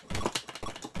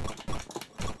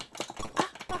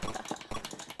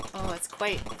 Oh, it's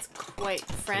quite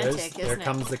frantic, isn't it? There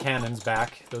comes the cannons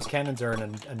back. Those cannons are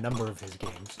in a number of his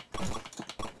games.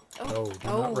 Oh, do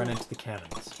not run into the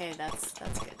cannons. Okay, that's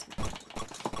good to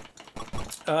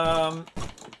know.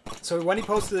 So when he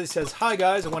posted it, he says, "Hi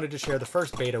guys, I wanted to share the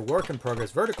first beta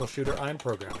work-in-progress vertical shooter I'm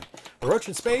programming. A Roach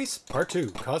in Space, Part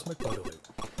 2, Cosmic Bugaloo.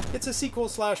 It's a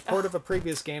sequel/port of a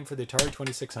previous game for the Atari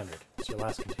 2600. It's your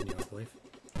last continue, I believe.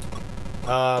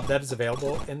 That is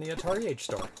available in the Atari Age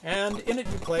store. And in it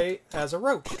you play as a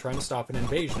roach, trying to stop an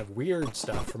invasion of weird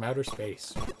stuff from outer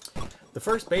space. The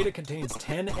first beta contains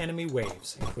 10 enemy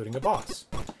waves, including a boss.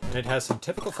 And it has some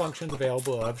typical functions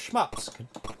available of shmups.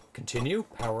 Continue,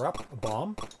 power up, a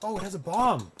bomb. Oh, it has a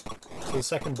bomb! So the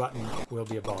second button will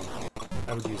be a bomb.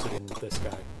 I would use it in this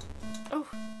guy. Oh.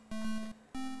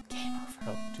 Game over.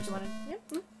 Oh, do you want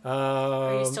to...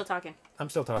 Are you still talking? I'm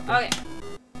still talking. Okay.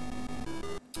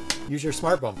 Use your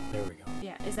smart bomb. There we go.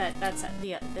 Yeah, that's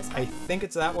this one? I think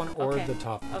it's that one or the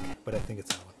top one. Okay. But I think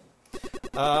it's that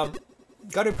one.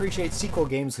 Gotta appreciate sequel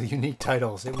games with unique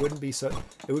titles. It would be so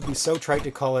trite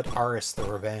to call it Aris the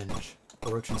Revenge.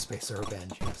 Or Roach in Space the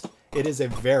Revenge, yes. It is a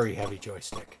very heavy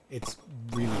joystick. It's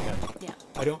really heavy. Yeah.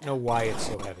 I don't know why it's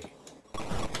so heavy.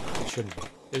 It shouldn't be.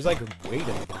 There's like a weight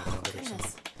in the bottom of it or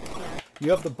something. You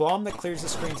have the bomb that clears the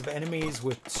screens of enemies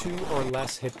with 2 or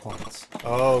less hit points.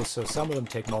 Oh, so some of them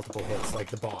take multiple hits, like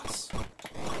the boss.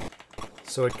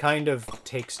 So it kind of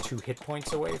takes 2 hit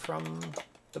points away from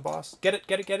the boss. Get it,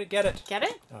 get it, get it, get it! Get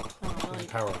it? Oh, well,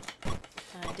 power up.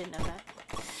 I didn't know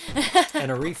that.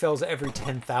 And it refills every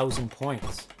 10,000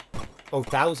 points. Oh,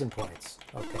 1,000 points.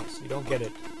 Okay, so you don't get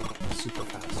it super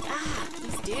fast. Ah,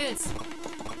 these dudes.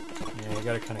 Yeah, you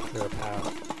gotta kind of clear a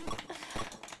path.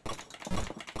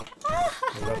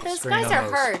 Those guys are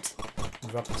hard.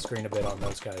 Move up the screen a bit on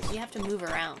those guys. You have to move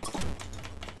around.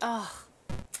 Oh.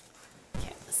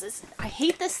 Okay, I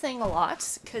hate this thing a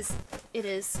lot because it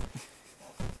is.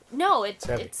 No, it's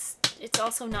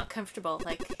also not comfortable.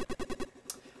 Like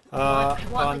I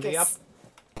want on like the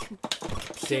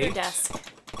computer desk.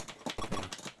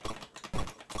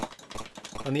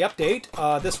 On the update,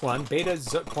 this one, beta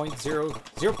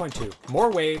 0.2.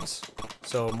 More waves,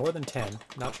 so more than 10.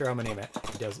 Not sure how many.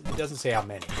 It doesn't say how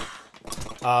many.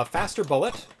 Faster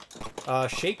bullet,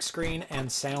 shake screen,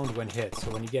 and sound when hit. So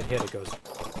when you get hit,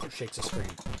 it shakes the screen,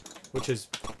 which is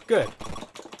good.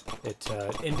 It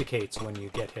indicates when you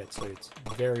get hit, so it's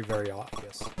very, very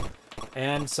obvious.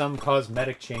 And some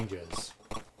cosmetic changes.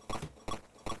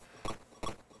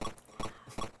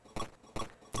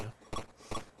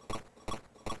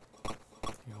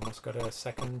 Got a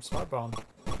second smart bomb.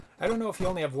 I don't know if you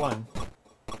only have one.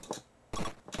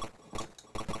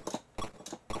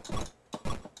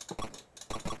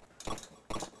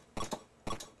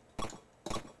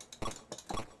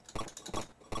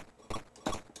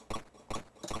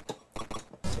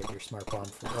 Save your smart bomb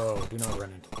for... Oh, do not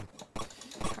run into them.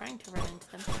 I'm trying to run into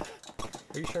them.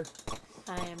 Are you sure?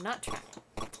 I am not trying.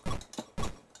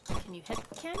 Can you hit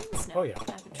the cannons? No, Oh yeah.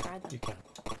 I haven't tried them. You can.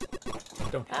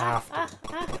 Don't have to.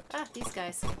 These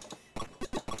guys.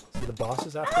 So the boss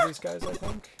is after these guys, I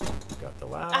think. Got the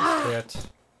last hit.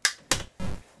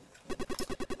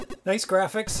 Nice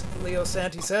graphics, Leo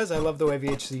Santi says. I love the way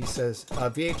VHC says.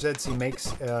 vhzc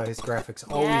makes his graphics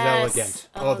always elegant.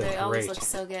 Oh, they're they great. always look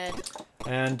so good.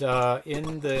 And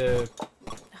in the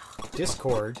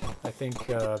Discord, I think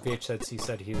vhzc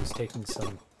said he was taking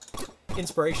some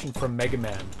inspiration from Mega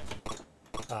Man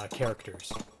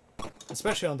characters.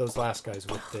 Especially on those last guys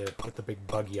with the big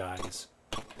buggy eyes.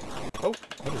 Oh,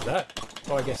 what is that?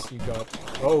 Oh, I guess you got...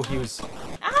 Oh, he was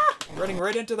running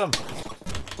right into them.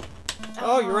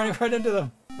 Oh, you're running right into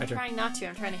them. I'm trying not to.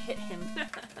 I'm trying to hit him.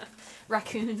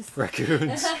 Raccoons.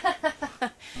 Raccoons.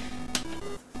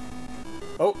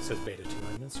 Oh, it says beta 2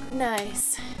 on this screen.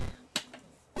 Nice.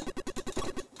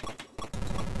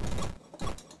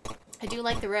 I do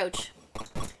like the Roach.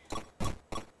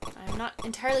 I'm not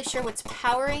entirely sure what's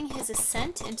powering his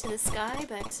ascent into the sky,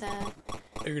 but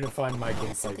you're gonna find my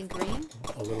gameplay something green.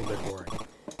 A little bit boring.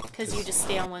 Because you just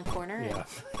stay on one corner. Yeah.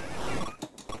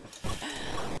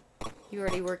 You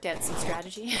already worked out some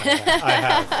strategy. I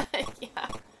have. Yeah.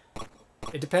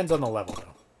 It depends on the level, though.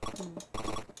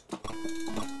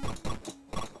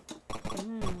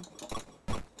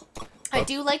 I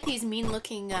do like these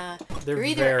mean-looking. They're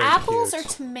either very apples cute. or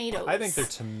tomatoes. I think they're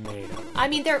tomatoes. I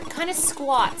mean, they're kind of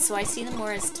squat, so I see them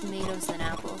more as tomatoes than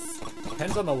apples.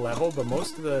 Depends on the level, but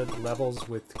most of the levels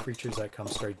with creatures that come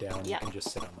straight down, you can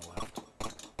just sit on the left.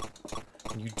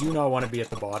 And you do not want to be at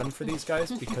the bottom for these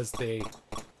guys because you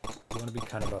want to be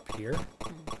kind of up here.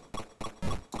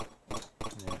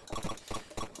 Yeah.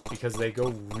 Because they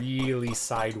go really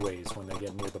sideways when they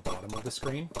get near the bottom of the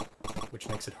screen, which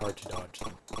makes it hard to dodge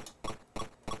them.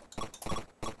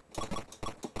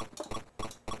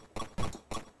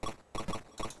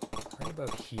 Right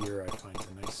about here, I find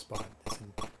a nice spot.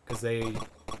 Because they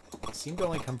seem to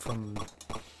only come from,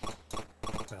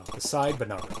 well, the side, but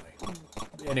not really.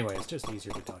 Anyway, it's just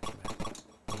easier to dodge them out.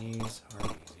 These are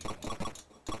easy.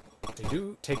 They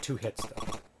do take 2 hits,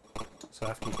 though. So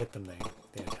after you hit them, they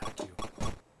attack you.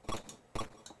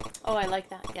 Oh, I like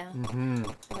that, yeah. Mm-hmm.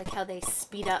 I like how they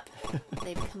speed up.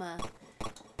 They become a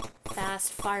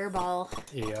fast fireball.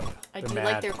 Yep. I do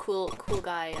like their cool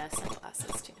guy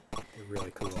sunglasses, too. They're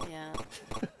really cool. Yeah.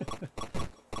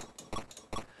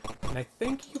 And I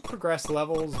think you progress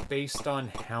levels based on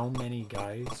how many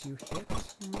guys you hit.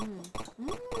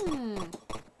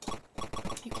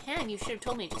 You can. You should have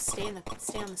told me. Just stay on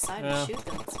the side and shoot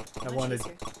them. I wanted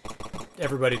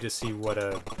everybody to see what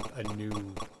a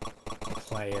new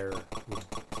player would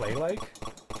play like,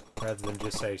 rather than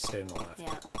just say stay on the left.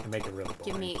 Yeah. And make it really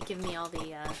boring. Give me all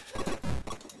the.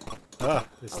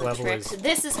 This all the level tricks. is.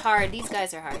 This is hard. These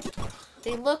guys are hard.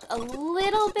 They look a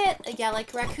little bit,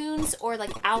 like raccoons or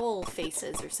like owl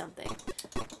faces or something.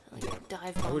 Like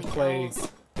dive bombing I would play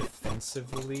owls.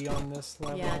 defensively on this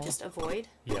level. Yeah, just avoid.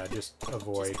 Yeah, just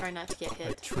avoid. Just try not to get hit.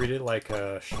 Like, treat it like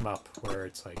a shmup, where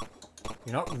it's like,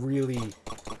 you're not really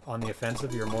on the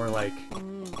offensive, you're more like...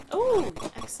 Oh,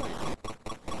 excellent.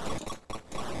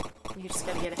 You just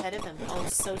gotta get ahead of him. Oh,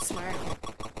 so smart.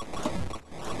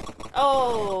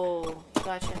 Oh,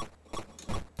 gotcha.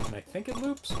 And I think it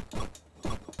loops.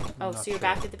 Oh, so you're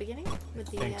back at the beginning with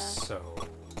I think so.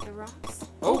 the rocks?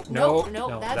 Oh, no,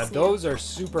 that's those are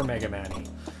super Mega Man-y.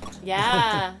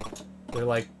 Yeah. They're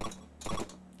like,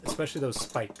 especially those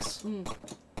spikes.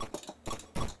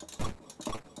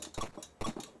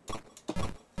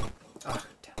 Oh,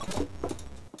 damn it.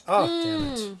 Oh,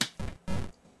 damn it.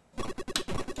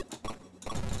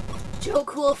 Joe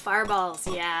Cool Fireballs,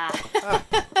 yeah.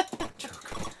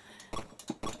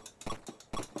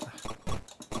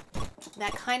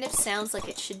 That kind of sounds like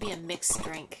it should be a mixed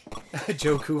drink.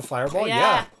 Joku Fireball?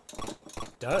 Yeah.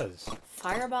 It does.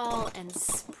 Fireball and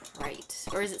Sprite.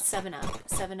 Or is it 7-Up?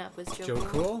 7-Up was Joe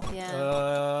Cool? Yeah.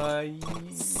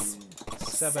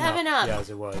 7-Up. Yes,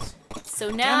 it was.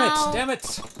 So now... Damn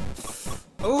it!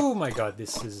 Oh my god,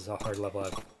 this is a hard level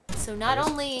up. So not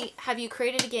only have you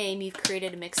created a game, you've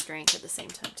created a mixed drink at the same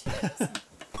time too. So.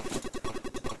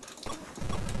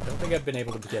 I don't think I've been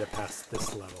able to get it past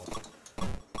this level.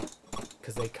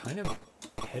 Because they kind of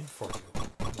head for you,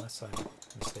 unless I'm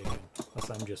mistaken. Unless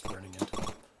I'm just running into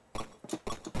them.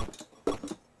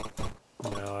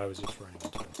 No, I was just running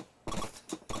into them.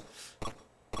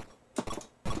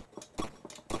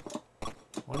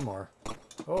 One more.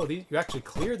 Oh, you actually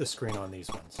clear the screen on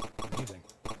these ones. Amazing.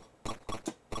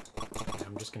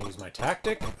 I'm just going to use my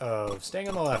tactic of staying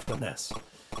on the left on this.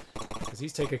 Because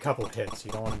these take a couple of hits.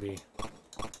 You don't want to be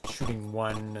shooting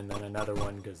one and then another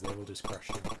one, because they will just crush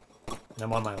you. And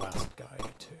I'm on my last guy,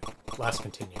 too. Last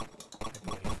continue, I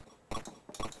believe.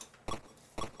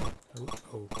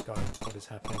 Oh, God, what is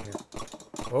happening here?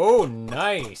 Oh,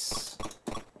 nice!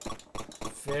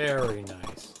 Very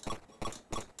nice.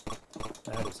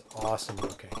 That is awesome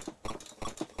looking.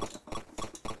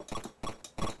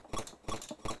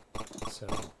 So,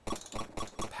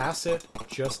 pass it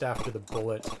just after the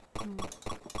bullet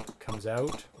comes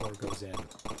out or goes in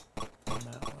on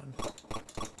that one.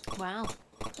 Wow.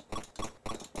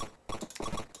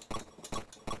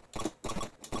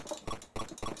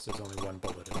 There's only one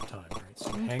bullet at a time, right?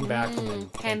 So hang back and then...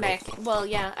 Hang back. Well,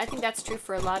 yeah, I think that's true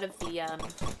for a lot of the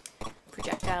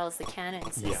projectiles, the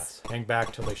cannons. Yes, hang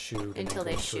back till they shoot. Until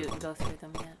they shoot and go through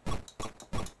them, yeah.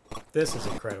 This is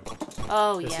incredible.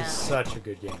 Oh, this yeah. This is such a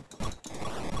good game.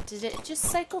 Did it just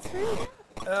cycle through?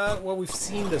 Well, we've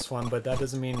seen this one, but that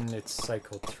doesn't mean it's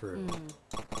cycled through.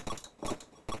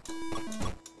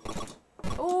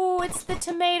 Oh, it's the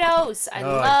tomatoes. I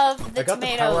love the tomatoes. I got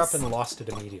the power up and lost it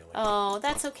immediately. Oh,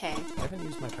 that's okay. I haven't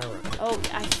used my power up. Oh,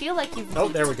 I feel like you've... Oh,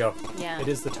 there we go. Yeah. It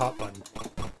is the top button.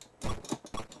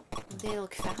 They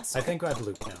look faster. I think I've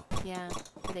looped now. Yeah.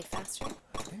 Are they faster?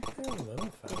 I think they're a little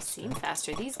faster. They seem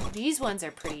faster. These ones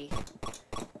are pretty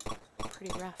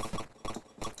rough.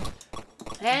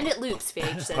 And it loops,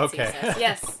 VHZC Okay. says.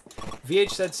 Yes.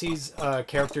 vhzc's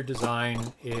character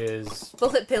design is...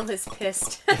 Bullet Bill is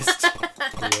pissed.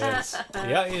 Yes.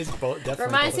 Yeah, it is definitely...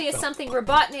 Reminds me of something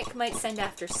Robotnik might send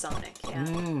after Sonic.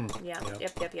 Yeah. Yeah.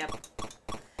 Yep.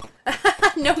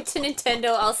 Note to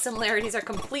Nintendo, all similarities are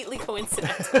completely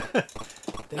coincidental.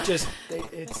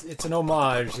 It's an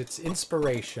homage. It's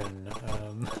inspiration.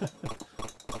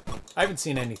 I haven't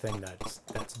seen anything that's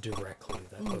directly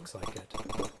that looks like it.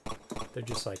 They're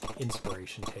just like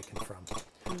inspiration taken from,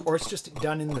 or it's just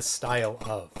done in the style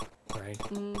of, right?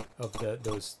 Of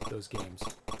those games.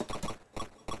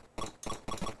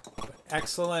 But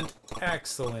excellent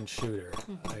shooter.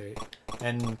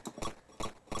 And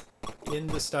in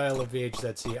the style of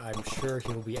vhzc, I'm sure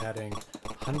he'll be adding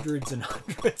hundreds and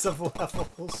hundreds of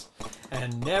levels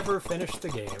and never finish the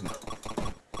game.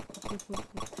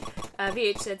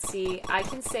 vhzc, I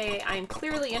can say I am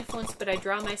clearly influenced, but I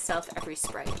draw myself every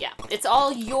sprite. Yeah, it's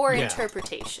all your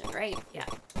interpretation, right? Yeah.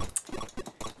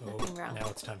 Nothing wrong. Now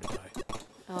it's time to die.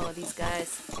 Oh, these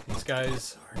guys. These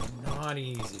guys are not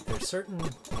easy.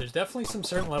 There's definitely some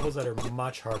certain levels that are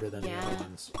much harder than the other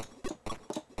ones.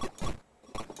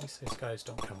 At least these guys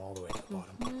don't come all the way to the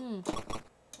bottom.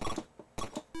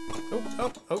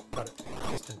 Oh, got it.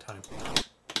 Just in time.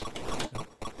 Nope.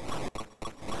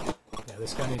 Yeah,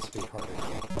 this guy needs to be harder.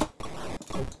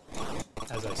 Oh,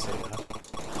 as I say that.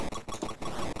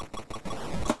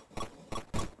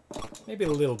 Maybe a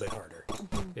little bit harder.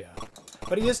 Yeah.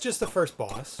 But he is just the first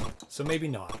boss, so maybe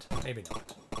not. Maybe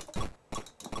not.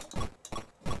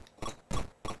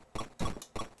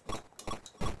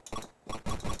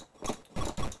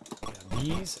 Yeah,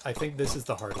 these, I think this is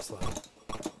the hardest level.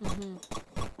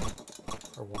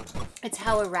 Or one of them. It's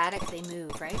how erratic they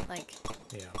move, right? Like,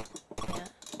 Yeah. yeah.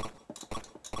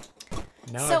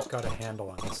 Now So- I've got a handle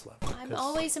on this level. I'm 'cause-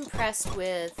 always impressed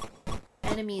with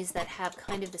enemies that have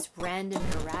kind of this random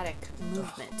erratic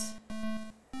movement.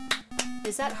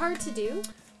 Is that hard to do?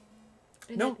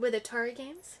 No. With Atari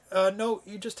games? No,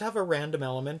 you just have a random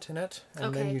element in it,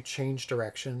 and then Okay. you change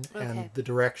direction, Okay. and the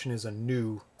direction is a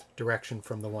new direction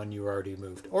from the one you already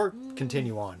moved, or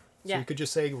continue on. So Yeah. you could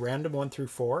just say random 1 through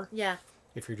 4 Yeah.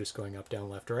 if you're just going up, down,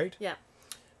 left, right, Yeah.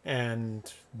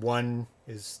 and 1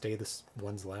 is stay this,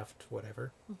 1's left,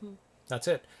 whatever. That's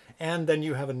it. And then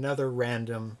you have another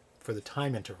random for the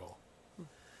time interval,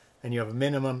 and you have a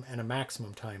minimum and a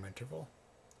maximum time interval.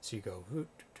 So you go.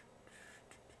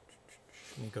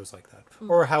 And it goes like that,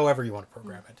 or however you want to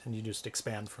program it, and you just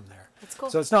expand from there. That's cool.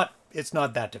 So it's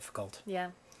not that difficult.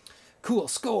 Yeah. Cool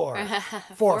score.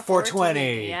 420.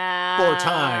 420. Yeah. 4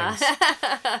 times.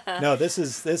 No, this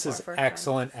is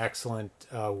 420.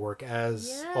 excellent work as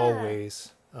Yeah.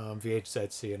 always.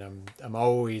 VHZC, and I'm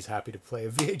always happy to play a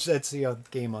VHZC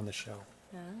game on the show.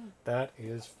 Oh. That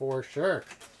is for sure,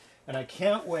 and I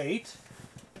can't wait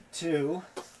to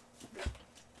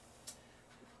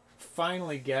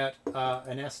finally get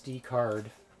an SD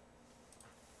card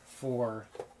for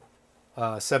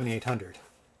 7800,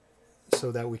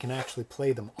 so that we can actually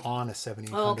play them on a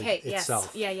 7800 Oh, okay.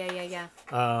 itself. Yes. Yeah.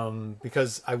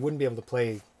 Because I wouldn't be able to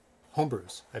play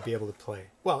homebrews. I'd be able to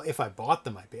play, well, if I bought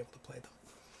them, I'd be able to play them,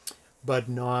 but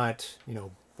not,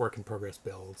 work in progress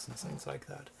builds and things like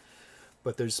that.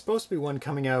 But there's supposed to be one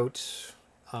coming out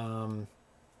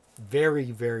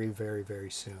very, very, very, very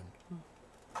soon.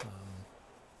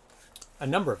 A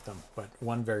number of them, but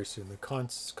one very soon. The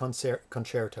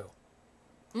Concerto,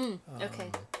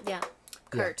 Okay. Yeah.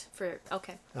 Kurt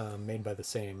okay. made by the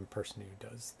same person who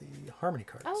does the harmony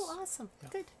cards. Oh, awesome.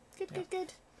 Yeah.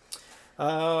 Good.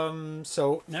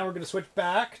 So now we're going to switch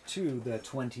back to the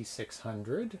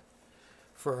 2600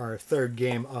 for our third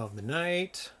game of the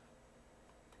night,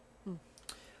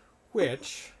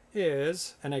 which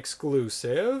is an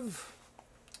exclusive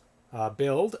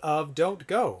build of Don't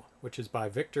Go, which is by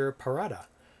Victor Parada.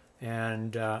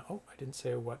 And, I didn't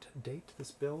say what date this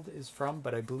build is from,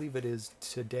 but I believe it is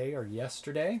today or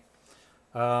yesterday.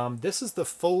 This is the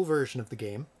full version of the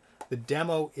game. The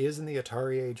demo is in the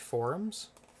Atari Age forums.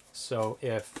 So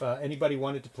if anybody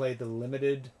wanted to play the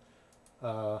limited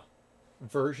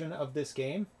version of this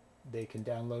game, they can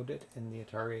download it in the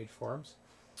Atari Age forums.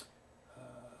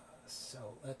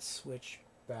 So let's switch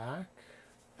back.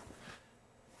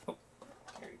 Oh,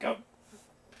 here we go.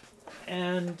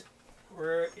 And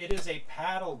it is a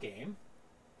paddle game.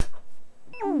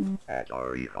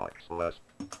 Atari Plus.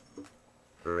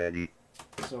 Ready.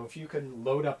 So if you can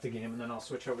load up the game, and then I'll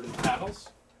switch over to the paddles.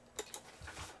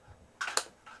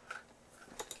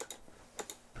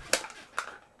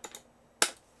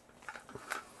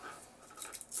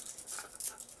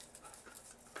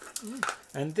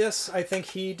 And this, I think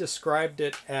he described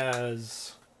it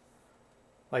as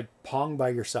like Pong by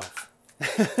yourself.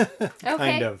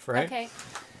 Kind of, right? Okay.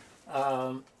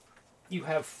 You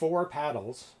have 4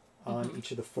 paddles on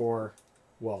each of the 4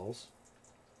 walls.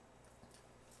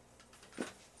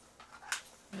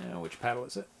 Which paddle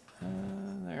is it?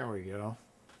 There we go.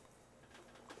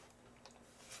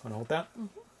 Want to hold that?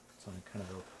 It's on kind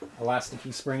of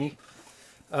elasticy, springy.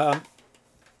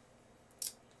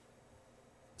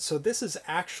 So this is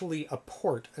actually a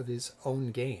port of his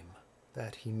own game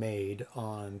that he made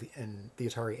on the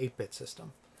Atari 8-bit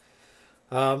system.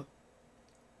 So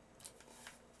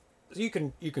you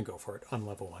can go for it on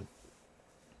level 1. I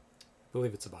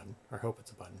believe it's a button, or hope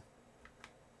it's a button.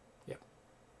 Yep.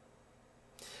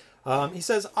 He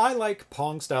says, I like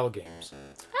Pong-style games.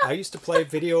 I used to play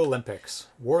Video Olympics,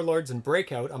 Warlords, and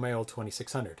Breakout on my old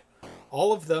 2600.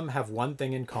 All of them have one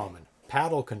thing in common,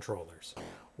 paddle controllers.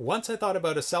 Once I thought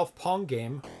about a self-Pong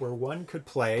game where one could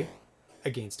play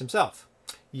against himself.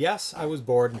 Yes, I was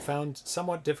bored and found it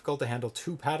somewhat difficult to handle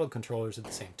 2 paddle controllers at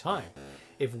the same time.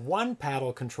 If one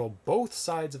paddle controlled both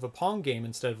sides of a Pong game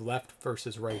instead of left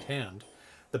versus right hand,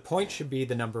 the point should be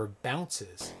the number of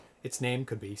bounces. Its name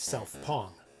could be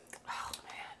Self-Pong. Oh,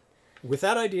 man. With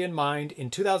that idea in mind, in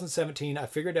 2017, I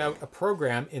figured out a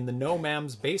program in the No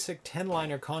Mam's basic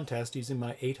 10-liner contest using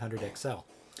my 800 XL.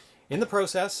 In the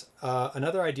process,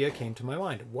 another idea came to my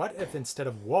mind. What if instead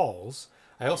of walls,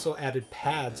 I also added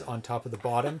pads on top of the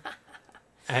bottom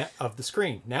of the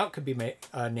screen? Now it could be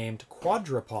named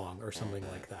Quadrapong or something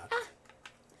like that.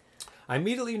 I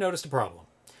immediately noticed a problem.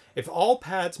 If all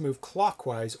pads move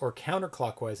clockwise or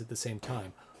counterclockwise at the same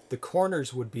time, the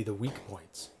corners would be the weak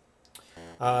points.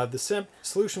 The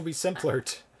solution will be simpler.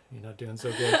 You're not doing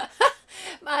so good.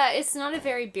 It's not a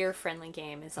very beer-friendly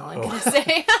game, is all I'm going to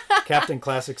say. Captain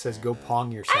Classic says, go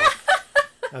pong yourself.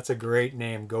 That's a great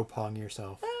name. Go pong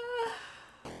yourself.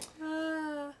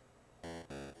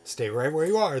 Stay right where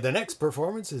you are. The next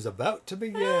performance is about to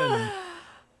begin.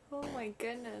 Oh my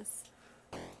goodness.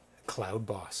 Cloud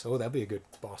boss. Oh, that'd be a good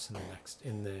boss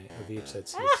in the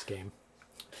vhzc game.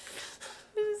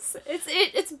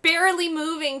 It's barely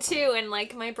moving too, and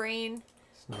like my brain.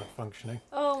 It's not functioning.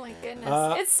 Oh my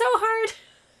goodness. It's so hard.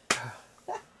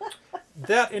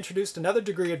 That introduced another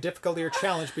degree of difficulty or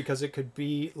challenge because it could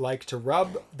be like to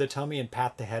rub the tummy and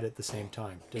pat the head at the same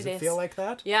time. Does it feel like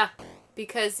that? Yeah,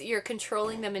 because you're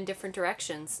controlling them in different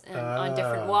directions and on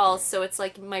different walls. So it's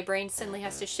like my brain suddenly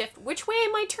has to shift. Which way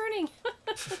am I turning?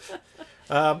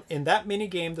 In that mini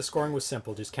game, the scoring was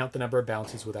simple. Just count the number of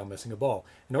bounces without missing a ball.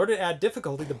 In order to add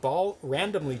difficulty, the ball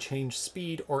randomly changed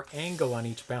speed or angle on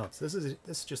each bounce. This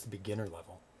is just the beginner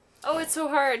level. Oh, it's so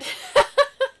hard.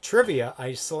 Trivia,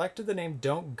 I selected the name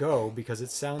Don't Go because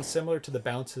it sounds similar to the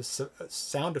bounce's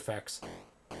sound effects.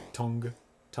 Tonga,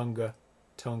 tunga,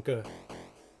 tonka,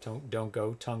 don't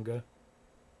go, tunga.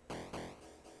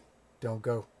 Don't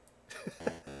go.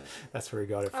 That's where he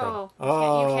got it from.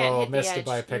 Oh, you can't hit missed the edge. It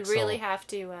by a pixel. You really have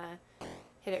to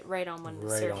hit it right on the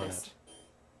surface. On it.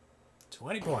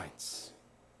 20 points.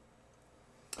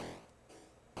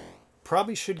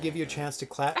 Probably should give you a chance to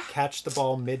catch the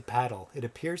ball mid-paddle. It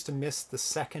appears to miss the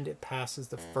second it passes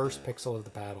the first pixel of the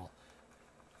paddle.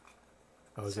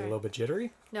 Oh, is it a little bit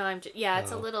jittery? No,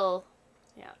 it's a little...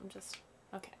 Yeah, I'm just...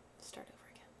 Okay, start over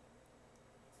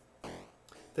again.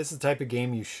 This is the type of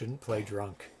game you shouldn't play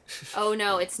drunk. Oh,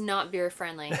 no, it's not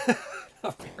beer-friendly.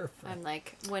 Not beer-friendly. I'm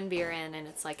like one beer in and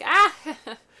it's like, ah!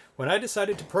 When I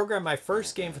decided to program my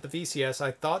first game for the VCS,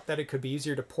 I thought that it could be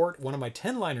easier to port one of my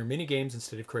 10-liner minigames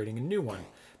instead of creating a new one,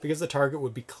 because the target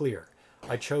would be clear.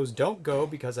 I chose Don't Go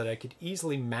because I could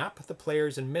easily map the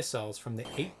players and missiles from the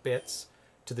 8 bits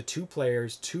to the 2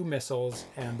 players, 2 missiles,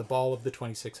 and the ball of the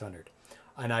 2600.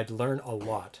 And I'd learn a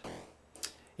lot.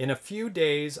 In a few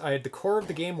days, I had the core of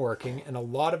the game working and a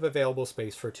lot of available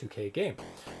space for a 2K game.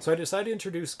 So I decided to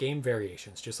introduce game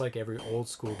variations, just like every old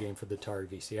school game for the Atari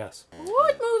VCS. Oh,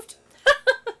 it moved!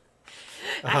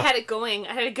 I had it going.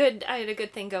 I had a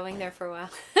good thing going there for a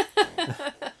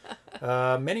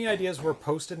while. Many ideas were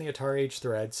posted in the Atari Age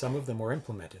thread. Some of them were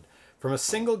implemented. From a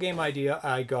single game idea,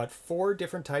 I got 4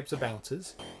 different types of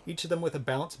bounces, each of them with a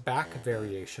bounce back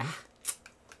variation,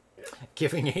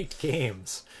 giving 8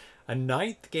 games. A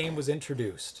 9th game was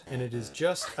introduced, and it is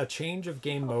just a change of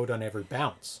game mode on every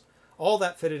bounce. All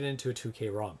that fitted into a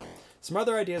 2K ROM. Some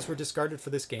other ideas were discarded for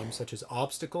this game, such as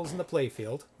obstacles in the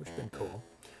playfield, which would have been cool,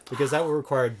 because that would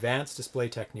require advanced display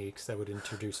techniques that would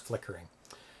introduce flickering.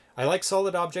 I like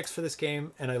solid objects for this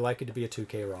game, and I like it to be a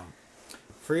 2K ROM.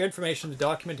 For your information, the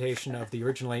documentation of the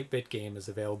original 8-bit game is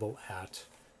available at,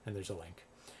 and there's a link.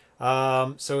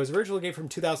 So his original game from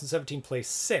 2017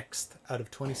 placed 6th out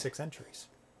of 26 entries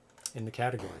in the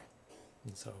category.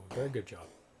 And so, very good job.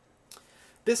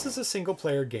 This is a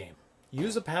single-player game.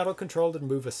 Use a paddle control to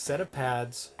move a set of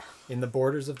pads in the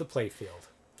borders of the playfield.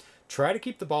 Try to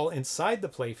keep the ball inside the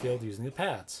playfield using the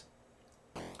pads.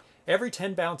 Every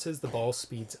 10 bounces, the ball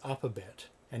speeds up a bit,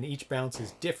 and each bounce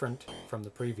is different from the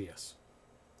previous.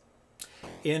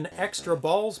 In Extra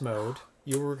Balls mode,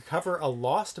 you will recover a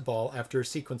lost ball after a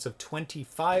sequence of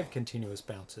 25 continuous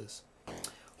bounces.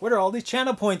 What are all these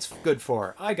channel points good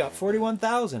for? I got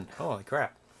 41,000. Holy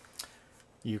crap.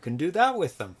 You can do that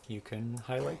with them. You can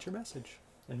highlight your message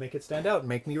and make it stand out and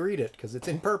make me read it because it's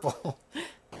in purple.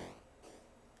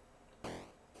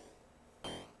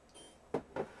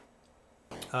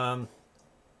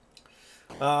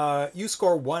 You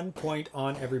score 1 point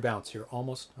on every bounce. You're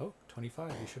almost... Oh,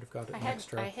 25. You should have got an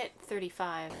extra. I hit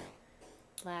 35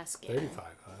 last game. 35.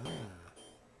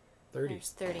 30. There's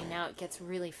 30. Now it gets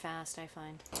really fast, I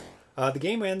find. The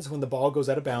game ends when the ball goes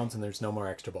out of bounds and there's no more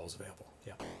extra balls available.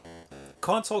 Yeah.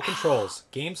 Console controls.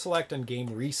 Game select and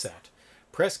game reset.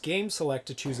 Press game select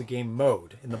to choose a game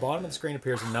mode. In the bottom of the screen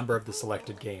appears a number of the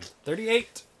selected game.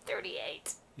 38.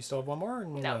 38. You still have one more?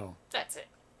 No, that's it.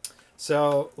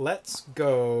 So let's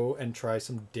go and try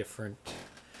some different...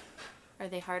 Are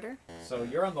they harder? So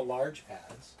you're on the large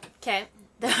pads. Okay.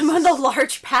 I'm on the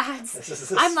large pads.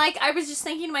 I was just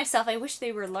thinking to myself, I wish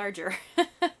they were larger.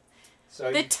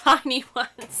 So the tiny ones.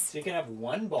 So you can have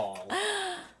one ball.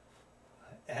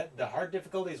 The hard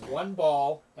difficulty is one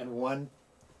ball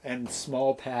and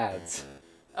small pads.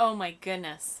 Oh my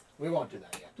goodness. We won't do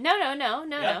that yet.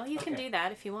 No. You can do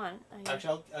that if you want.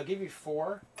 Actually, I'll give you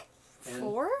 4.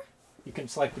 4? You can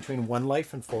select between 1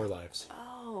 life and 4 lives.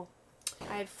 Oh.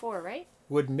 I had 4, right?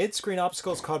 Would mid-screen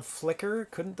obstacles called flicker?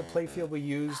 Couldn't the playfield be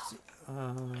used?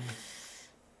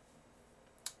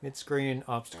 Mid-screen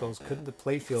obstacles. Couldn't the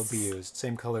playfield be used?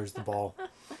 Same color as the ball.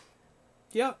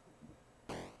 Yeah.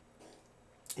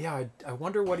 Yeah, I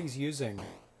wonder what he's using.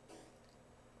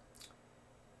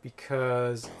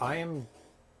 Because I am...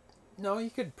 No, you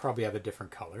could probably have a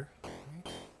different color.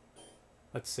 Right?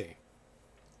 Let's see.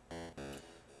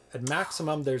 At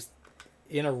maximum, there's...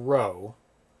 In a row,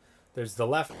 there's the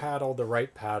left paddle, the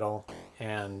right paddle,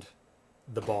 and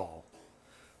the ball.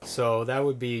 So that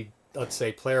would be, let's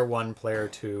say, player 1, player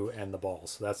 2, and the ball.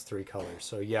 So that's 3 colors.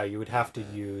 So yeah, you would have to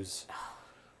use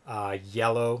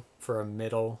yellow for a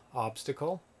middle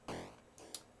obstacle.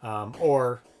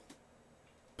 Or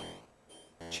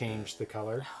change the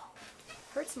color.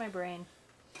 Hurts my brain.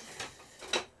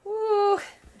 Woo!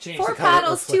 Change 4 the color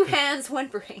paddles, 2 hands, 1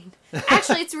 brain.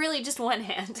 Actually, it's really just 1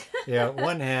 hand. Yeah,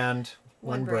 1 hand,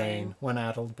 1 One brain, brain. 1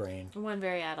 addled brain. 1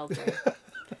 very addled brain.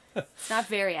 It's not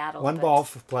very addled. 1 but... ball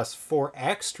plus 4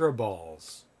 extra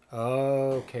balls.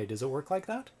 Okay, does it work like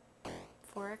that?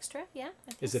 4 extra? Yeah.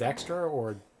 I think Is it so. extra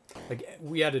or... Like,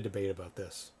 we had a debate about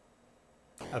this.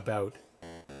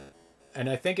 And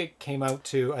I think it came out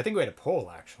to... I think we had a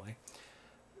poll, actually.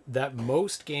 That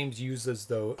most games use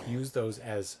those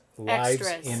as lives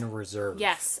Extras. in reserve.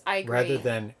 Yes, I agree. Rather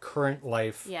than current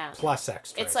life plus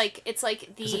extras. It's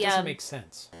like the it doesn't make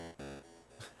sense.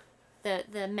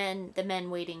 the men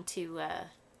waiting to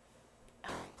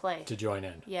play. To join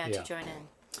in. Yeah, to join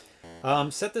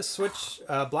in. Set the switch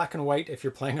black and white if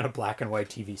you're playing on a black and white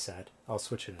TV set. I'll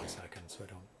switch it in a second so I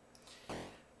don't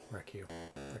wreck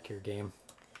your game.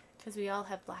 Because we all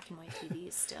have black and white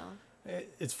TVs still.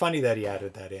 It's funny that he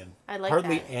added that in. I like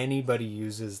Hardly that. anybody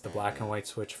uses the black and white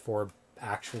switch for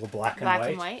actual black and white. Black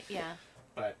and white, yeah.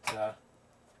 But, there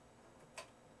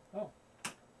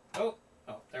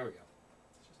we go.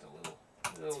 It's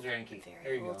just a little janky. There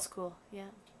Very you old go. school, yeah.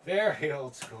 Very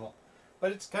old school.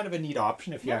 But it's kind of a neat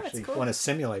option if you Yeah, actually it's cool. want to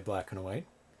simulate black and white.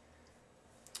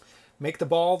 Make the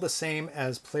ball the same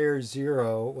as player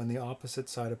 0 when the opposite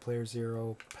side of player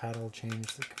 0 paddle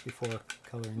changed before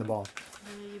coloring the ball.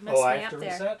 You messed I me have up to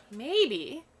there. reset?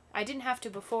 Maybe. I didn't have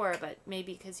to before, but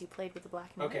maybe because you played with the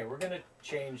black and white. Okay, we're going to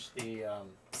change the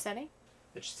Setting?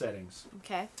 settings.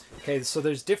 Okay. Okay, so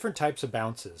there's different types of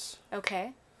bounces.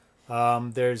 Okay.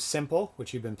 There's simple,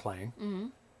 which you've been playing. Mm-hmm.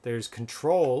 There's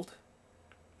controlled,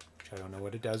 which I don't know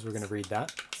what it does. We're going to read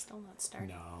that. Still not starting.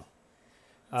 No.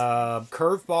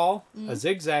 Curveball, a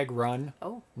zigzag run,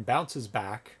 Oh. bounces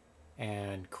back,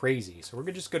 and crazy. So we're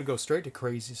just going to go straight to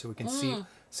crazy so we can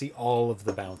see all of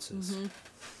the bounces,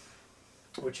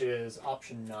 which is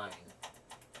option 9.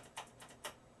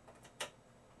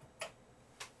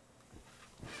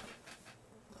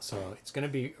 So it's going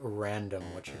to be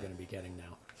random what you're going to be getting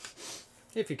now,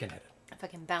 if you can hit it. If I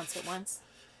can bounce it once.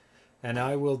 And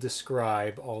I will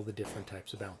describe all the different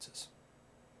types of bounces.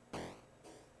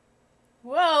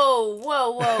 Whoa,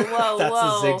 whoa, whoa, whoa, That's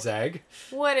whoa. a zigzag.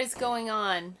 What is going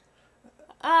on?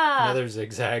 Ah. Another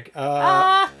zigzag.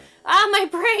 My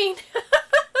brain.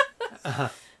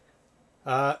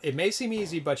 It may seem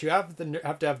easy, but you have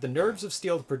to have the nerves of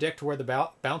steel to predict where the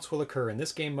bounce will occur. In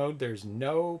this game mode, there's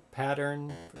no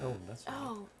pattern. Oh, that's weird.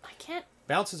 Oh, I can't.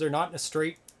 Bounces are not in a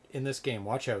straight in this game.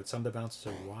 Watch out. Some of the bounces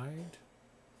are wide.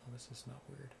 Oh, this is not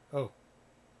weird. Oh.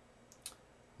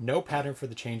 No pattern for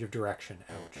the change of direction.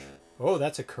 Ouch. Oh,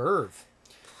 that's a curve.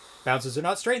 Bounces are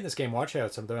not straight in this game. Watch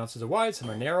out. Some of the bounces are wide,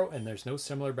 some are narrow, and there's no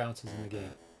similar bounces in the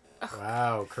game. Oh.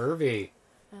 Wow, curvy.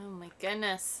 Oh my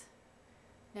goodness.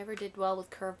 Never did well with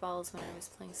curveballs when I was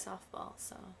playing softball,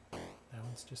 so. That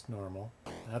one's just normal.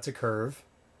 That's a curve.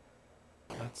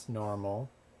 That's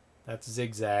normal. That's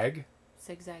zigzag.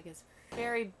 Zigzag is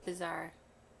very bizarre.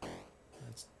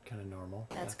 That's kind of normal.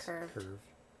 That's curved. Curve.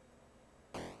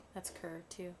 That's curved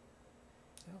too.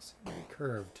 They all seem to be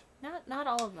curved. Not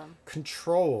all of them.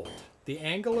 Controlled. The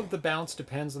angle of the bounce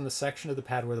depends on the section of the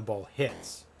pad where the ball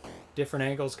hits. Different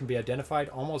angles can be identified,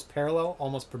 almost parallel,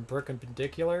 almost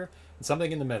perpendicular, and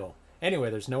something in the middle. Anyway,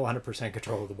 there's no 100%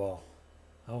 control of the ball.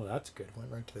 Oh, that's good.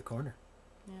 Went right to the corner.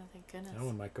 Yeah, thank goodness. That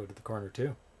one might go to the corner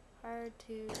too. Hard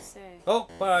to say. Oh,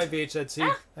 bye vhzc.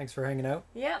 Ah! Thanks for hanging out.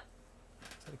 Yep.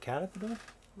 Is that a cat at the door?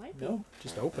 Might be. No,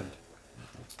 just opened.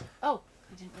 Oh,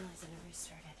 I didn't realize it had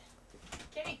restarted.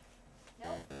 Kitty. No,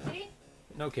 kitty.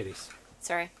 No kitties.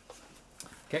 Sorry.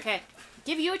 Okay.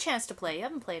 Give you a chance to play. You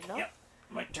haven't played at all. Yep.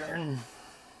 My turn.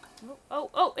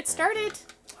 Oh, it started.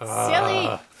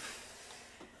 Silly.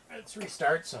 Let's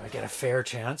restart so I get a fair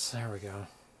chance. There we go.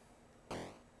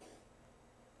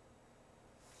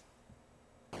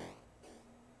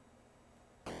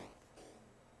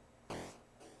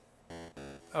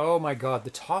 Oh my god, the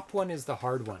top one is the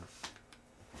hard one.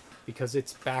 Because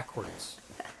it's backwards.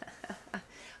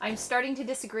 I'm starting to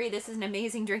disagree. This is an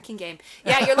amazing drinking game.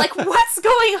 Yeah, you're like, what's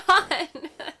going on?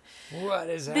 What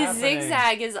is The happening?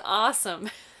 zigzag is awesome.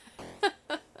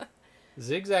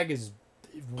 Zigzag is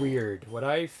weird. What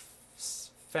I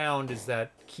found is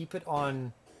that keep it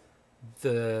on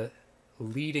the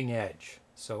leading edge.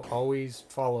 So always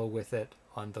follow with it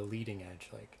on the leading edge.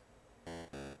 Like, oh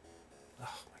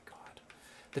my god.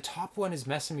 The top one is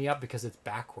messing me up because it's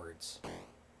backwards.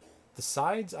 The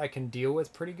sides I can deal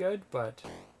with pretty good, but...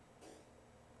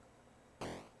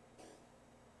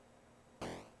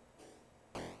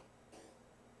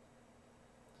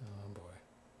 oh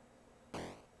boy.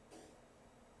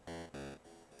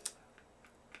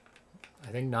 I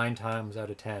think 9 times out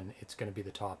of 10, it's going to be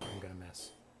the top I'm going to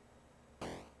miss.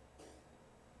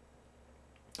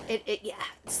 Yeah,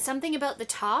 something about the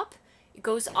top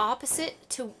goes opposite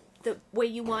to the way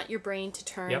you want your brain to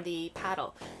turn the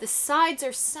paddle. The sides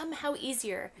are somehow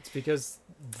easier. It's because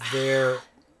they're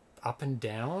up and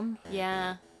down?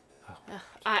 Yeah. Oh,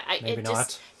 maybe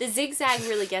not. The zigzag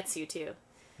really gets you too.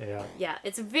 Yeah. Yeah,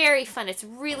 it's very fun. It's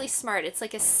really smart. It's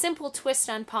like a simple twist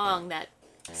on Pong that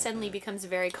suddenly becomes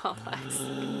very complex.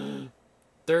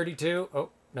 32. Oh,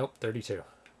 nope, 32.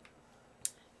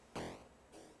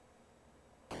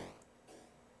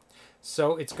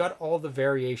 So it's got all the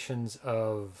variations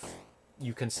of,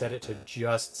 you can set it to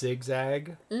just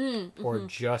zigzag or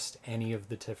just any of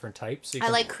the different types. So I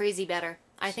like crazy better.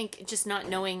 I think just not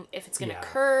knowing if it's going to Yeah.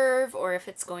 curve or if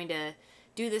it's going to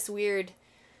do this weird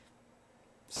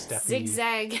Steppy.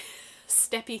 zigzag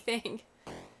steppy thing.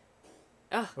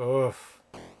 Oh, Oof.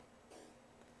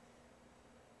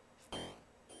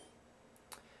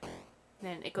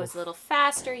 then it goes a little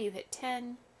faster. You hit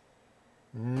 10.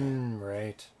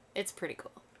 Right. It's pretty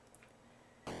cool.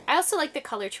 I also like the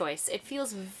color choice. It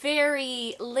feels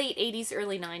very late 80s,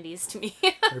 early 90s to me.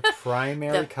 Their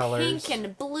primary the colors. pink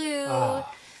and blue.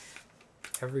 Ah,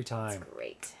 every time. It's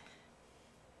great.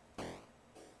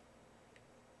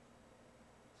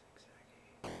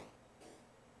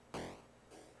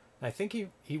 I think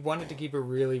he wanted to keep it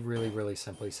really, really, really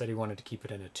simple. He said he wanted to keep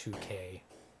it in a 2K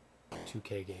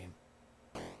game.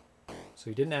 So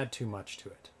he didn't add too much to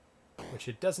it. Which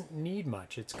it doesn't need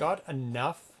much. It's got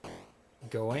enough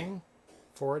going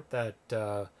for it that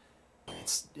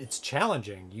it's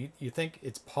challenging. You think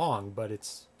it's Pong, but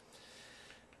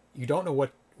you don't know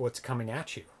what's coming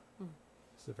at you.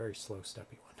 It's a very slow,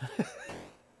 steppy one.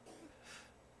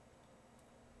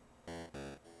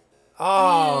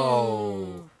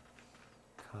 Oh!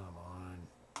 Come on.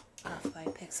 Off by a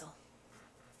pixel.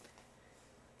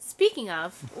 Speaking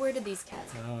of, where did these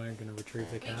cats go? Oh, I'm gonna retrieve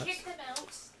the We cats. kicked them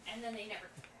out, and then they never.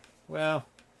 Well,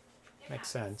 makes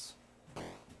sense. I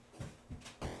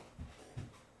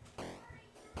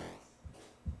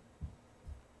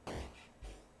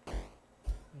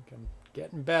think I'm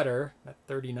getting better at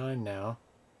 39 now.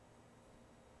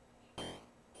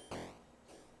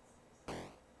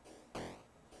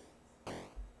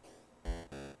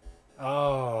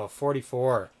 Oh,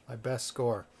 44. My best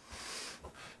score.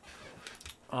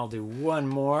 I'll do one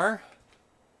more.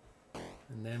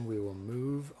 And then we will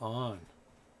move on.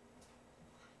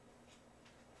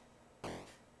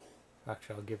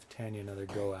 Actually, I'll give Tanya another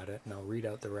go at it, and I'll read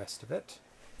out the rest of it.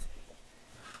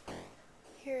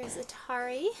 Here is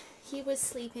Atari. He was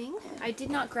sleeping. I did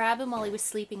not grab him while he was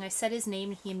sleeping. I said his name,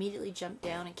 and he immediately jumped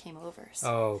down and came over. So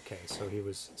Oh, okay. So he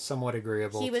was somewhat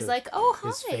agreeable he was to like, "Oh, hi."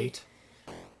 his fate.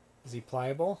 Is he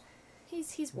pliable?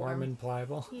 He's Warm warm. and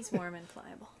pliable? He's warm and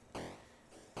pliable.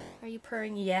 Are you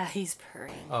purring? Yeah, he's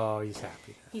purring. Oh, he's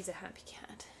happy. He's a happy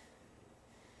cat.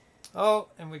 Oh,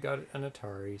 and we got an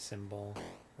Atari symbol.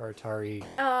 Or Atari.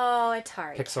 Oh,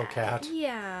 Atari Pixel cat.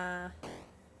 Yeah.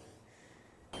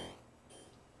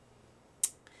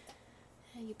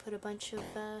 You put a bunch of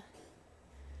the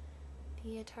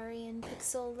Atari and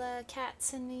Pixel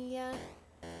cats in the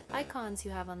icons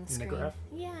you have on the In the screen. graph?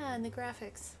 Yeah, in the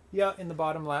graphics. Yeah, in the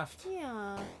bottom left.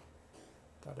 Yeah.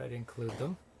 Thought I'd include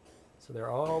them. So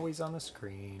they're always on the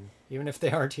screen, even if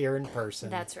they aren't here in person.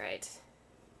 That's right.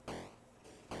 So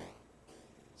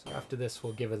after this,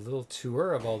 we'll give a little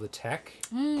tour of all the tech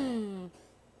in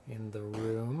the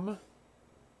room.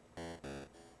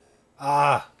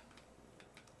 Ah!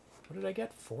 What did I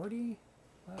get? 40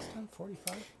 last time?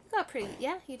 45? You got pretty.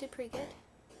 Yeah, you did pretty good.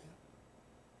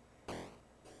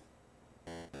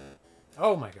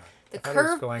 Oh my god. The I thought it was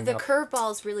curve, going the up.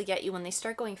 curveballs really get you when they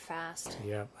start going fast.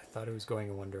 Yeah, I thought it was going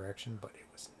in one direction, but it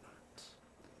was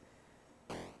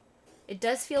not. It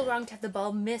does feel wrong to have the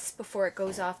ball miss before it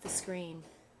goes off the screen.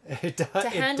 It does. To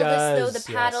handle this, though,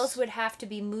 the paddles yes. would have to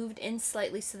be moved in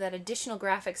slightly so that additional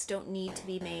graphics don't need to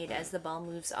be made as the ball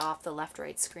moves off the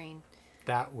left-right screen.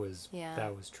 That was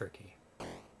tricky.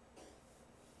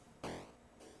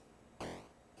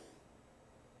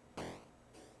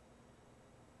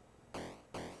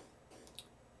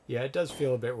 Yeah, it does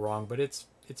feel a bit wrong, but it's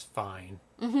fine.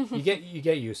 You get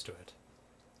used to it.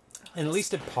 And at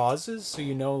least it pauses, so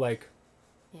you know, like...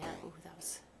 Yeah, ooh, that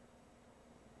was...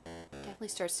 Definitely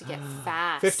starts to get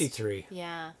fast. 53.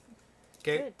 Yeah.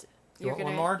 Okay. Good. You want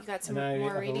one more? You got some and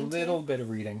more I reading have a little bit of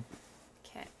reading.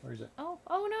 Okay. Where is it? Oh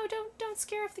no! Don't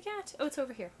scare off the cat. Oh, it's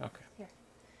over here. Okay. Here.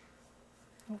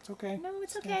 Oh, it's okay. No,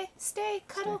 it's okay. Stay.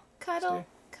 Cuddle. Cuddle.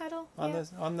 Stay. Cuddle.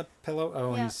 On the pillow.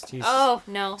 Oh, Yeah. he's Oh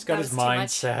no! he's got his mind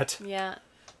set. Yeah.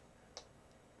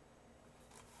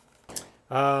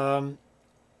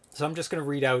 So I'm just going to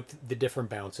read out the different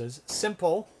bounces.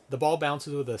 Simple, the ball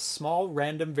bounces with a small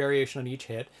random variation on each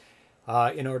hit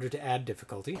in order to add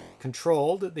difficulty.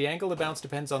 Controlled, the angle of bounce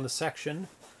depends on the section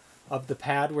of the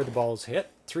pad where the ball is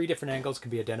hit. 3 different angles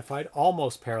can be identified,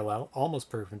 almost parallel, almost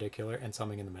perpendicular, and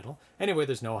something in the middle. Anyway,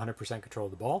 there's no 100% control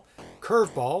of the ball.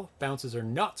 Curveball, bounces are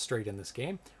not straight in this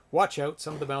game. Watch out,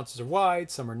 some of the bounces are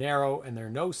wide, some are narrow, and there are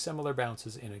no similar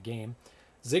bounces in a game.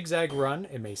 Zigzag run,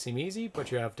 it may seem easy,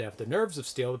 but you have to have the nerves of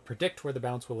steel to predict where the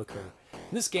bounce will occur. In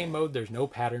this game mode, there's no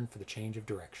pattern for the change of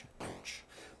direction. Ouch.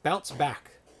 Bounce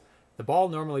back. The ball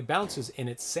normally bounces in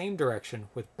its same direction.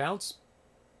 With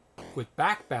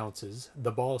back bounces, the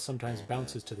ball sometimes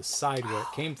bounces to the side where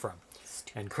it came from.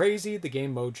 And crazy, the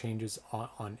game mode changes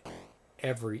on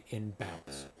every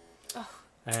in-bounce. Oh.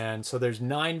 And so there's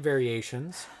 9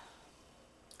 variations.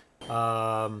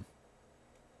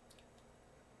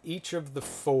 Each of the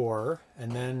 4,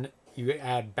 and then you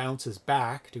add bounces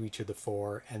back to each of the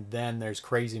 4, and then there's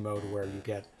crazy mode where you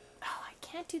get Oh, I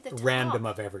can't do the top. random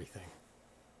of everything.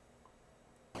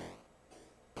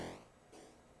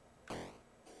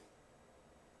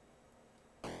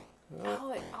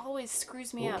 Oh, it always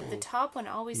screws me up. The top one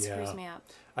always screws me up.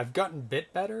 I've gotten a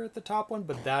bit better at the top one,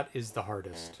 but that is the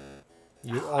hardest.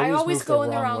 You I always move go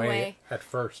in the wrong way at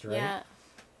first, right? Yeah.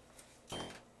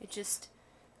 It just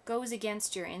goes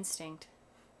against your instinct.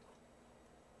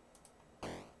 Oh,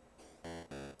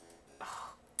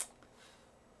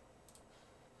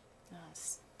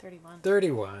 it's 31.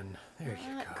 31. There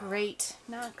you Not go. great.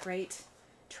 Not great.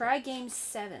 Try game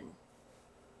 7.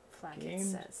 Flaggett Game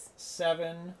says.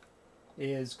 7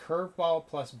 is curveball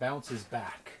plus bounces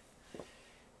back.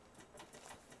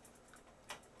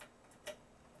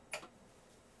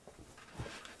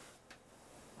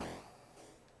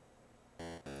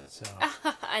 So,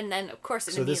 And then, of course,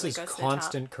 it so this immediately is goes to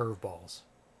constant curveballs,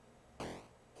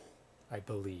 I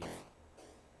believe.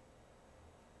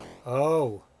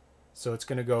 Oh, so it's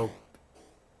going to go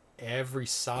every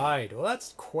side. Well,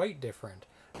 that's quite different.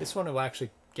 This one will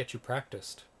actually get you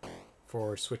practiced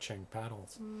for switching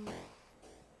paddles.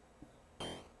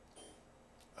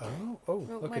 Oh,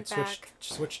 look, went it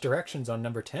switched directions on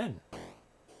number 10.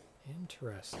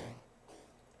 Interesting.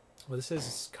 Well, this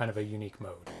is kind of a unique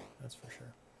mode, that's for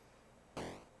sure.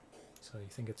 So you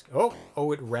think it's...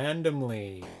 Oh, it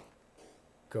randomly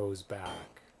goes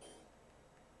back.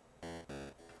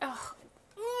 Oh,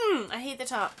 I hate the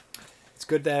top. It's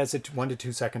good that it's a 1 to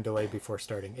 2 second delay before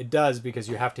starting. It does because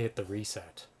you have to hit the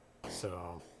reset.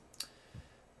 So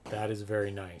that is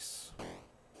very nice.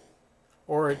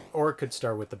 Or it could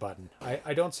start with the button.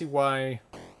 I don't see why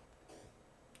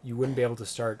you wouldn't be able to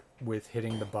start with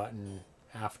hitting the button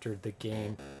after the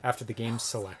game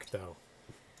select though.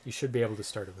 You should be able to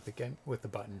start it with the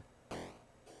button.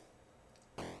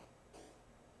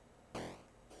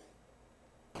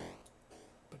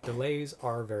 But delays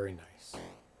are very nice.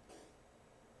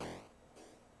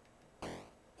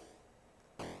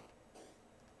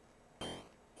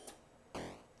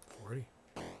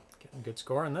 Getting a good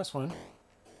score on this one.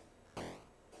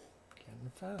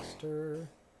 Getting faster.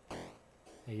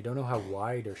 Now you don't know how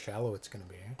wide or shallow it's going to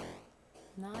be.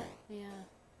 Yeah.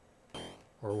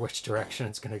 Or which direction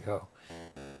it's going to go.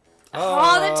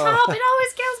 Oh, the top! It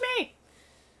always kills me!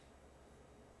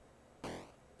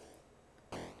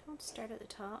 Don't start at the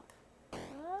top.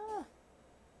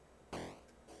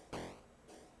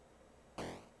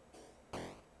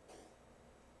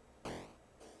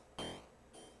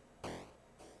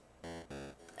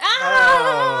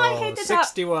 I hate the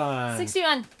 61. top.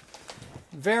 61.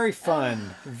 Very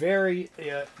fun. Very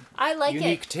I like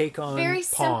unique it. take on Very Pong.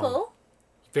 simple.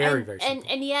 Very simple.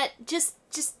 And yet just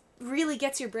really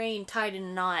gets your brain tied in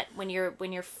a knot when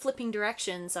you're flipping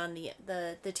directions on the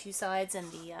 2 sides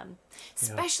and the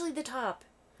especially the top.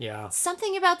 Yeah.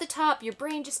 Something about the top, your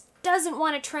brain just doesn't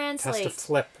want to It translate. has to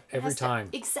flip every time.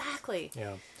 Exactly.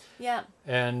 Yeah. Yeah.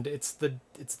 And it's the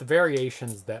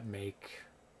variations that make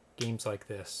games like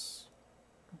this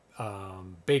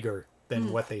bigger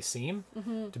than what they seem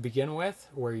to begin with,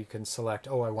 where you can select,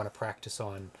 oh, I want to practice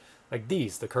on like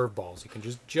these, the curveballs. You can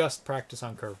just practice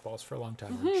on curveballs for a long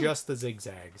time, or just the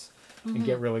zigzags, and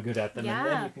get really good at them, and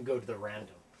then Yeah. you can go to the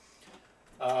random.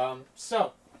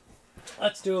 So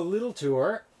let's do a little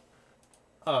tour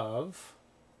of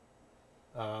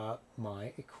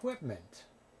my equipment.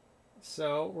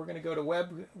 So we're going to go to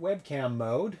webcam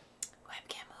mode.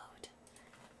 Webcam mode.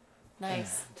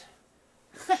 Nice.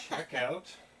 And check out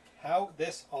how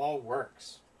this all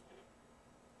works.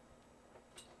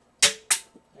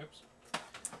 Oops.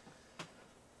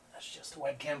 That's just a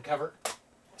webcam cover.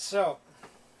 So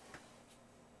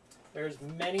there's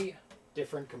many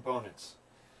different components.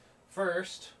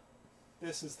 First,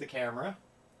 this is the camera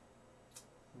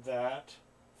that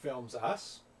films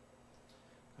us.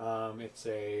 It's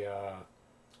a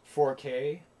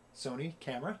 4K Sony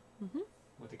camera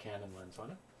with a Canon lens on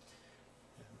it.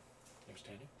 And there's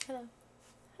Tanya. Hello.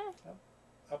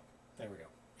 Up. There we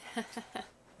go.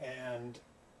 And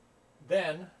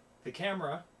then the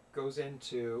camera goes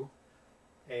into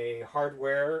a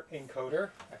hardware encoder.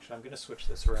 Actually, I'm going to switch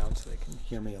this around so they can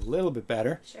hear me a little bit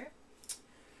better. Sure.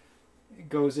 It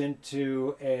goes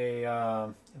into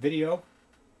a video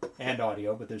and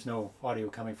audio, but there's no audio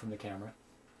coming from the camera.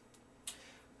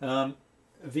 A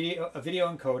video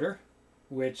encoder,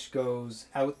 which goes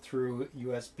out through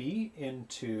USB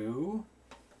into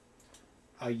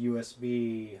a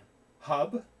USB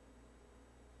hub,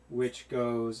 which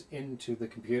goes into the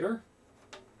computer,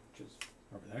 which is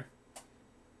over there.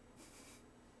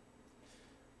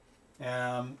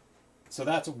 So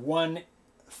that's one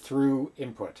through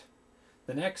input.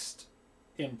 The next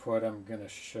input I'm going to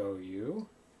show you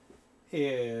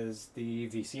is the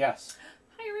VCS.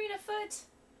 Hi, Rita Foot.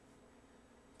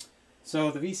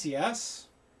 So the VCS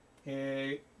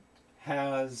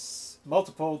has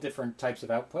multiple different types of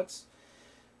outputs.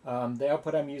 The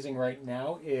output I'm using right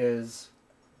now is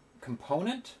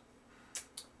component,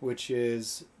 which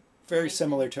is very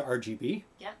similar to RGB.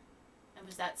 Yeah. And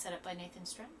was that set up by Nathan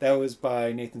Strum? That was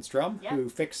by Nathan Strum, Yeah. who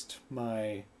fixed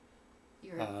my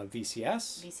Your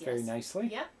VCS very nicely.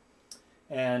 Yeah.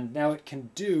 And now it can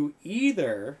do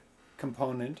either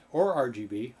component or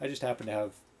RGB. I just happen to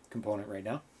have component right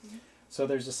now. So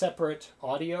there's a separate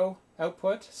audio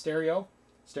output, stereo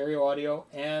audio,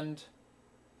 and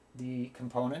the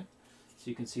component. So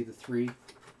you can see the three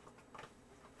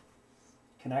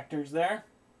connectors there,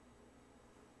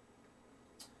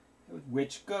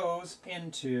 which goes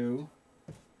into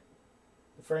the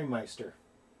Framemeister.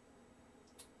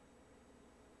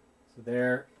 So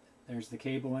there's the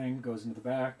cabling, goes into the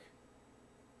back.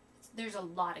 There's a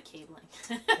lot of cabling.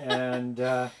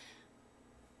 And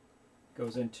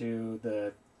goes into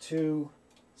the two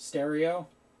stereo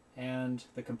and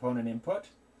the component input.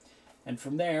 And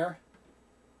from there,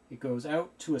 it goes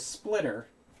out to a splitter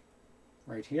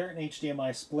right here, an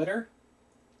HDMI splitter.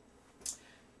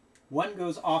 One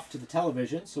goes off to the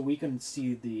television so we can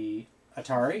see the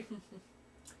Atari.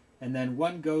 And then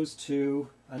one goes to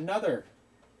another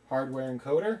hardware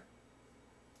encoder,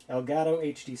 Elgato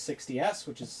HD60S,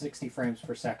 which is 60 frames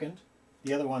per second.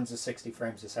 The other one's a 60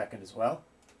 frames a second as well.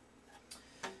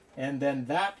 And then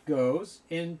that goes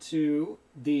into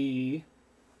the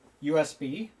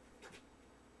USB,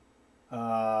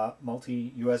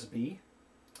 multi-USB,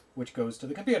 which goes to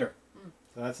the computer.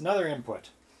 So that's another input.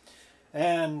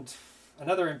 And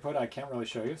another input I can't really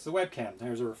show you is the webcam.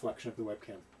 There's a reflection of the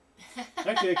webcam.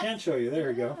 Actually, I can show you. There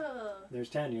we go. There's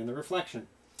Tanya in the reflection.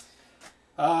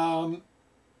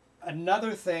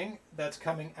 Another thing that's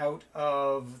coming out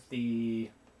of the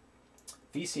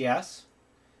VCS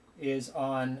is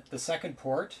on the second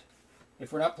port.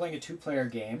 If we're not playing a two-player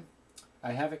game,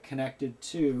 I have it connected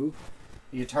to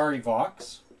the Atari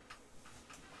Vox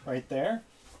right there,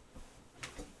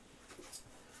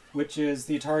 which is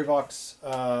the Atari Vox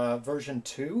version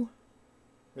 2,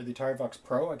 or the Atari Vox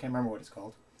Pro, I can't remember what it's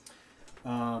called,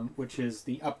 which is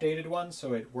the updated one,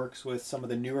 so it works with some of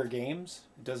the newer games.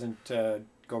 It doesn't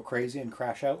go crazy and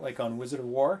crash out like on Wizard of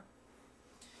War.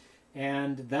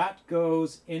 And that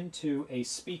goes into a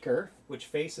speaker which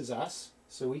faces us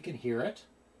so we can hear it.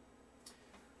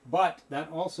 But that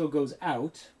also goes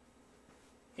out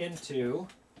into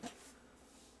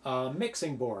a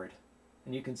mixing board.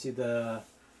 And you can see the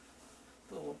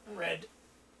little red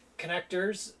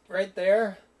connectors right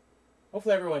there.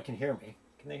 Hopefully everyone can hear me.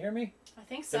 Can they hear me? I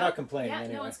think so. They're not complaining yeah,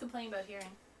 anyway. no one's complaining about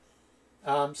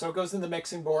hearing. So it goes in the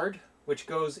mixing board, which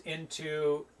goes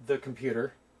into the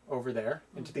computer over there,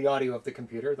 into the audio of the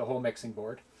computer, the whole mixing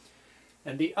board.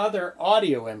 And the other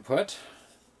audio input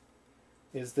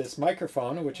is this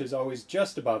microphone, which is always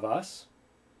just above us.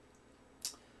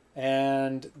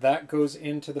 And that goes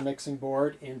into the mixing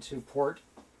board into port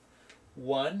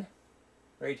 1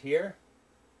 right here.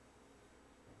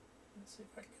 Let's see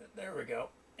if I can get it. There we go.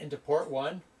 Into port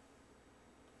 1.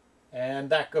 And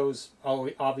that goes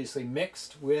obviously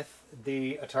mixed with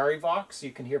the Atari Vox.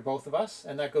 You can hear both of us.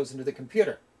 And that goes into the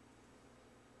computer.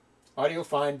 Audio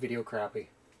fine, video crappy.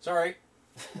 Sorry.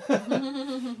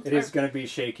 It is going to be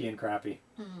shaky and crappy.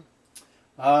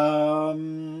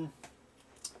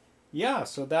 Yeah,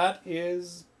 so that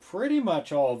is pretty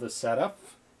much all the setup.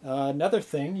 Another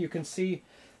thing, you can see,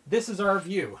 this is our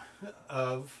view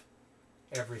of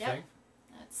everything.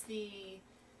 Yep.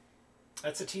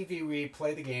 That's the TV we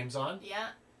play the games on. Yeah.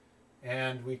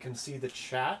 And we can see the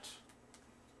chat.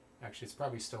 Actually, it's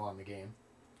probably still on the game.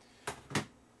 I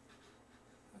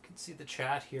can see the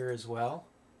chat here as well.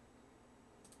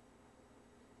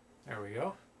 There we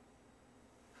go.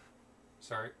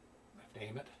 Sorry, I have to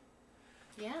aim it.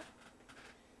 Yeah.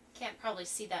 Can't probably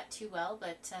see that too well,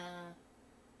 but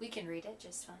we can read it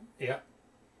just fine. Yeah.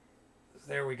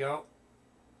 There we go.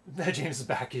 James is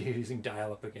back using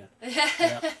dial-up again.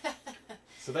 Yeah.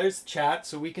 So there's chat,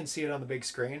 so we can see it on the big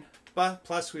screen. But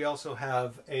plus we also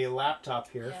have a laptop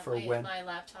here for when my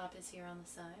laptop is here on the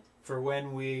side. For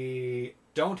when we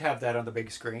don't have that on the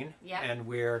big screen. Yeah. And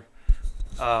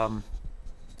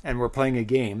we're playing a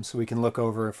game, so we can look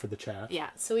over for the chat.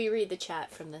 Yeah, so we read the chat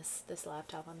from this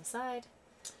laptop on the side.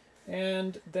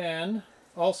 And then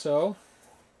also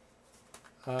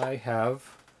I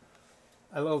have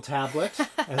a little tablet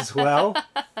as well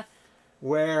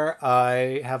where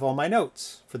I have all my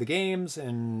notes for the games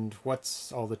and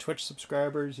what's all the Twitch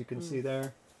subscribers you can see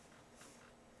there.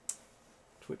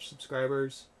 Twitch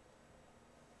subscribers.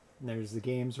 And there's the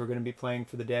games we're going to be playing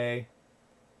for the day.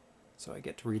 So I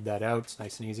get to read that out. It's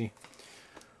nice and easy.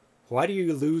 Why do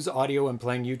you lose audio when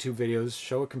playing YouTube videos?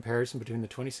 Show a comparison between the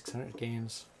 2600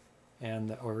 games and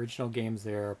the original games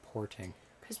they are porting.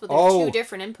 Because there's two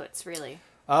different inputs, really.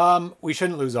 We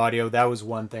shouldn't lose audio. That was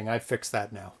one thing. I fixed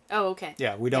that now. Oh, okay.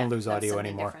 Yeah, we don't lose audio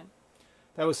anymore. Different.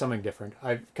 That was something different.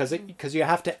 Because you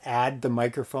have to add the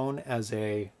microphone as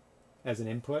an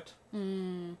input,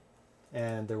 and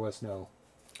there was no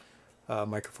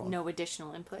microphone. No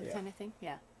additional input, kind of thing.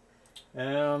 Yeah. I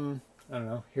don't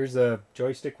know. Here's the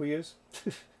joystick we use.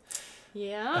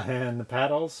 Yeah. And the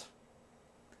paddles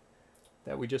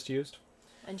that we just used.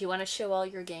 And do you want to show all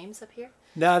your games up here?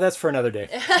 No, that's for another day.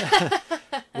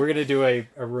 We're going to do a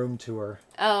room tour.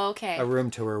 Oh, okay. A room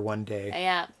tour one day.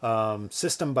 Yeah.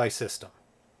 System by system.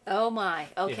 Oh, my.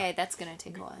 Okay, Yeah. that's going to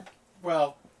take a while.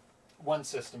 Well, one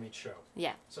system each show.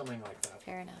 Yeah. Something like that.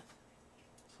 Fair enough.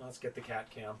 So let's get the cat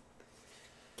cam.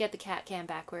 Get the cat cam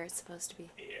back where it's supposed to be.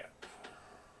 Yeah.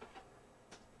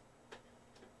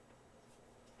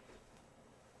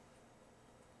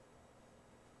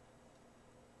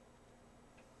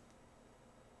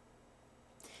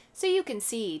 So you can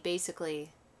see,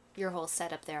 basically, your whole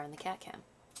setup there on the cat cam.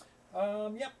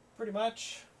 Yep, pretty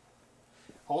much.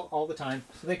 All the time.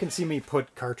 So they can see me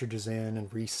put cartridges in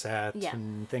and reset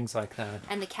and things like that.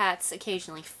 And the cats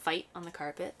occasionally fight on the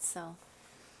carpet, so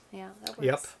yeah, that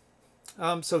works.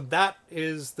 Yep. So that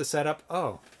is the setup.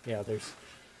 Oh, yeah, there's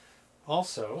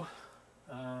also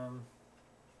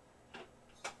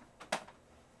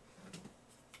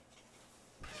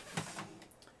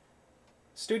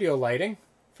studio lighting.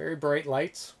 Very bright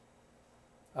lights.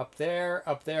 Up there,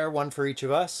 one for each of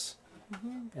us.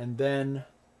 Mm-hmm. And then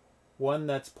one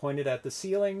that's pointed at the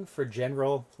ceiling for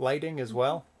general lighting as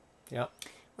well. Yeah.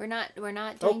 We're not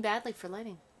doing badly for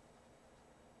lighting.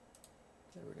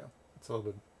 There we go. It's a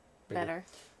little bit bigger. Better.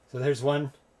 So there's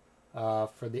one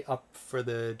for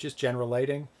the just general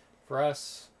lighting for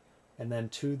us, and then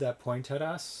two that point at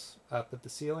us up at the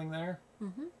ceiling there.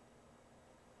 Mm-hmm.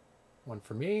 One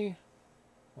for me,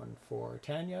 one for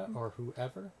Tanya or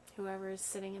whoever. Whoever is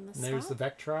sitting in the And there's the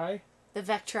Vectri. The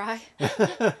Vectri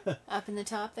up in the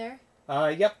top there.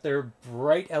 Yep, they're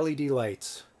bright LED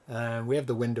lights. We have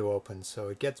the window open, so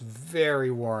it gets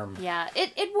very warm. Yeah,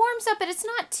 it warms up, but it's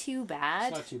not too bad.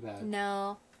 It's not too bad.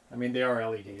 No. I mean, they are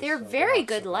LEDs. They're so very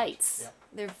good lights. Yep.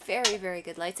 They're very, very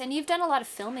good lights. And you've done a lot of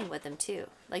filming with them, too.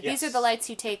 Like, Yes. these are the lights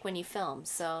you take when you film,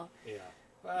 so... Yeah.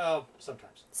 Well,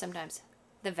 sometimes. Sometimes.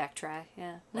 The Vectri,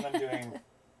 yeah. When I'm doing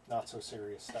not so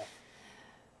serious stuff,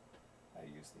 I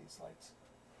use these lights.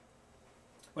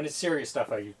 When it's serious stuff,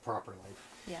 I use proper light.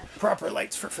 Yeah. Proper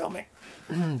lights for filming.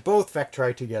 Both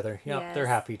Vectri together. Yep, Yes. they're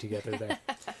happy together there.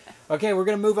 Okay, we're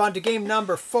going to move on to game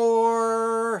number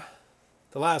 4.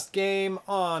 The last game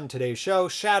on today's show,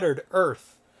 Shattered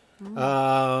Earth.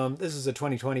 This is a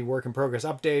 2020 work in progress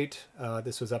update.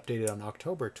 This was updated on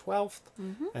October 12th,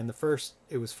 and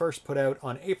it was first put out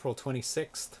on April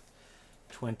 26th,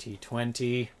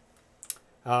 2020.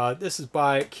 This is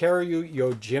by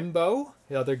KaeruYojimbo.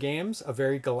 The other games, A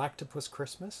Very Galactopus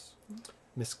Christmas,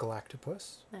 Miss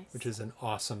Galactopus, which is an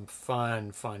awesome,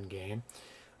 fun game.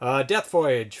 Death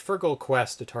Voyage, Fergal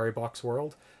Quest, Atari Box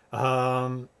World,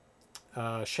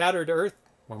 Shattered Earth,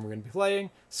 one we're going to be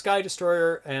playing, Sky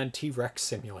Destroyer, and T-Rex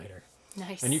Simulator.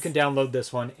 Nice. And you can download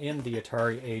this one in the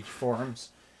Atari Age forums.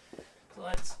 So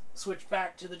let's switch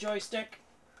back to the joystick.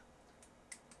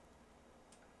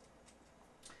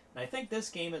 And I think this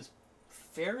game is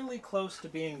fairly close to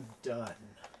being done,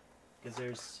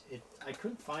 because I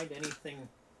couldn't find anything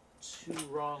too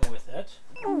wrong with it.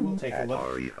 We'll take a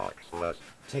look.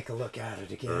 Take a look at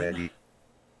it again. Ready.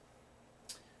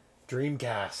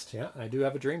 Dreamcast. Yeah, I do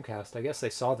have a Dreamcast. I guess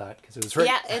they saw that because it was right.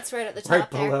 Yeah, it's right at the top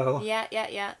right there. below.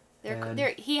 Yeah.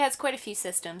 He has quite a few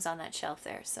systems on that shelf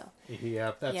there. So.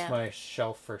 Yeah, that's my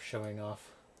shelf for showing off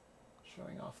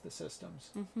the systems.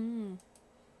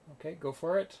 Okay, go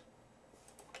for it.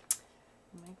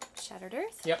 Shattered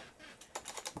Earth. Yep.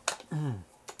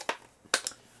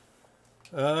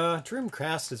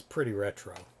 Dreamcast is pretty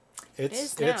retro.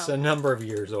 It's a number of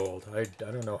years old. I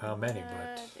don't know how many,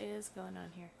 but what is going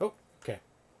on here? Oh, okay.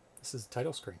 This is the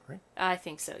title screen, right? I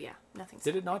think so. Yeah, nothing's.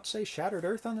 Did it not say Shattered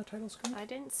Earth on the title screen? I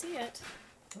didn't see it.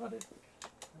 Let's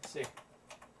see.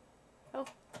 Oh,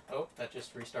 that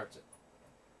just restarts it.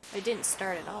 it didn't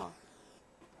start at all.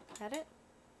 Had it?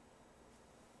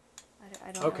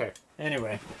 I don't know. Okay.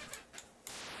 Anyway,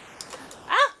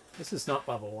 Ah! this is not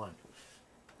level 1.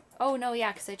 Oh no,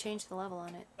 yeah, because I changed the level on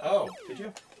it. Oh, did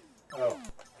you? Oh,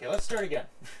 okay. Let's start again.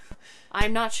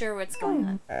 I'm not sure what's going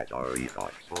on.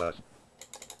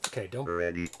 Okay, don't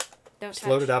Ready. Don't just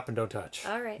load touch. it up and don't touch.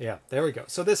 All right. Yeah, there we go.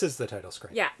 So this is the title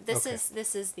screen. Yeah, this Okay.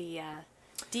 is the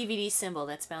DVD symbol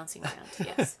that's bouncing around.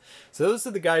 Yes. So those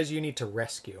are the guys you need to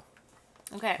rescue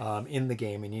Okay. in the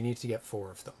game, and you need to get 4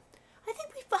 of them. I think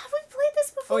have we played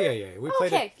this before? Oh yeah. We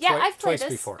played okay. it Yeah, I've played twice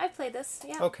this. before. I've played this.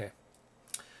 Yeah. Okay.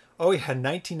 Oh yeah,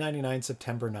 1999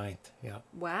 September 9th. Yeah.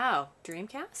 Wow.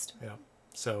 Dreamcast? Yeah.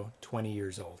 So 20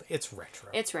 years old. It's retro.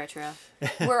 It's retro.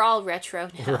 We're all retro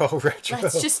now. We're all retro.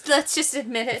 Let's just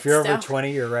admit it. If you're so. over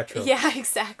 20, you're retro. Yeah,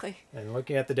 exactly. And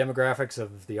looking at the demographics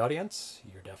of the audience,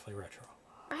 you're definitely retro.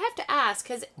 I have to ask,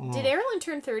 did Erlen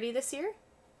turn 30 this year?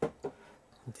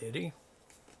 Did he?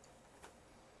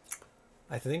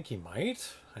 I think he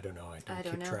might. I don't know. I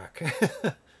don't keep track.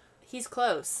 He's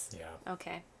close. Yeah.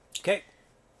 Okay. Okay.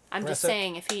 I'm just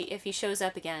saying, if he shows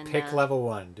up again. Pick level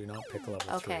 1. Do not pick level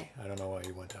 3. Okay. I don't know why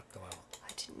you went up the level.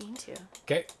 I didn't mean to.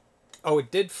 Okay. Oh,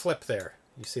 it did flip there.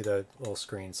 You see the little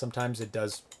screen. Sometimes it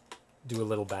does do a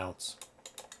little bounce.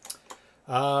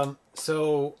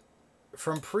 So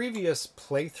from previous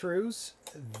playthroughs,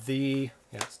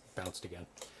 it's bounced again.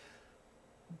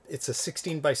 It's a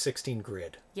 16 by 16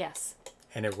 grid. Yes.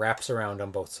 And it wraps around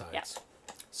on both sides. Yep.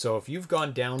 So if you've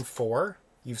gone down 4,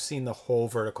 you've seen the whole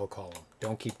vertical column.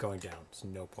 Don't keep going down. There's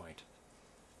no point.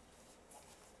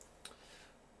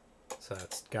 So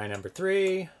that's guy number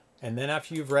 3. And then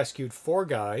after you've rescued 4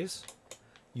 guys,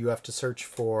 you have to search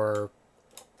for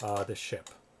the ship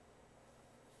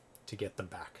to get them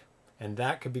back. And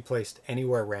that could be placed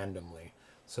anywhere randomly.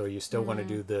 So you still want to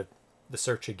do the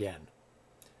search again.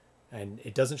 And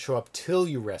it doesn't show up till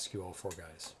you rescue all 4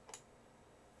 guys.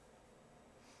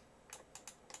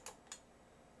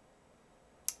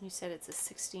 You said it's a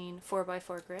 16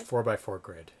 4x4 grid? 4x4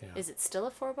 grid, yeah. Is it still a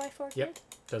 4x4 grid? Yep,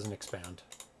 doesn't expand.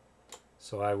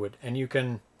 So I would, and you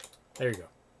can, there you go.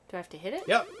 Do I have to hit it?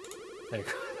 Yep. There you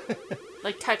go.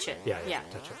 Like touch it? Yeah,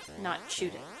 touch it. Not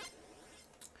shoot it.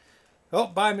 Oh,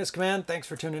 bye, Miss Command. Thanks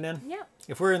for tuning in. Yeah.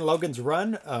 If we're in Logan's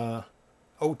Run,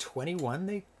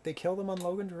 21 they kill them on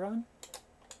Logan's Run?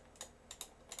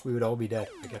 We would all be dead,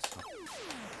 I guess so.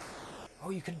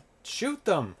 Oh, you can shoot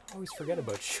them! I always forget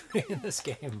about shooting in this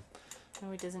game. No,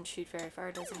 he doesn't shoot very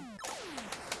far, does he?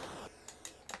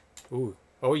 Ooh.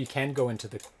 Oh, you can go into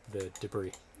the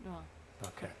debris. Oh.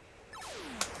 Okay.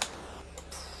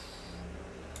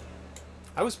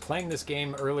 I was playing this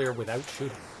game earlier without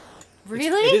shooting.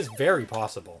 Really? It is very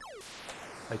possible.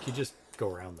 Like, you just go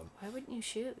around them. Why wouldn't you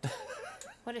shoot?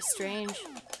 What a strange...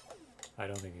 I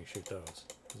don't think you shoot those.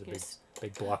 Those are Yes.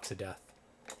 big blocks of death.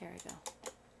 There we go.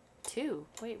 2.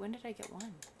 Wait, when did I get 1?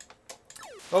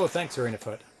 Oh, thanks, Arena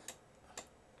Foot.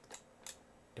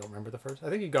 Don't remember the first? I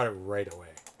think you got it right away.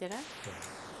 Did I? Yeah.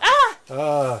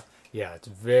 Ah! Yeah, it's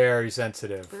very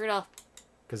sensitive. Brutal.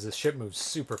 because the ship moves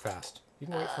super fast. You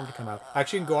can wait for him to come out.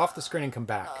 Actually, you can go off the screen and come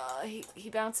back. He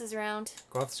bounces around.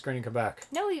 Go off the screen and come back.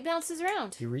 No, he bounces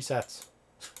around. He resets.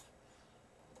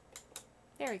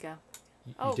 There we go.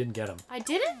 You didn't get him. I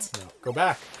didn't? No. Go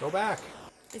back. Go back.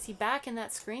 Is he back in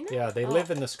that screen then? Yeah, they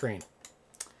live in the screen.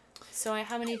 So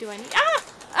how many do I need? Ah!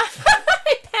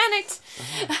 I panicked.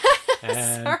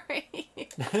 And... Sorry.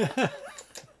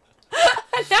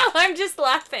 Now I'm just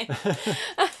laughing.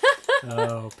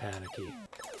 Oh, panicky.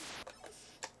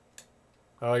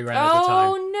 Oh, you ran out of time.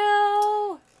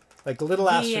 Oh, no. Like little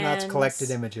astronauts ends.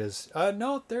 collected images.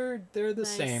 No, they're the Nice.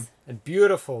 same. And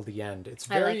beautiful, the end. It's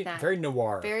I very like that. very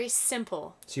noir. Very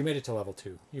simple. So you made it to level 2.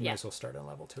 You Yeah. might as well start on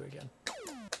level 2 again.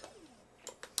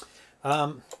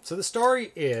 So the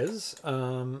story is,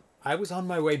 I was on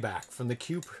my way back from the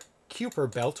Cooper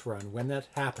Belt Run when that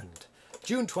happened.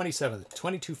 June 27th,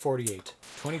 2248,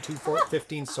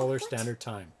 22:15 Solar Standard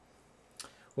Time.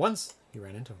 Once, you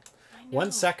ran into him.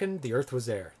 1 second, the Earth was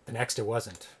there. The next, it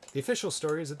wasn't. The official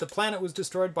story is that the planet was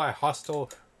destroyed by hostile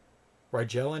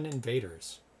Rigellan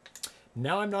invaders.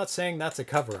 Now I'm not saying that's a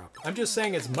cover-up. I'm just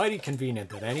saying it's mighty convenient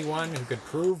that anyone who could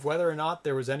prove whether or not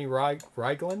there was any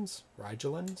Rigellans?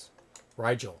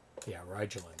 Rigel. Yeah,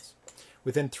 Rigellans.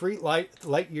 Within 3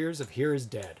 light years of here is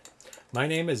dead. My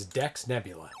name is Dex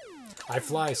Nebula. I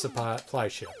fly a supply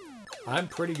ship. I'm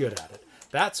pretty good at it.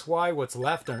 That's why what's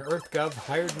left on EarthGov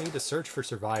hired me to search for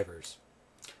survivors.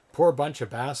 Poor bunch of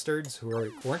bastards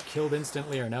who weren't killed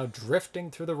instantly are now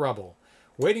drifting through the rubble,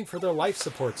 waiting for their life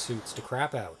support suits to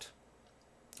crap out.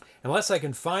 Unless I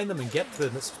can find them and get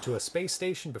to a space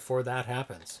station before that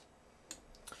happens.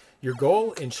 Your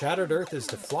goal in Shattered Earth is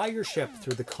to fly your ship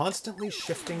through the constantly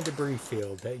shifting debris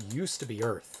field that used to be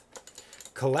Earth.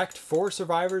 Collect 4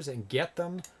 survivors and get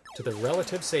them to the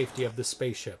relative safety of the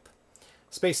space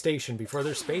station before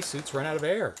their spacesuits run out of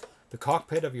air. The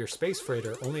cockpit of your space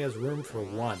freighter only has room for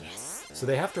 1, so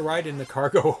they have to ride in the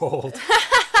cargo hold.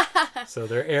 So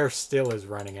their air still is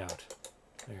running out.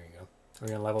 There you go. Are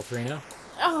we on level 3 now?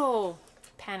 Oh,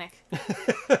 panic.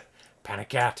 Panic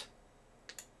cat.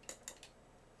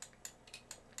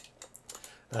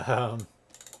 The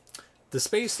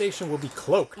space station will be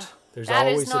cloaked. There's That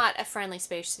always is not a friendly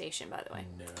space station, by the way.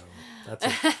 No, that's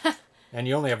it. And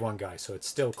you only have 1 guy, so it's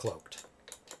still cloaked.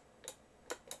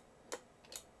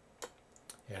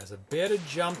 Yeah, there's a bit of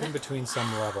jumping between some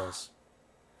levels.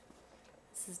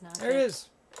 This is not There good. it is.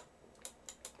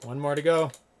 1 more to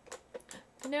go.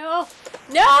 No!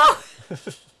 No!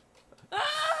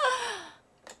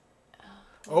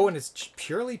 Oh, and it's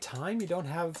purely time? You don't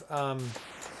have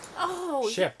Oh,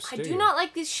 ships, I do do you? not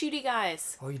like these shooty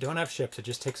guys. Oh, you don't have ships. It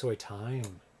just takes away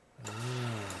time.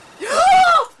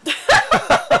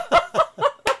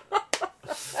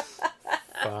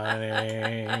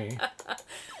 Funny.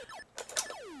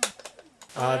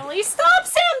 Finally, stop,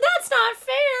 Sam! That's not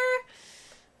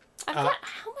fair! How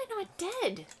am I not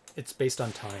dead? It's based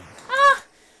on time. Ah!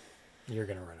 You're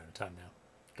going to run out of time now.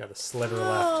 Got a sliver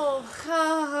left.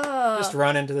 Oh, Just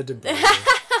run into the debris.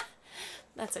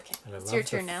 that's okay. And I It's love your the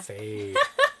turn now. fade.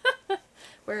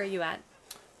 Where are you at?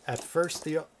 At first,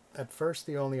 the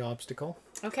only obstacle.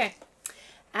 Okay.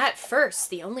 At first,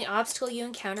 the only obstacle you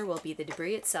encounter will be the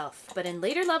debris itself, but in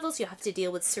later levels you'll have to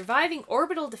deal with surviving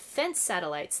orbital defense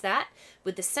satellites that,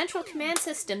 with the central command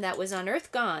system that was on Earth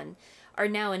gone, are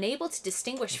now enabled to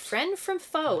distinguish friend from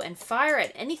foe and fire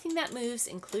at anything that moves,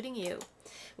 including you.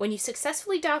 When you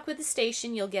successfully dock with the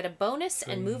station, you'll get a bonus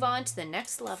and move on to the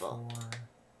next level.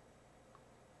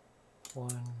 4, 1,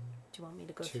 Do you want me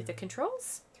to go through 2, the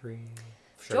controls? 3.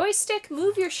 Sure. Joystick,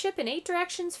 move your ship in 8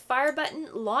 directions. Fire button,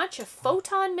 launch a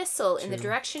photon missile in the 2.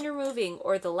 direction you're moving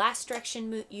or the last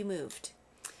direction you moved.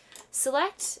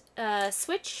 Select,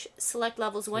 switch, select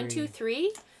levels 1, 2,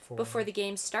 3 4. before the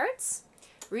game starts.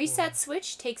 Reset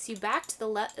switch takes you back to the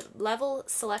level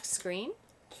select screen.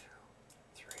 2,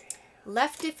 3.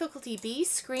 Left difficulty B,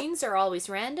 screens are always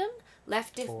random.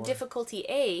 Left 4. difficulty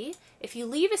A, if you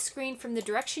leave a screen from the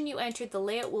direction you entered, the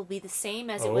layout will be the same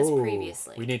as it was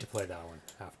previously. We need to play that one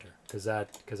after, because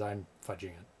I'm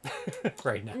fudging it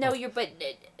right now. No, but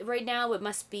right now it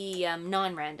must be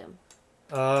non-random.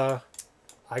 I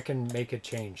can make it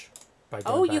change by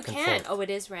going Oh, back you and can. forth. Oh,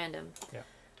 it is random.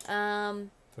 Yeah.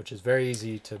 Which is very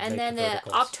easy to And make then the the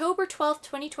verticals. October 12th,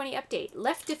 2020 update.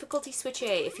 Left difficulty switch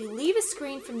A. If you leave a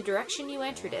screen from the direction you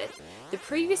entered it, the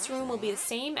previous room will be the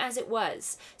same as it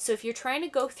was. So if you're trying to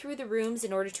go through the rooms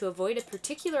in order to avoid a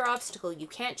particular obstacle, you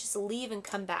can't just leave and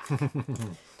come back.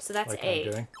 So that's like A.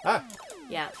 I'm doing. Ah!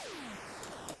 Yeah.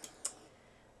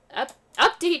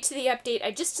 Update to the update.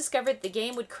 I just discovered the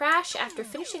game would crash after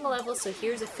finishing a level, so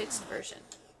here's a fixed version.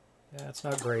 Yeah, it's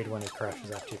not great when it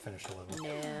crashes after you finish a level.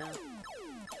 No.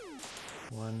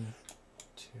 1,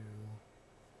 2,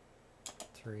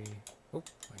 3. Oh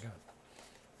my god.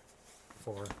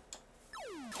 4. 1.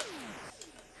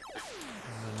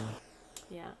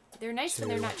 Yeah. They're nice when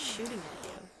they're not shooting at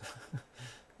you.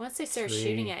 Once they start 3.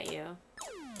 shooting at you,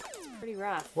 it's pretty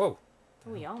rough. Whoa.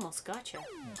 Oh, he almost got you.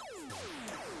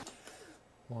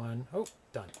 1. Oh,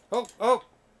 done. Oh, oh!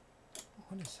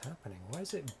 What is happening? Why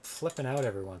is it flipping out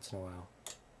every once in a while?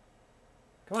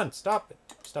 Come on, stop it.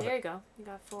 Stop There it. you go. You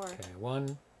got 4. Okay,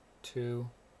 1, 2,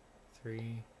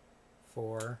 3,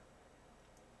 4.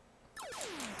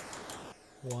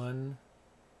 1,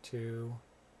 2,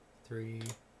 3.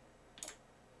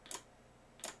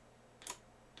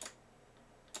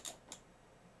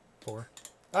 4.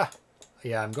 Ah!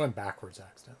 Yeah, I'm going backwards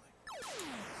accidentally.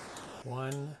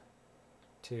 1,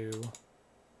 2.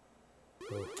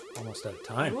 Oh, almost out of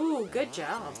time. Ooh, good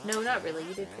job. No, not really.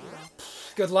 You did pretty well.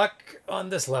 Good luck on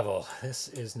this level. This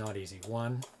is not easy.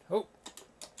 1. Oh.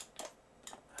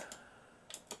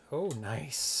 Oh,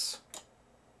 nice.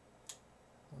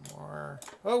 1 more.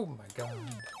 Oh my god.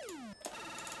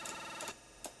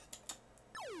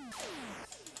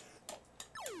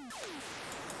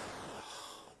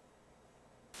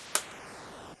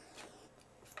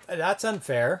 That's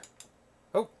unfair.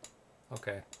 Oh.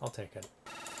 Okay, I'll take it.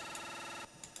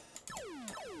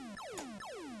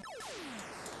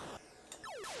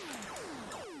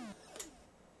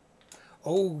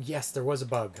 Oh, yes, there was a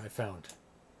bug I found.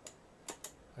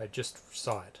 I just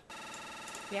saw it.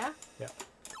 Yeah? Yeah.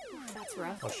 Ooh, that's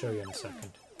rough. I'll show you in a second.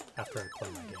 After I play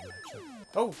my game, actually.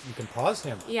 Oh, you can pause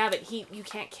him. Yeah, but you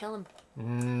can't kill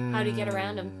him. How do you get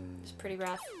around him? It's pretty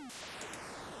rough.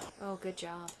 Oh, good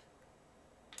job.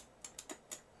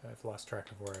 I've lost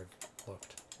track of where I've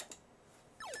looked.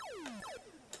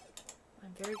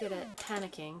 I'm very good at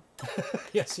panicking.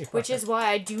 Yes, you are. Which is why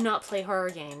I do not play horror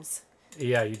games.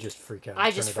 Yeah, you just freak out.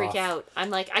 I just freak out. I'm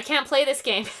like, I can't play this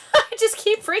game. I just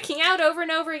keep freaking out over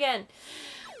and over again.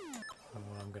 Oh,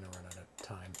 I'm going to run out of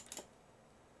time.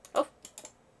 Oh.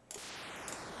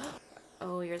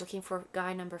 Oh, you're looking for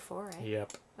guy number 4, right?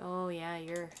 Yep. Oh, yeah,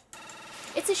 you're...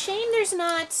 It's a shame there's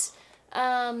not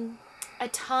a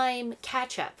time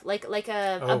catch-up. Like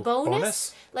a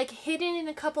bonus? Like hidden in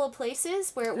a couple of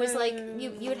places where it was like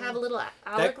you would have a little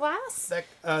hourglass?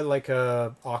 Like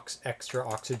a extra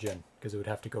oxygen, because it would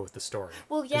have to go with the story.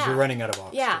 Well, yeah. Because you're running out of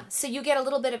oxygen. Yeah, so you get a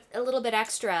little bit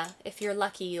extra. If you're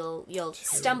lucky, you'll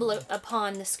stumble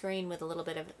upon the screen with a little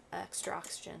bit of extra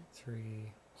oxygen.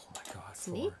 3. Oh my god. It's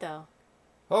 4. neat though.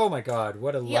 Oh my god,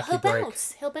 what a lucky break.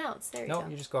 He'll bounce. There you go. No,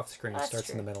 you just go off the screen. It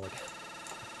starts in the middle again.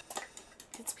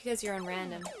 It's because you're on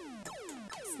random.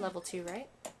 It's level 2, right?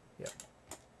 Yep.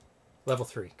 Level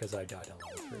 3, because I died on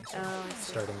level 3. So Oh, I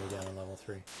see. starting again on level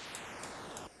 3.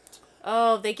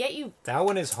 Oh, they get you. That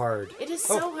one is hard. It is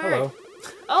so hard. Hello.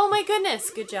 Oh my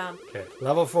goodness, good job. Okay,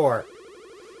 level 4.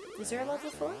 Is there a level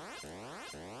 4?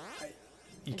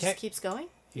 You It can't just keeps going?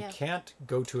 you Yeah. can't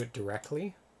go to it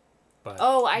directly, but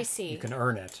Oh, I see. you can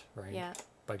earn it, right? Yeah.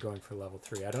 By going for level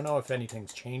 3. I don't know if anything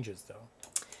changes though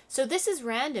So this is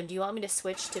random. Do you want me to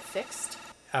switch to fixed?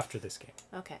 after this game.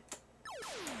 Okay.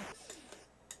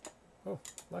 Oh,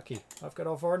 lucky. I've got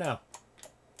all 4 now.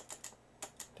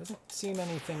 Doesn't seem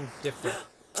anything different.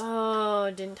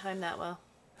 Oh, didn't time that well.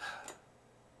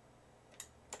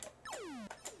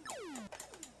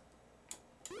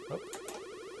 Oh,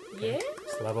 Yeah?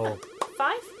 it's level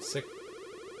 5? 6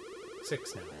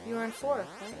 now. You were on 4, right?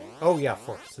 Oh yeah,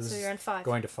 4. So, this So is you're on 5.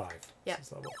 going to 5. Yeah. This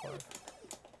is level 5.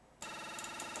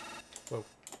 Whoa.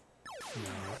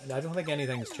 No, I don't think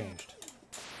anything's changed.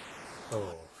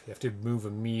 Oh, you have to move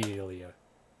immediately out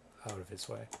of his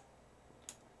way.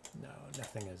 No,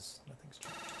 nothing's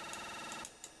changed.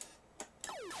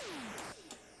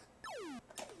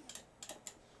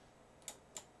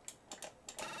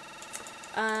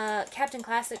 Captain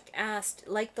Classic asked,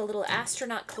 like the little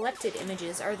astronaut collected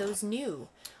images, are those new?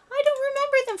 I don't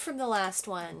remember them from the last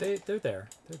one. They're there.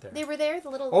 They're there. They were there, the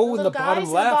little, Oh, the in little the guys bottom in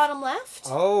the left. bottom left?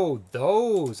 Oh,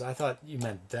 those. I thought you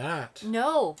meant that.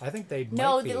 No. I think they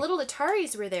No, might be. the little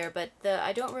Ataris were there, but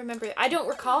I don't remember. I don't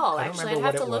recall, I don't actually. I'd remember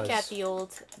have what to it look was. at the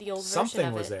old version Something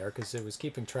of was it. there because it was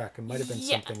keeping track. It might have been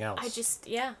Yeah, something else. I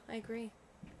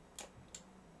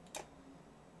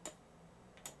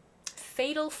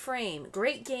Fatal Frame.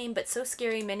 Great game, but so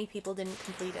scary many people didn't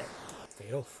complete it.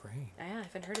 Fatal Frame. Yeah, I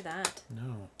haven't heard of that.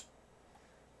 No.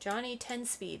 Johnny 10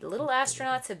 Speed. The little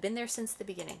astronauts have been there since the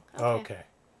beginning. Okay.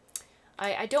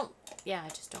 I don't... Yeah, I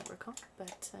just don't recall,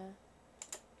 but...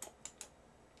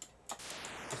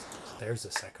 There's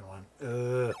the second one.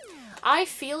 Ugh. I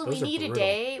feel we Those are need a brutal.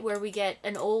 day where we get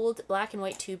an old black and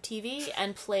white tube TV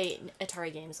and play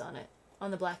Atari games on it,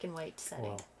 on the black and white setting.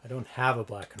 Well, I don't have a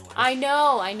black and white. I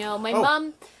know.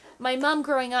 Oh. My mom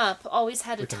growing up always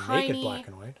had We a can tiny, make it black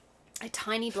and white. a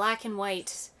tiny black and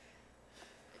white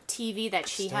TV that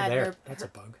she Still had in there. her. That's a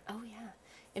bug. Oh yeah,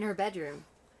 in her bedroom.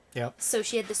 Yep. So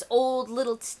she had this old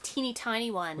little teeny tiny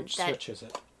one Which that switch is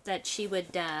it? she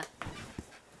would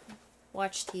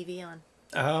watch TV on.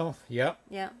 Oh, yep.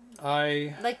 Yeah,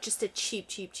 I like just a cheap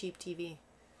TV.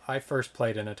 first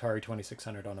played an Atari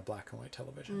 2600 on a black and white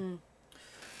television. Mm.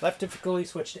 Left difficulty,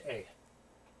 switch to A.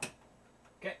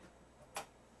 Okay.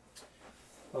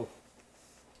 Oh.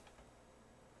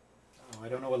 Oh, I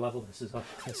don't know what level this is.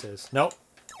 This is. Nope.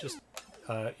 Just,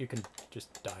 you can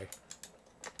just die.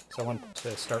 So I want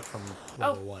to start from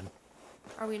level 1.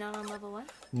 Are we not on level 1?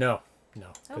 No,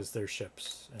 because there's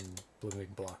ships and blooming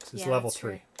blocks. It's Yeah, level that's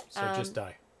 3, true. so just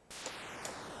die.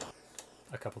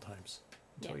 A couple times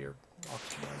until Yeah. your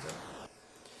oxygen runs out.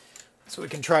 So we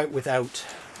can try it without.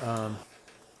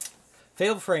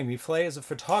 Fatal Frame, you play as a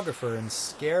photographer and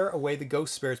scare away the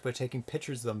ghost spirits by taking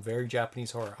pictures of them. Very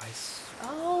Japanese horror.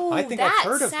 I think I've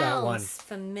heard of that one. Sounds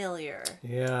familiar.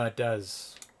 Yeah, it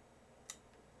does.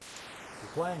 Keep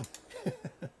playing.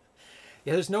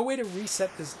 Yeah, there's no way to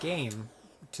reset this game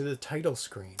to the title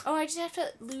screen. Oh, I just have to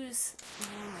lose.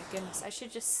 Oh my goodness! I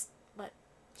should just let.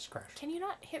 Scratch. Can you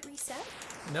not hit reset?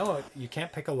 No, you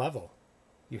can't pick a level.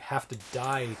 You have to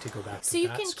die to go back So to you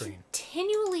that can screen.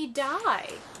 continually die.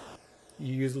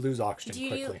 You lose oxygen Do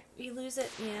quickly. you lose it?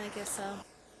 Yeah, I guess so.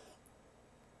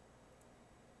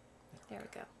 There we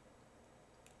go.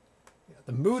 Yeah,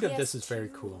 the mood of this PS2. is very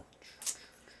cool.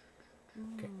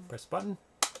 Okay, press button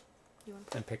You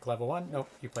want to and pick level 1. Nope,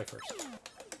 you play first.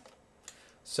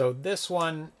 So this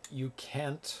one, you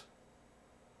can't...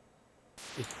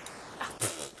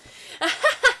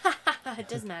 It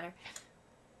doesn't matter.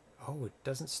 Oh, it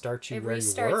doesn't start you It where you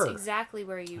restarts were. exactly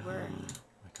where you were. Oh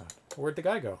my god. Where'd the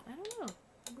guy go? I don't know.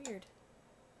 Weird.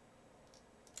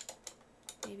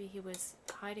 Maybe he was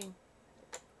hiding.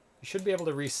 You should be able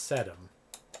to reset him.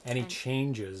 And he And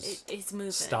changes His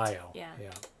movement. style. Yeah.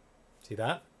 See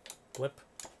that? Blip.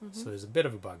 Mm-hmm. So there's a bit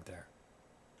of a bug there.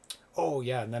 Oh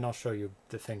yeah, and then I'll show you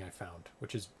the thing I found,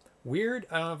 which is weird.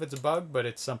 I don't know if it's a bug, but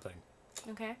it's something.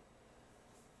 Okay.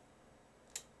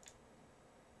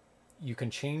 You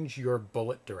can change your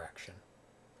bullet direction.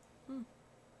 Hmm.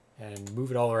 And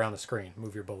move it all around the screen.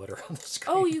 Move your bullet around the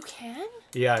screen. Oh, you can?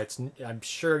 Yeah, I'm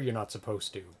sure you're not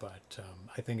supposed to, but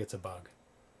I think it's a bug.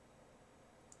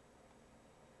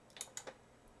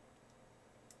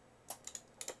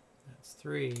 That's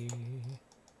 3.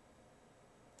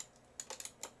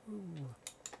 Ooh.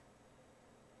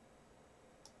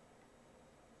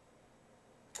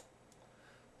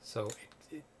 So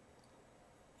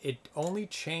it only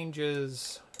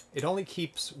changes, it only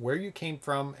keeps where you came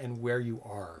from and where you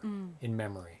are in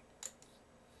memory.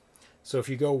 So if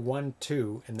you go 1,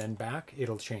 2, and then back,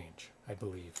 it'll change, I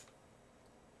believe.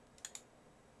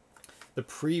 The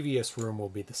previous room will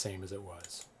be the same as it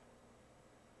was.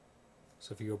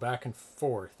 So if you go back and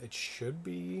forth, it should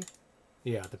be,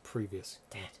 yeah, the previous.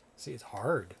 Dead. See, it's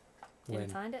hard.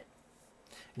 Didn't find it.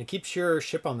 And it keeps your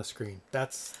ship on the screen.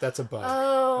 That's a bug.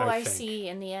 Oh, I think. see.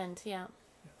 In the end, yeah.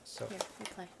 So Here, we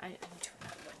play. I need to turn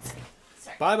that. Let's see.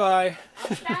 Sorry. bye-bye. I'll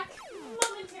be back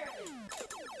momentarily.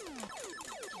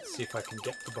 Let's see if I can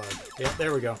get the bug. Yeah,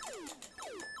 there we go.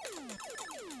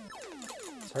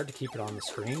 It's hard to keep it on the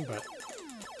screen, but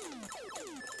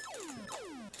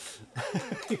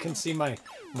you can see my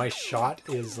shot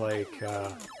is like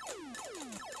oh,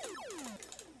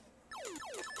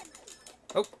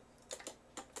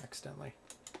 accidentally.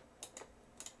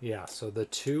 Yeah, so the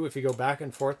 2, if you go back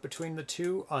and forth between the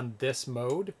 2 on this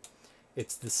mode,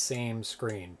 it's the same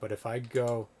screen. But if I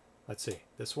go, let's see,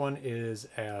 this one is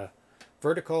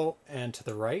vertical and to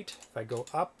the right. If I go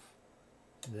up,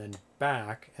 then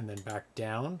back, and then back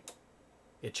down,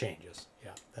 it changes.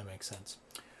 Yeah, that makes sense.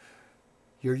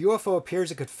 Your UFO appears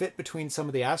it could fit between some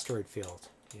of the asteroid field.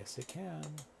 Yes, it can.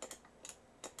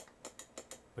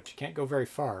 But you can't go very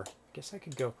far. I guess I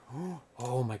could go,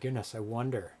 oh my goodness, I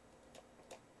wonder.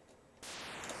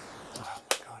 Oh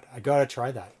my god, I gotta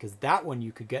try that, because that one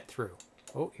you could get through.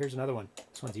 Oh, here's another one.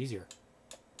 This one's easier.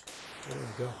 There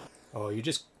we go. Oh,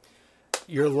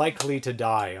 you're likely to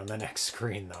die on the next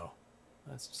screen, though.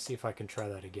 Let's see if I can try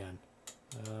that again.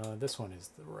 This one is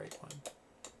the right one.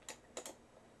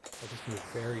 I just move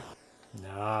very...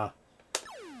 Nah.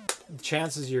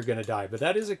 Chances you're gonna die, but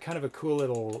that is a kind of a cool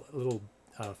little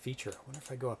feature. I wonder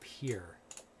if I go up here.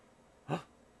 Huh?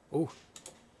 Oh,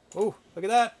 oh! Look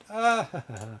at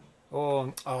that!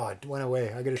 Oh, it went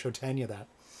away. I gotta show Tanya that.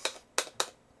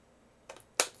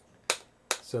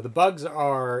 So the bugs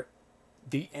are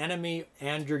the enemy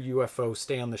and your UFO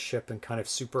stay on the ship and kind of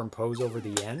superimpose over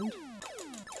the end.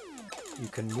 You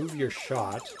can move your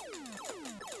shot.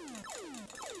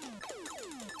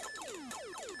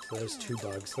 So there's 2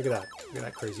 bugs. Look at that. Look at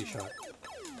that crazy shot.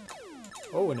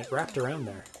 Oh, and it wrapped around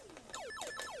there.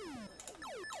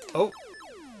 Oh!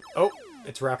 Oh!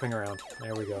 It's wrapping around.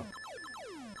 There we go.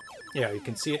 Yeah, you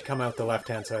can see it come out the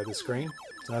left-hand side of the screen.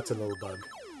 So that's a little bug.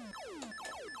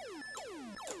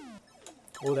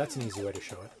 Oh, that's an easy way to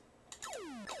show it.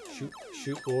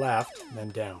 Shoot left, and then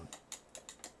down.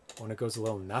 When it goes a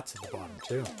little nuts at the bottom,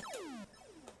 too.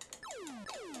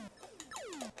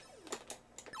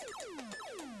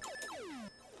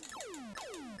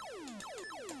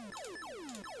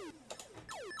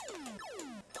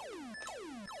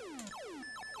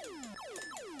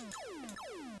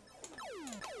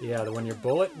 Yeah, when your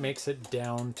bullet makes it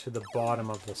down to the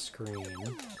bottom of the screen,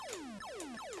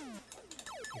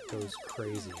 it goes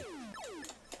crazy.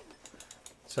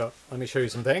 So, let me show you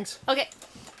some things. Okay.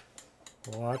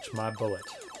 Watch my bullet.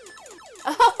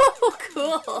 Oh,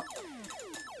 cool.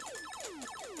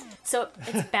 So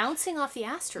it's bouncing off the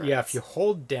asteroids. Yeah, if you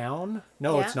hold down...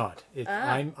 No, Yeah? it's not.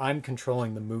 I'm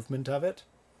controlling the movement of it.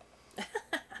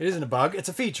 It isn't a bug, it's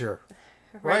a feature.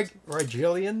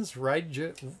 Rigelians?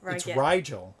 It's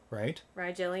Rigel, right?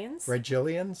 Rigelians?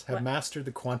 Rigelians have mastered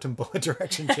the quantum bullet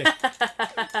direction change.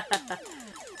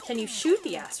 Can you shoot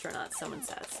the astronauts, someone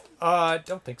says?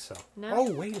 Don't think so. No?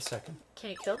 Oh, wait a second.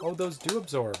 Can you kill them? Oh, those do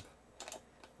absorb.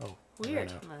 Oh, Weird.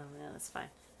 I don't know. Well, yeah, that's fine.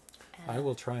 I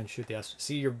will try and shoot the astronaut.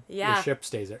 See, your Yeah. ship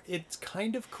stays there. It's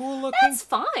kind of cool looking. That's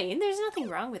fine. There's nothing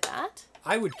wrong with that.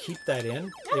 I would keep that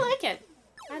in. I like it.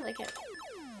 I like it.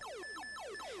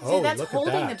 Oh, See, that's look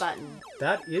holding at the that. button.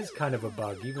 That is kind of a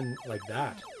bug, even like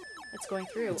that. It's going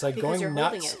through. It's like because going you're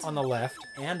holding nuts it. on the left,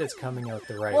 and it's coming out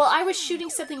the right. Well, I was shooting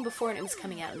something before and it was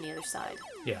coming out on the other side.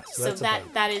 Yeah, So that's a bug.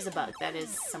 that is a bug. That is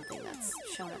something that's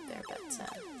shown up there. But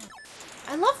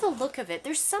I love the look of it.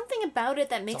 There's something about it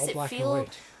that makes all it black and feel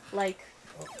white. like...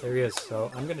 Oh, there he is.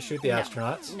 So I'm going to shoot the No.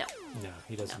 astronauts. No. No,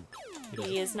 he doesn't.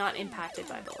 He is not impacted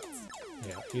by bullets.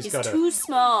 Yeah, He's got too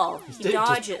small. He just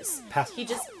dodges. pass- He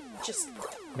just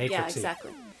Matrixy. yeah,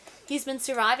 exactly. He's been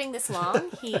surviving this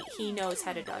long. He knows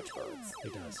how to dodge bullets. He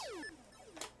does.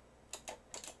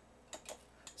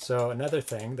 So another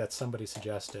thing that somebody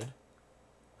suggested,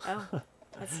 Oh,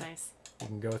 that's nice. you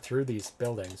can go through these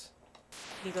buildings.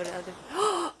 You go to other.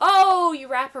 Oh, you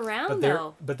wrap around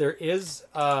though. But there is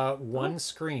one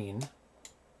screen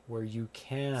where you Is that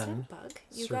can a bug?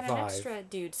 You survive. got an extra,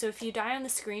 dude. So if you die on the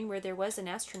screen where there was an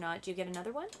astronaut, do you get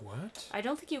another one? What? I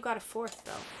don't think you got a fourth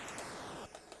though.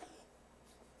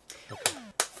 Okay.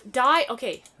 Die.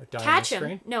 Okay. Die on Catch the him.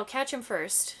 screen? No, catch him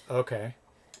first. Okay.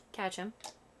 Catch him.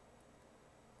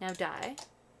 Now die.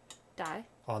 Die.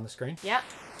 On the screen? Yep.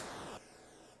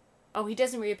 Oh, he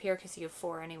doesn't reappear because you have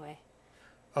 4 anyway.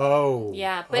 Oh.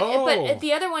 Yeah, but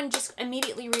the other one just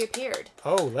immediately reappeared.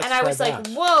 Oh, let's and I try was that.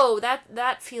 like, "Whoa,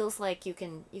 that feels like you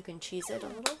can cheese it a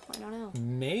little." I don't know.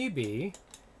 Maybe.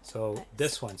 So Nice.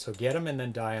 this one. So get him and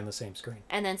then die on the same screen.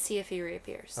 And then see if he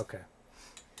reappears. Okay.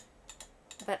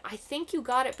 But I think you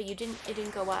got it, but you didn't. It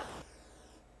didn't go up.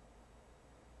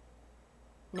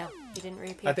 No, you didn't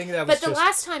reappear. I think that was But the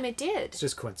last time it did. It's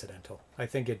just coincidental. I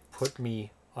think it put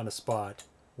me on a spot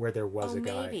where there was a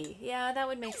guy. Maybe. Yeah, that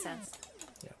would make sense.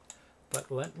 Yeah. But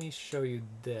let me show you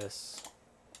this.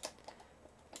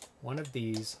 One of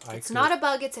these It's not a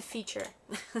bug, it's a feature.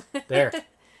 There.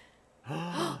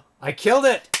 I killed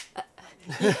it!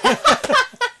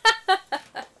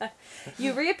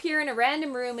 You reappear in a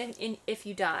random room if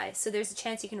you die. So there's a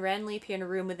chance you can randomly appear in a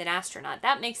room with an astronaut.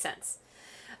 That makes sense.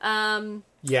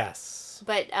 Yes.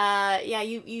 But yeah,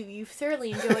 you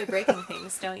thoroughly enjoy breaking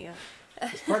things, don't you?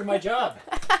 It's part of my job.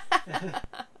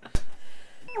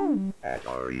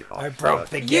 Atari I broke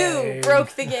the game. You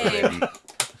broke the game.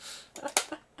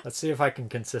 Let's see if I can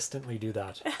consistently do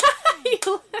that.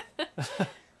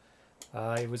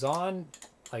 It was on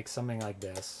like something like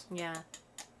this. Yeah.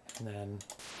 And then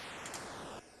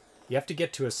you have to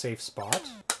get to a safe spot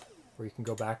where you can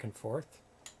go back and forth.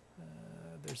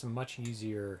 There's a much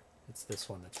easier... It's this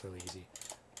one that's really easy.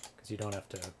 Because you don't have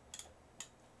to...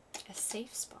 A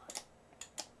safe spot.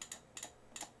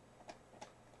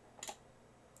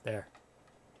 There.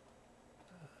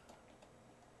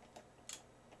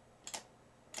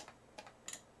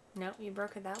 No, you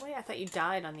broke it that way? I thought you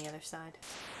died on the other side.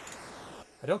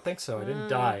 I don't think so. I didn't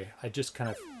die. I just kind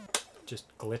of just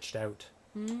glitched out.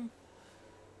 Hmm.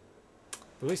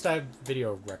 At least I have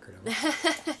video record of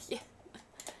it. Yeah.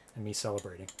 And me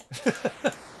celebrating.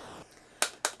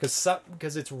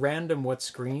 Because it's random what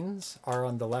screens are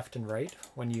on the left and right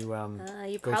when you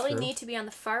You go probably through. need to be on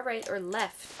the far right or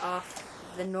left off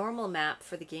the normal map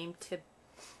for the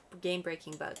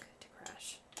game-breaking bug to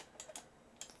crash.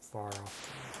 Far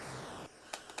off.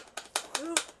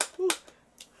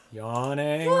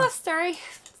 Yawning. Oh, sorry.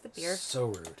 It's the beer. So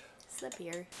rude. It's the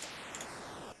beer.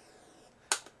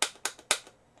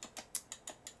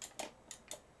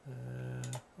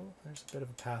 Oh, there's a bit of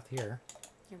a path here.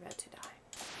 You're about to die.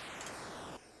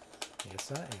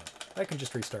 Yes, I am. I can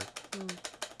just restart.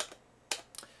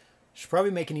 Should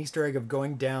probably make an Easter egg of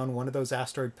going down one of those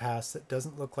asteroid paths that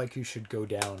doesn't look like you should go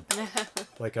down.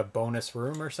 Like a bonus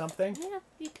room or something. Yeah,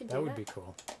 you could do That would be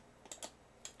cool.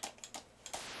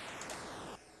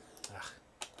 Ugh.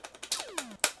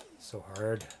 So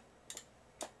hard.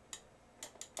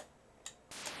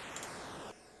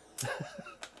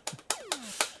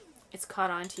 It's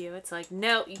caught on to you. It's like,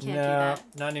 no, you can't do No, that.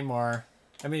 not anymore.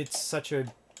 I mean, it's such a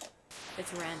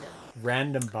It's random.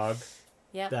 random bug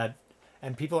Yep. that,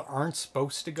 and people aren't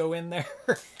supposed to go in there.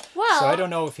 Well, So I don't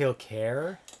know if he'll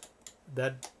care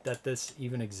that this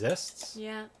even exists.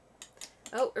 Yeah.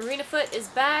 Oh, Arena Foot is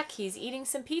back. He's eating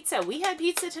some pizza. We had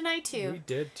pizza tonight too. We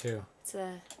did too. It's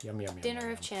a Yum yum yum. dinner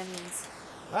yum, of yum. champions.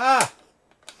 Ah!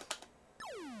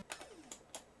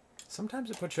 Sometimes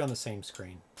it puts you on the same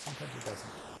screen. Sometimes it doesn't.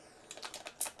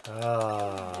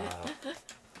 Ah.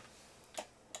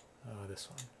 Oh, this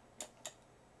one.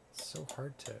 It's so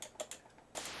hard to...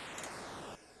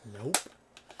 Nope.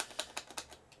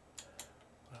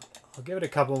 Well, I'll give it a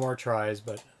couple more tries,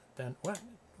 but then... What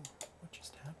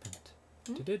just happened?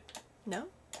 Did it No,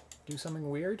 do something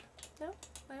weird? no,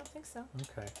 I don't think so.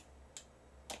 Okay.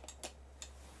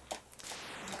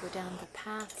 Go down the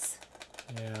paths.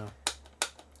 Yeah.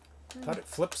 Thought it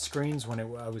flipped screens when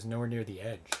I was nowhere near the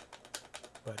edge,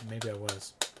 but maybe I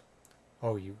was.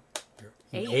 Oh, you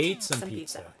ate some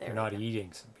pizza. There You're we not go.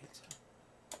 eating some pizza.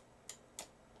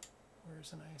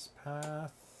 Where's a nice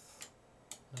path?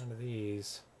 None of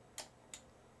these.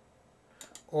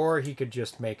 Or he could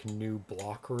just make new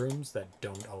block rooms that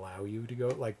don't allow you to go.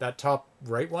 Like that top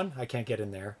right one, I can't get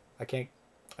in there.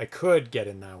 I could get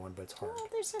in that one, but it's hard. Well,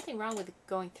 there's nothing wrong with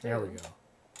going through. There we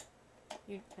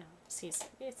go. See, it's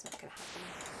not gonna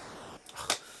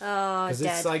happen. Oh, Because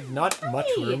dead. it's like not much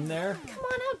Hey! room there. Come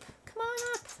on up. Come on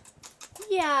up.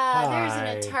 Yeah, there's Hi.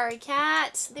 an Atari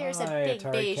cat. There's Hi, a big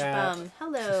Atari beige cat. bum.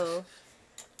 Hello.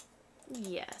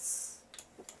 Yes.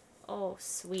 Oh,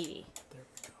 sweetie. There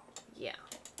we go. Yeah.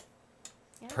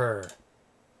 Yeah. Purr.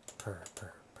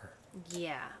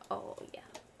 Yeah. Oh, yeah.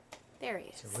 There he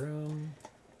It's is. a room.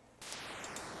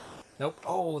 Nope.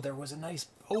 Oh, there was a nice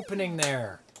opening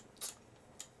there.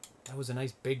 That was a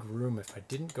nice big room. If I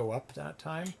didn't go up that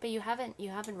time. But you haven't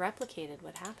replicated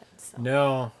what happened. So.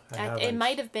 No, I It haven't.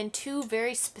 might have been two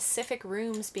very specific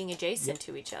rooms being adjacent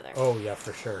to each other. Oh yeah,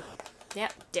 for sure.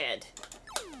 Yep, dead.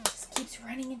 Just keeps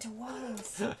running into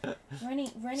walls. running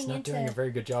It's not into doing a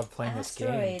very good job playing this game.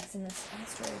 asteroids in this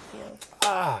asteroid field.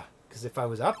 Ah, because if I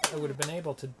was up, I would have been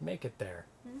able to make it there.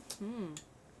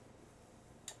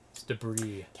 It's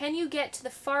debris. Can you get to the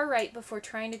far right before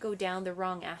trying to go down the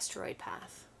wrong asteroid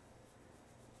path?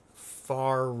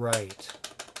 Far right.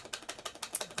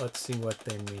 Let's see what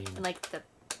they mean. Like the...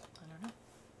 I don't know.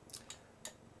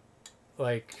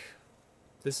 Like,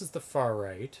 this is the far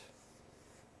right.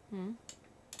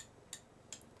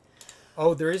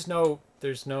 Oh, there is no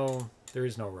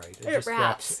right. It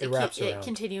wraps. It wraps It around.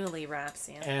 continually wraps,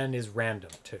 yeah. And is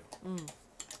random too.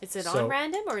 Is it so- on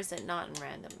random or is it not on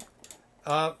random?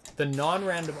 The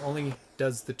non-random only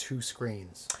does the two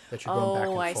screens that you're going back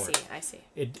and Oh, I forth. see. I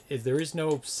see. There is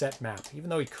no set map, even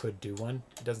though he could do one.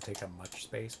 It doesn't take up much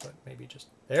space, but maybe just...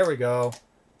 There we go.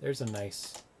 There's a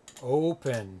nice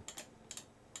open...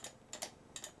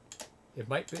 It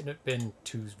might have been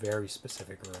two very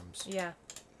specific rooms. Yeah.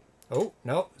 Oh,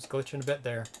 no, it's glitching a bit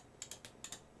there.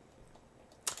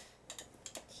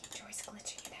 He enjoys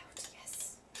glitching it out,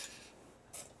 yes.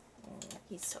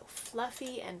 He's so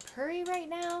fluffy and purry right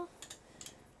now.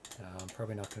 I'm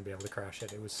probably not going to be able to crash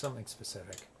it. It was something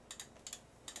specific.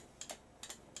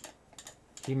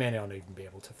 He may not even be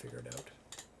able to figure it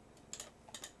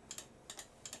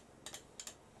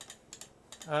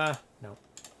out. No.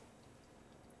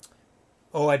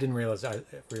 Oh, I didn't realize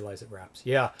it wraps.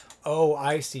 Yeah. Oh,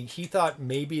 I see. He thought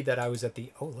maybe that I was at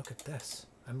the... Oh, look at this.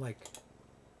 I'm like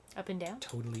Up and down?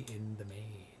 totally in the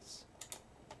maze.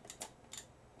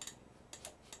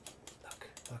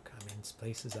 Look, I'm in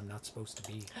places I'm not supposed to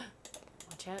be.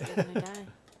 Watch out, you're gonna die.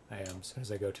 I am, as soon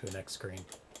as I go to the next screen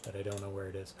that I don't know where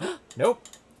it is. Nope.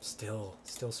 Still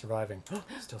surviving.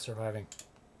 Still surviving.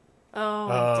 Oh,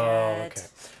 Oh, Dad. okay.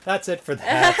 That's it for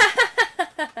that.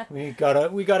 we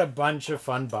got a bunch of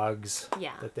fun bugs.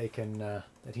 Yeah. That they can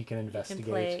that he can You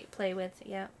investigate. can play with,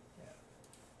 yeah.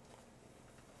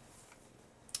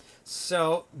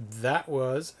 So that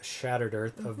was Shattered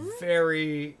Earth, a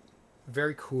very,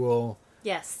 very cool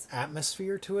Yes.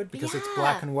 atmosphere to it because it's Yeah.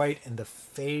 black and white and the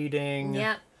fading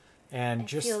Yeah. and It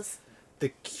just feels... the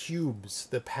cubes,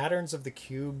 the patterns of the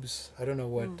cubes. I don't know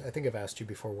what, I think I've asked you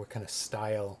before what kind of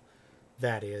style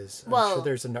that is. I'm Well, sure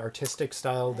there's an artistic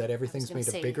style that everything's gonna made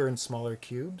say- of bigger and smaller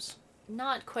cubes.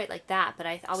 Not quite like that, but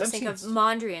I always think of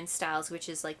Mondrian styles, which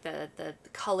is like the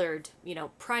colored,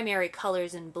 primary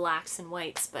colors in blacks and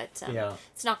whites, but Yeah.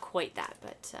 it's not quite that,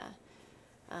 but...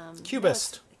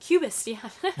 Cubist. Cubist, yeah.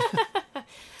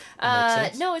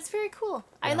 sense. No, it's very cool.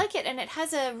 I Yeah. like it, and it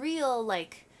has a real,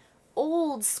 like,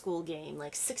 old school game,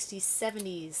 like 60s,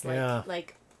 70s, like, Yeah.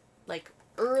 like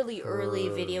early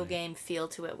video game feel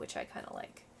to it, which I kind of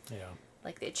like. Yeah.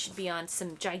 Like, it should be on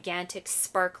some gigantic,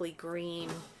 sparkly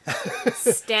green,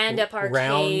 stand-up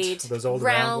arcade, those old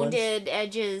round ones? rounded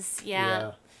edges.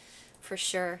 Yeah, for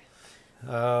sure.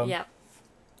 Yeah.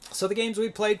 So the games we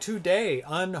played today,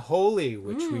 Unholy,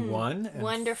 which we won and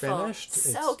Wonderful. finished.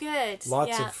 So good. Lots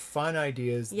Yeah. of fun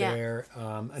ideas Yeah. there.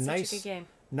 Such a good game.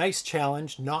 Nice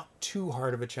challenge. Not too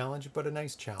hard of a challenge, but a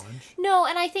nice challenge. No,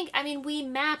 and we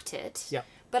mapped it. Yep.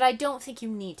 But I don't think you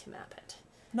need to map it.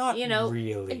 Not really.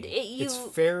 you- It's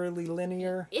fairly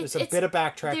linear. There's a it's- bit of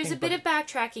backtracking. There's a bit of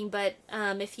backtracking, but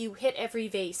if you hit every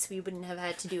vase, we wouldn't have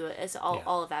had to do it as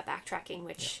all of that backtracking,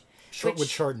 which would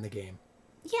shorten the game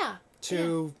yeah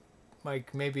to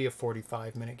like maybe a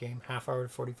 45-minute game, half hour to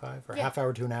 45, or half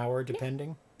hour to an hour,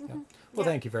 depending. Yeah. Well,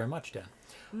 thank you very much,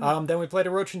 Dan. Then we played a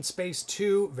Roach in Space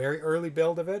 2, very early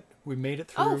build of it. We made it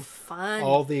through fun.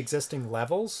 all the existing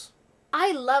levels.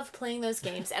 I love playing those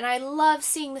games, and I love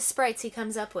seeing the sprites he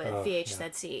comes up with. Oh,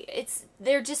 vhzc.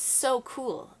 They're just so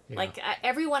cool. Yeah. Like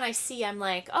everyone I see, I'm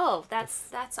like, oh, that's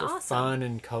They're awesome. fun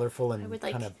and colorful and would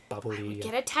kind of bubbly.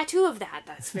 Get a tattoo of that.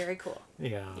 That's very cool.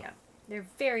 Yeah. Yeah, they're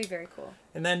very, very cool.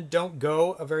 And then Don't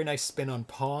Go, a very nice spin on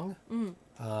Pong.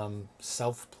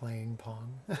 Self-playing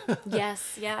Pong.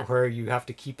 Yes, yeah. Where you have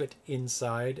to keep it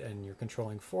inside and you're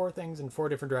controlling 4 things in 4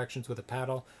 different directions with a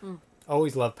paddle.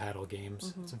 Always love paddle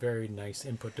games. It's a very nice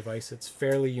input device. It's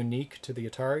fairly unique to the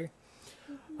Atari.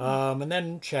 And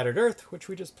then Shattered Earth, which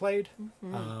we just played.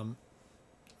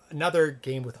 Another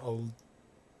game with a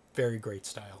very great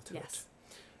style to it.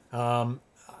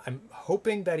 I'm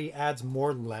hoping that he adds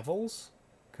more levels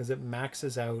because it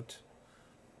maxes out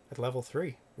at level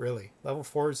 3, really. Level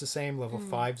 4 is the same. Level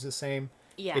 5 is the same.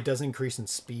 Yeah. It doesn't increase in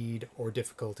speed or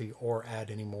difficulty or add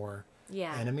any more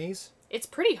enemies. It's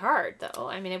pretty hard, though.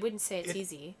 I mean, I wouldn't say it's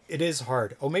easy. It is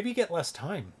hard. Oh, maybe you get less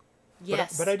time.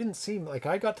 Yes. But I didn't seem like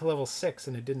I got to level 6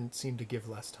 and it didn't seem to give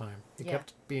less time. It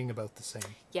kept being about the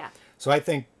same. Yeah. So I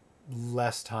think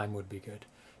less time would be good.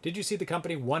 Did you see the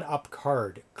company One Up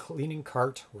Card, a cleaning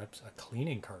cart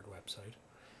website,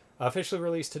 officially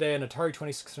released today an Atari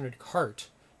 2600 cart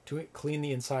to clean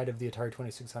the inside of the Atari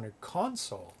 2600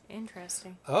 console?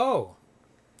 Interesting. Oh,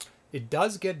 it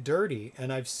does get dirty,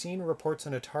 and I've seen reports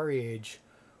on Atari Age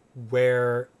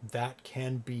where that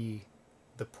can be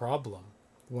the problem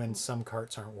when some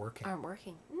carts aren't working.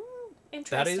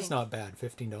 Interesting. That is not bad,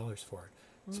 $15 for it.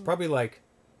 It's probably like,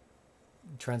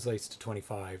 translates to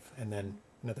 25 and then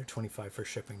another 25 for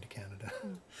shipping to Canada.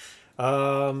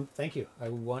 Thank you. I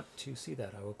want to see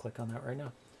that. I will click on that right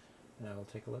now, and I will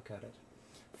take a look at it.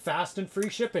 Fast and free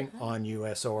shipping on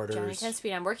U.S. orders. Johnny 10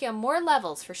 Speed. I'm working on more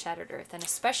levels for Shattered Earth and a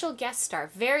special guest star.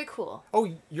 Very cool.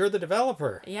 Oh, you're the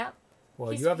developer. Yeah.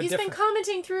 Well, He's you have a been different.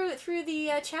 commenting through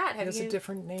the chat. There's a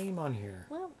different name on here.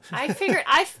 Well, I figured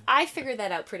I figured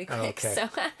that out pretty quick. Okay.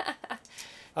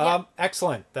 So.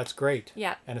 Excellent. That's great.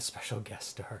 Yeah. And a special guest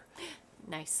star.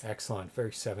 Nice. Excellent.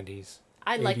 Very 70s.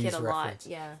 I like it 80s a reference.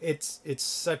 lot. Yeah. It's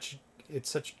such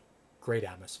great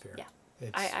atmosphere. Yeah.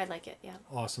 It's I like it. Yeah.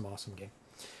 awesome game.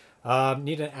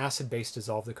 Need an acid base to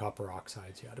dissolve the copper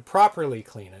oxides. Yeah, to properly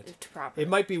clean it. It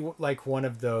might be like one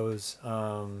of those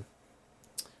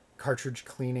cartridge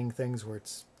cleaning things where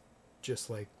it's just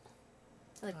like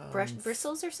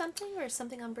bristles or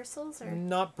something on bristles or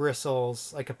not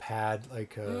bristles, like a pad,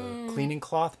 like a cleaning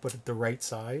cloth, but the right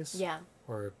size. yeah.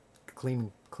 Or a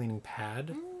cleaning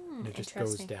pad, and it just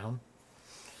goes interesting.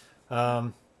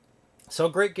 down. So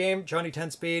great game, Johnny 10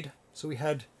 Speed. So we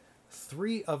had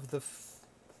 3 of the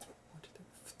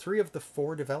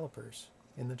 4 developers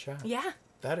in the chat. Yeah.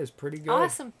 That is pretty good.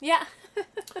 Awesome. Yeah.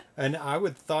 And I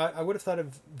would have thought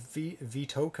of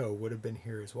Vitoco would have been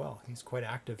here as well. He's quite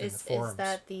active in the forums. Is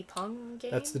that the Pong game?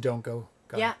 That's the Don't Go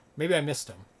guy. Yeah. Maybe I missed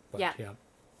him. But Yeah.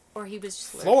 Or he was just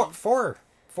Four. lurking?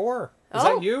 Four. Is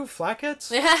Oh. that you, Flackets?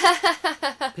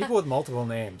 People with multiple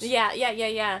names. Yeah.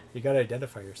 You gotta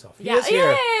identify yourself. He Yeah. is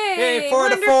here. Yay! Yay, 4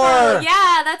 to 4. Wonderful.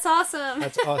 Yeah, that's awesome.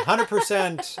 That's a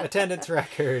 100% attendance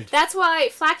record. That's why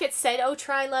Flackett said, "Oh,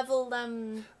 try level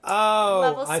Oh,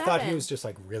 level I thought he 7. was just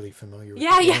like really familiar with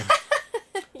Yeah, the game.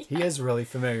 yeah. He is really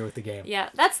familiar with the game. Yeah,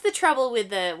 that's the trouble with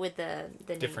the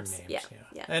Different names. names.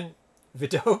 Yeah. And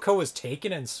Vitoco was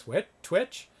taken in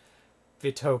Twitch?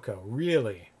 Vitoco,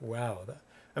 really? Wow.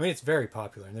 I mean, it's very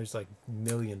popular, and there's like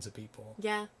millions of people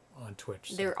Yeah. on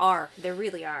Twitch. So There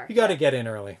really are. you got to get in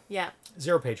early. Yeah.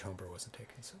 ZeroPage Homebrew wasn't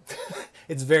taken, so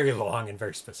it's very long and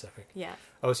very specific. Yeah.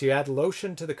 Oh, so you add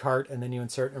lotion to the cart, and then you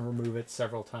insert and remove it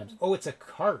several times. Oh, it's a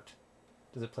cart.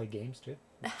 Does it play games too?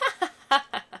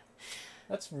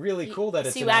 That's really cool that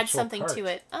it's so you an add actual something cart. to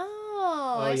it.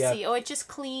 Oh, I yeah. see. Oh, it just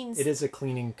cleans. It is a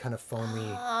cleaning kind of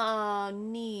foamy Oh,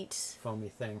 neat.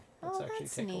 thing. Let's Oh, actually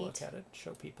that's take a neat. look at it,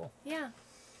 show people. Yeah.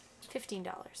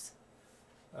 $15.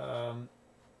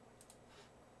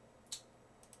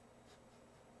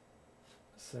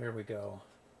 So there we go.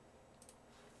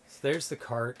 So there's the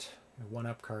cart, a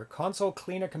 1UP cart. Console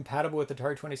cleaner compatible with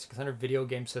Atari 2600 video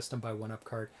game system by 1UP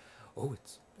cart. Oh,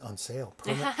 it's on sale.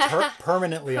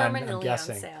 Permanently, I'm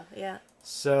guessing. On sale. Yeah.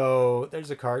 So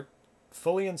there's a cart.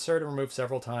 Fully insert and remove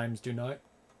several times. Do not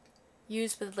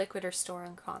Use with liquid or store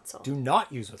on console.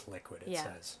 use with liquid, it Yeah.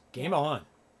 says. Game on.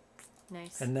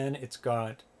 Nice. And then it's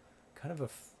got kind of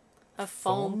a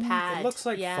foam pad. It looks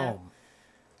like yeah. foam.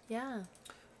 Yeah.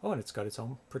 Oh, and it's got its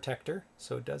own protector,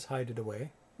 so it does hide it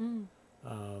away. Mm.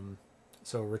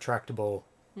 So a retractable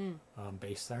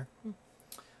base there.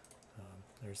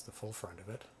 There's the full front of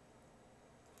it.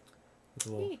 With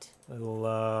a Neat.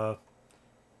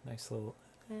 Nice little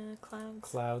Clouds.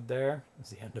 cloud there.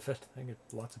 That's the end of it. I get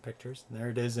lots of pictures. And there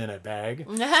it is in a bag.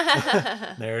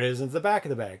 There it is in the back of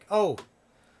the bag. Oh,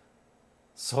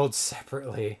 sold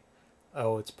separately.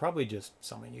 Oh, it's probably just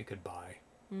something you could buy.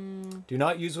 Do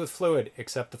not use with fluid,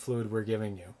 except the fluid we're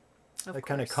giving you. That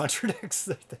kind of contradicts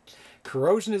the thing.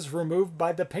 Corrosion is removed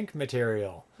by the pink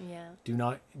material. Yeah. Do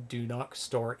not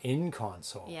store in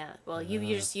console. Yeah. Well, you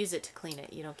just use it to clean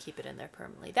it. You don't keep it in there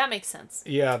permanently. That makes sense.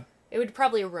 Yeah. It would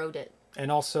probably erode it. And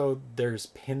also, there's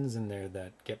pins in there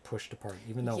that get pushed apart,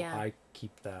 even though Yeah. I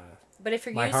keep the... But if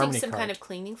you're My using Harmony some kind cart. of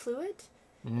cleaning fluid,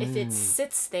 if it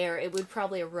sits there, it would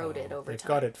probably erode it over They've time.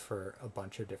 got it for a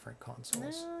bunch of different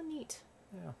consoles. Oh, neat.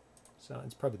 Yeah. So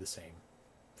it's probably the same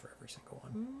for every single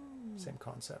one. Same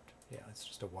concept. Yeah, it's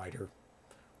just a wider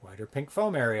pink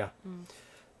foam area.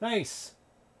 Nice.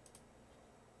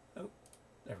 Oh,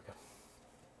 there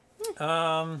we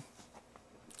go.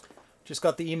 Just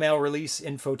got the email release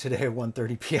info today at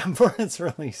 1:30 p.m. for its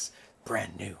release.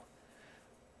 Brand new.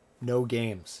 No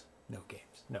games. No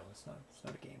games. No, it's not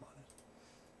a game on it.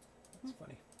 That's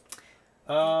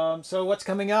funny. So what's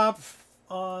coming up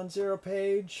on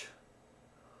ZeroPage?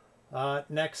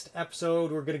 Next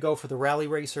episode, we're going to go for the Rally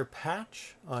Racer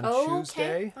patch on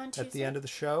Tuesday. On At the Tuesday? end of the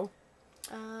show.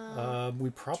 We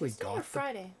probably Tuesday got or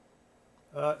Friday?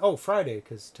 Friday,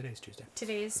 because today's Tuesday.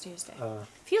 Today is Tuesday.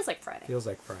 Feels like Friday. Feels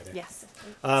like Friday. Yes.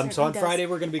 So on Certainly does. Friday,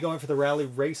 we're going to be going for the Rally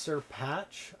Racer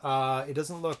patch. It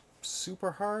doesn't look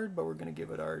super hard, but we're going to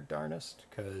give it our darnest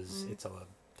because it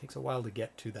takes a while to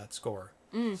get to that score.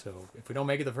 So if we don't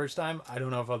make it the first time, I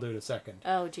don't know if I'll do it a second.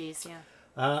 Oh, geez, yeah.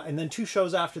 And then 2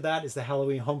 shows after that is the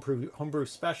Halloween Homebrew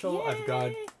special. Yay! I've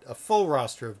got a full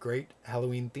roster of great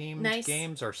Halloween-themed Nice.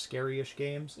 games or scary-ish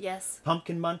games. Yes.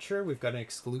 Pumpkin Muncher, we've got an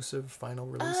exclusive final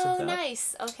release Oh, of that.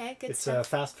 nice. Okay, good It's a stuff.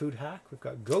 fast food hack. We've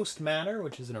got Ghost Manor,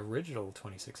 which is an original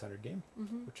 2600 game,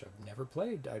 which I've never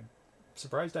played. I'm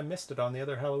surprised I missed it on the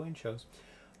other Halloween shows.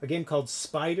 A game called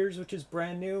Spiders, which is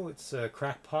brand new. It's a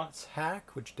Crackpots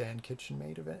hack, which Dan Kitchen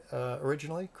made of it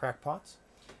originally. Crackpots.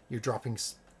 You're dropping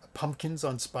pumpkins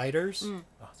on spiders. Oh,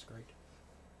 it's great.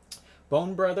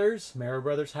 Bone Brothers, Mara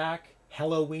Brothers hack.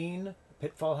 Halloween, a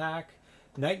Pitfall hack.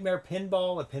 Nightmare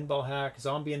Pinball, a pinball hack.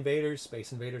 Zombie Invaders,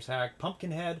 Space Invaders hack.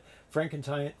 Pumpkinhead,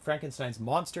 Frankenstein's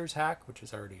Monsters hack, which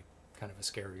is already kind of a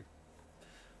scary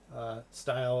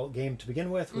style game to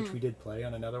begin with, which we did play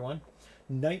on another one.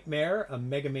 Nightmare, a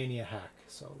Megamania hack.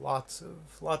 So lots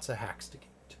of hacks to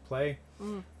play.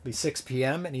 Be 6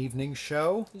 p.m. an evening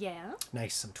show. Yeah.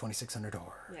 Nice, some 2600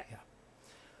 horror.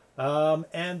 Yeah.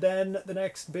 And then the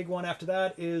next big one after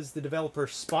that is the developer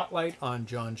Spotlight on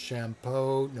John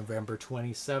Champeau, November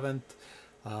 27th.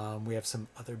 We have some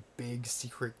other big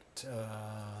secret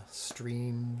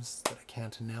streams that I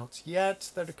can't announce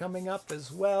yet that are coming up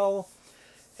as well.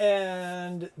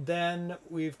 And then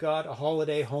we've got a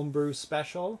holiday homebrew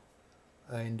special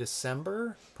in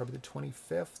December, probably the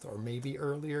 25th or maybe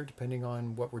earlier, depending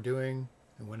on what we're doing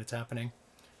and when it's happening.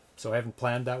 So I haven't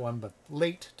planned that one, but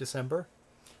late December.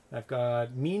 I've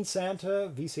got Mean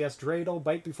Santa, VCS Dreidel,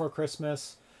 Bite Before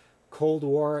Christmas, Cold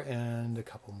War, and a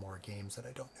couple more games that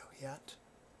I don't know yet.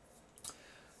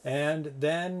 And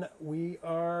then we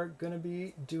are going to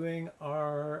be doing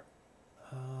our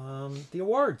the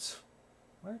awards.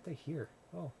 Why aren't they here?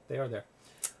 Oh, they are there.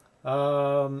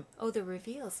 Oh, the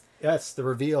reveals. Yes, the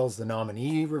reveals, the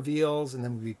nominee reveals, and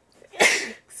then we'll be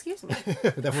Excuse me.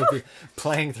 then we'll be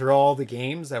playing through all the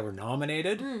games that were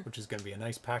nominated, which is going to be a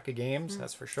nice pack of games,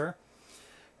 that's for sure.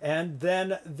 And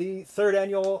then the third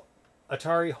annual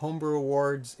Atari Homebrew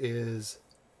Awards is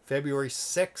February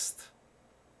 6th,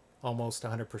 almost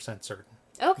 100% certain.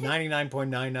 Okay.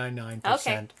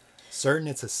 99.999% certain.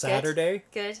 It's a Saturday.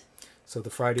 Good. So the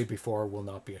Friday before will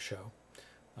not be a show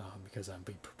because I'll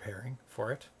be preparing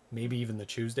for it. Maybe even the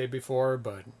Tuesday before,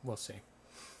 but we'll see.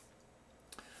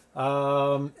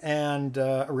 And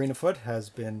Arena Foot has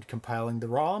been compiling the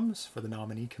ROMs for the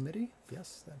nominee committee.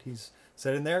 Yes, that he's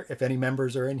said in there. If any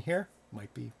members are in here,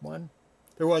 might be one.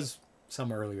 There was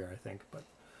some earlier, I think, but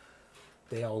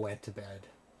they all went to bed.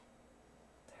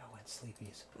 They all went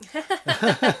sleepies.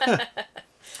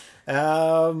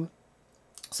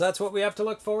 So that's what we have to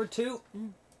look forward to.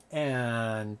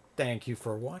 And thank you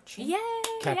for watching. Yay!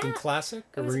 Captain Classic,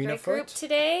 It was a Arena great group Foot,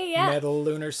 today. Yeah. Metal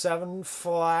Lunar 7,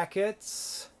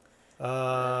 Flackets,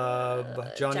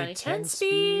 Johnny 10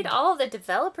 Speed, All of the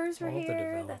developers were All the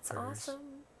here. That's developers.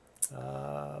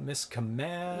 awesome. Miss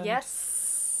Command.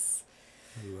 Yes.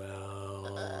 Who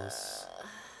else?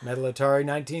 Metal Atari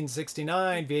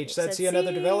 1969, vhzc,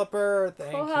 another vhzc. developer.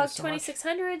 Thank you Quahog so much.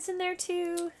 2600's in there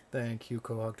too. Thank you,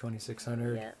 Quahog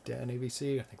 2600. Yep. Dan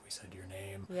ABC, I think we said your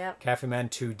name. Yep. Cafe Man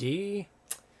 2D.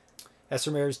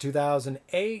 Esmer's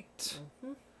 2008.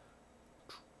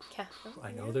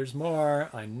 I know there's more.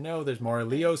 I know there's more.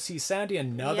 Leo C. Sandy,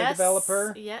 another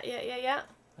developer. Yeah.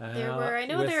 There were. I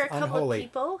know with there are a couple Unholy. of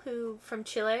people who from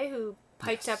Chile who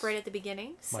piped up right at the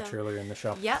beginning. So. Much earlier in the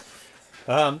show. Yep.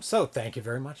 So thank you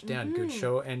very much, Dan. Good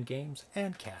show and games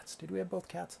and cats. Did we have both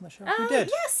cats on the show? We did. did.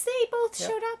 Yes, they both Yep.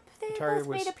 showed up. They Atari both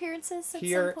was made appearances at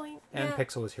Here some point. and Yeah.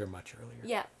 Pixel was here much earlier.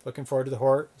 Yeah. Looking forward to the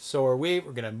horror. So are we.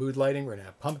 We're gonna have mood lighting. We're gonna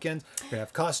have pumpkins. We're gonna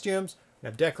have costumes. We're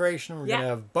gonna have decoration. We're gonna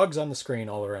have bugs on the screen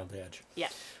all around the edge. Yeah.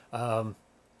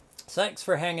 Thanks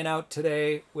for hanging out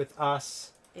today with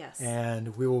us. Yes.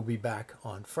 And we will be back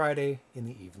on Friday in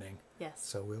the evening. Yes.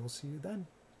 So we will see you then.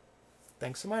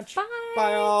 Thanks so much. Bye.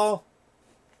 Bye all.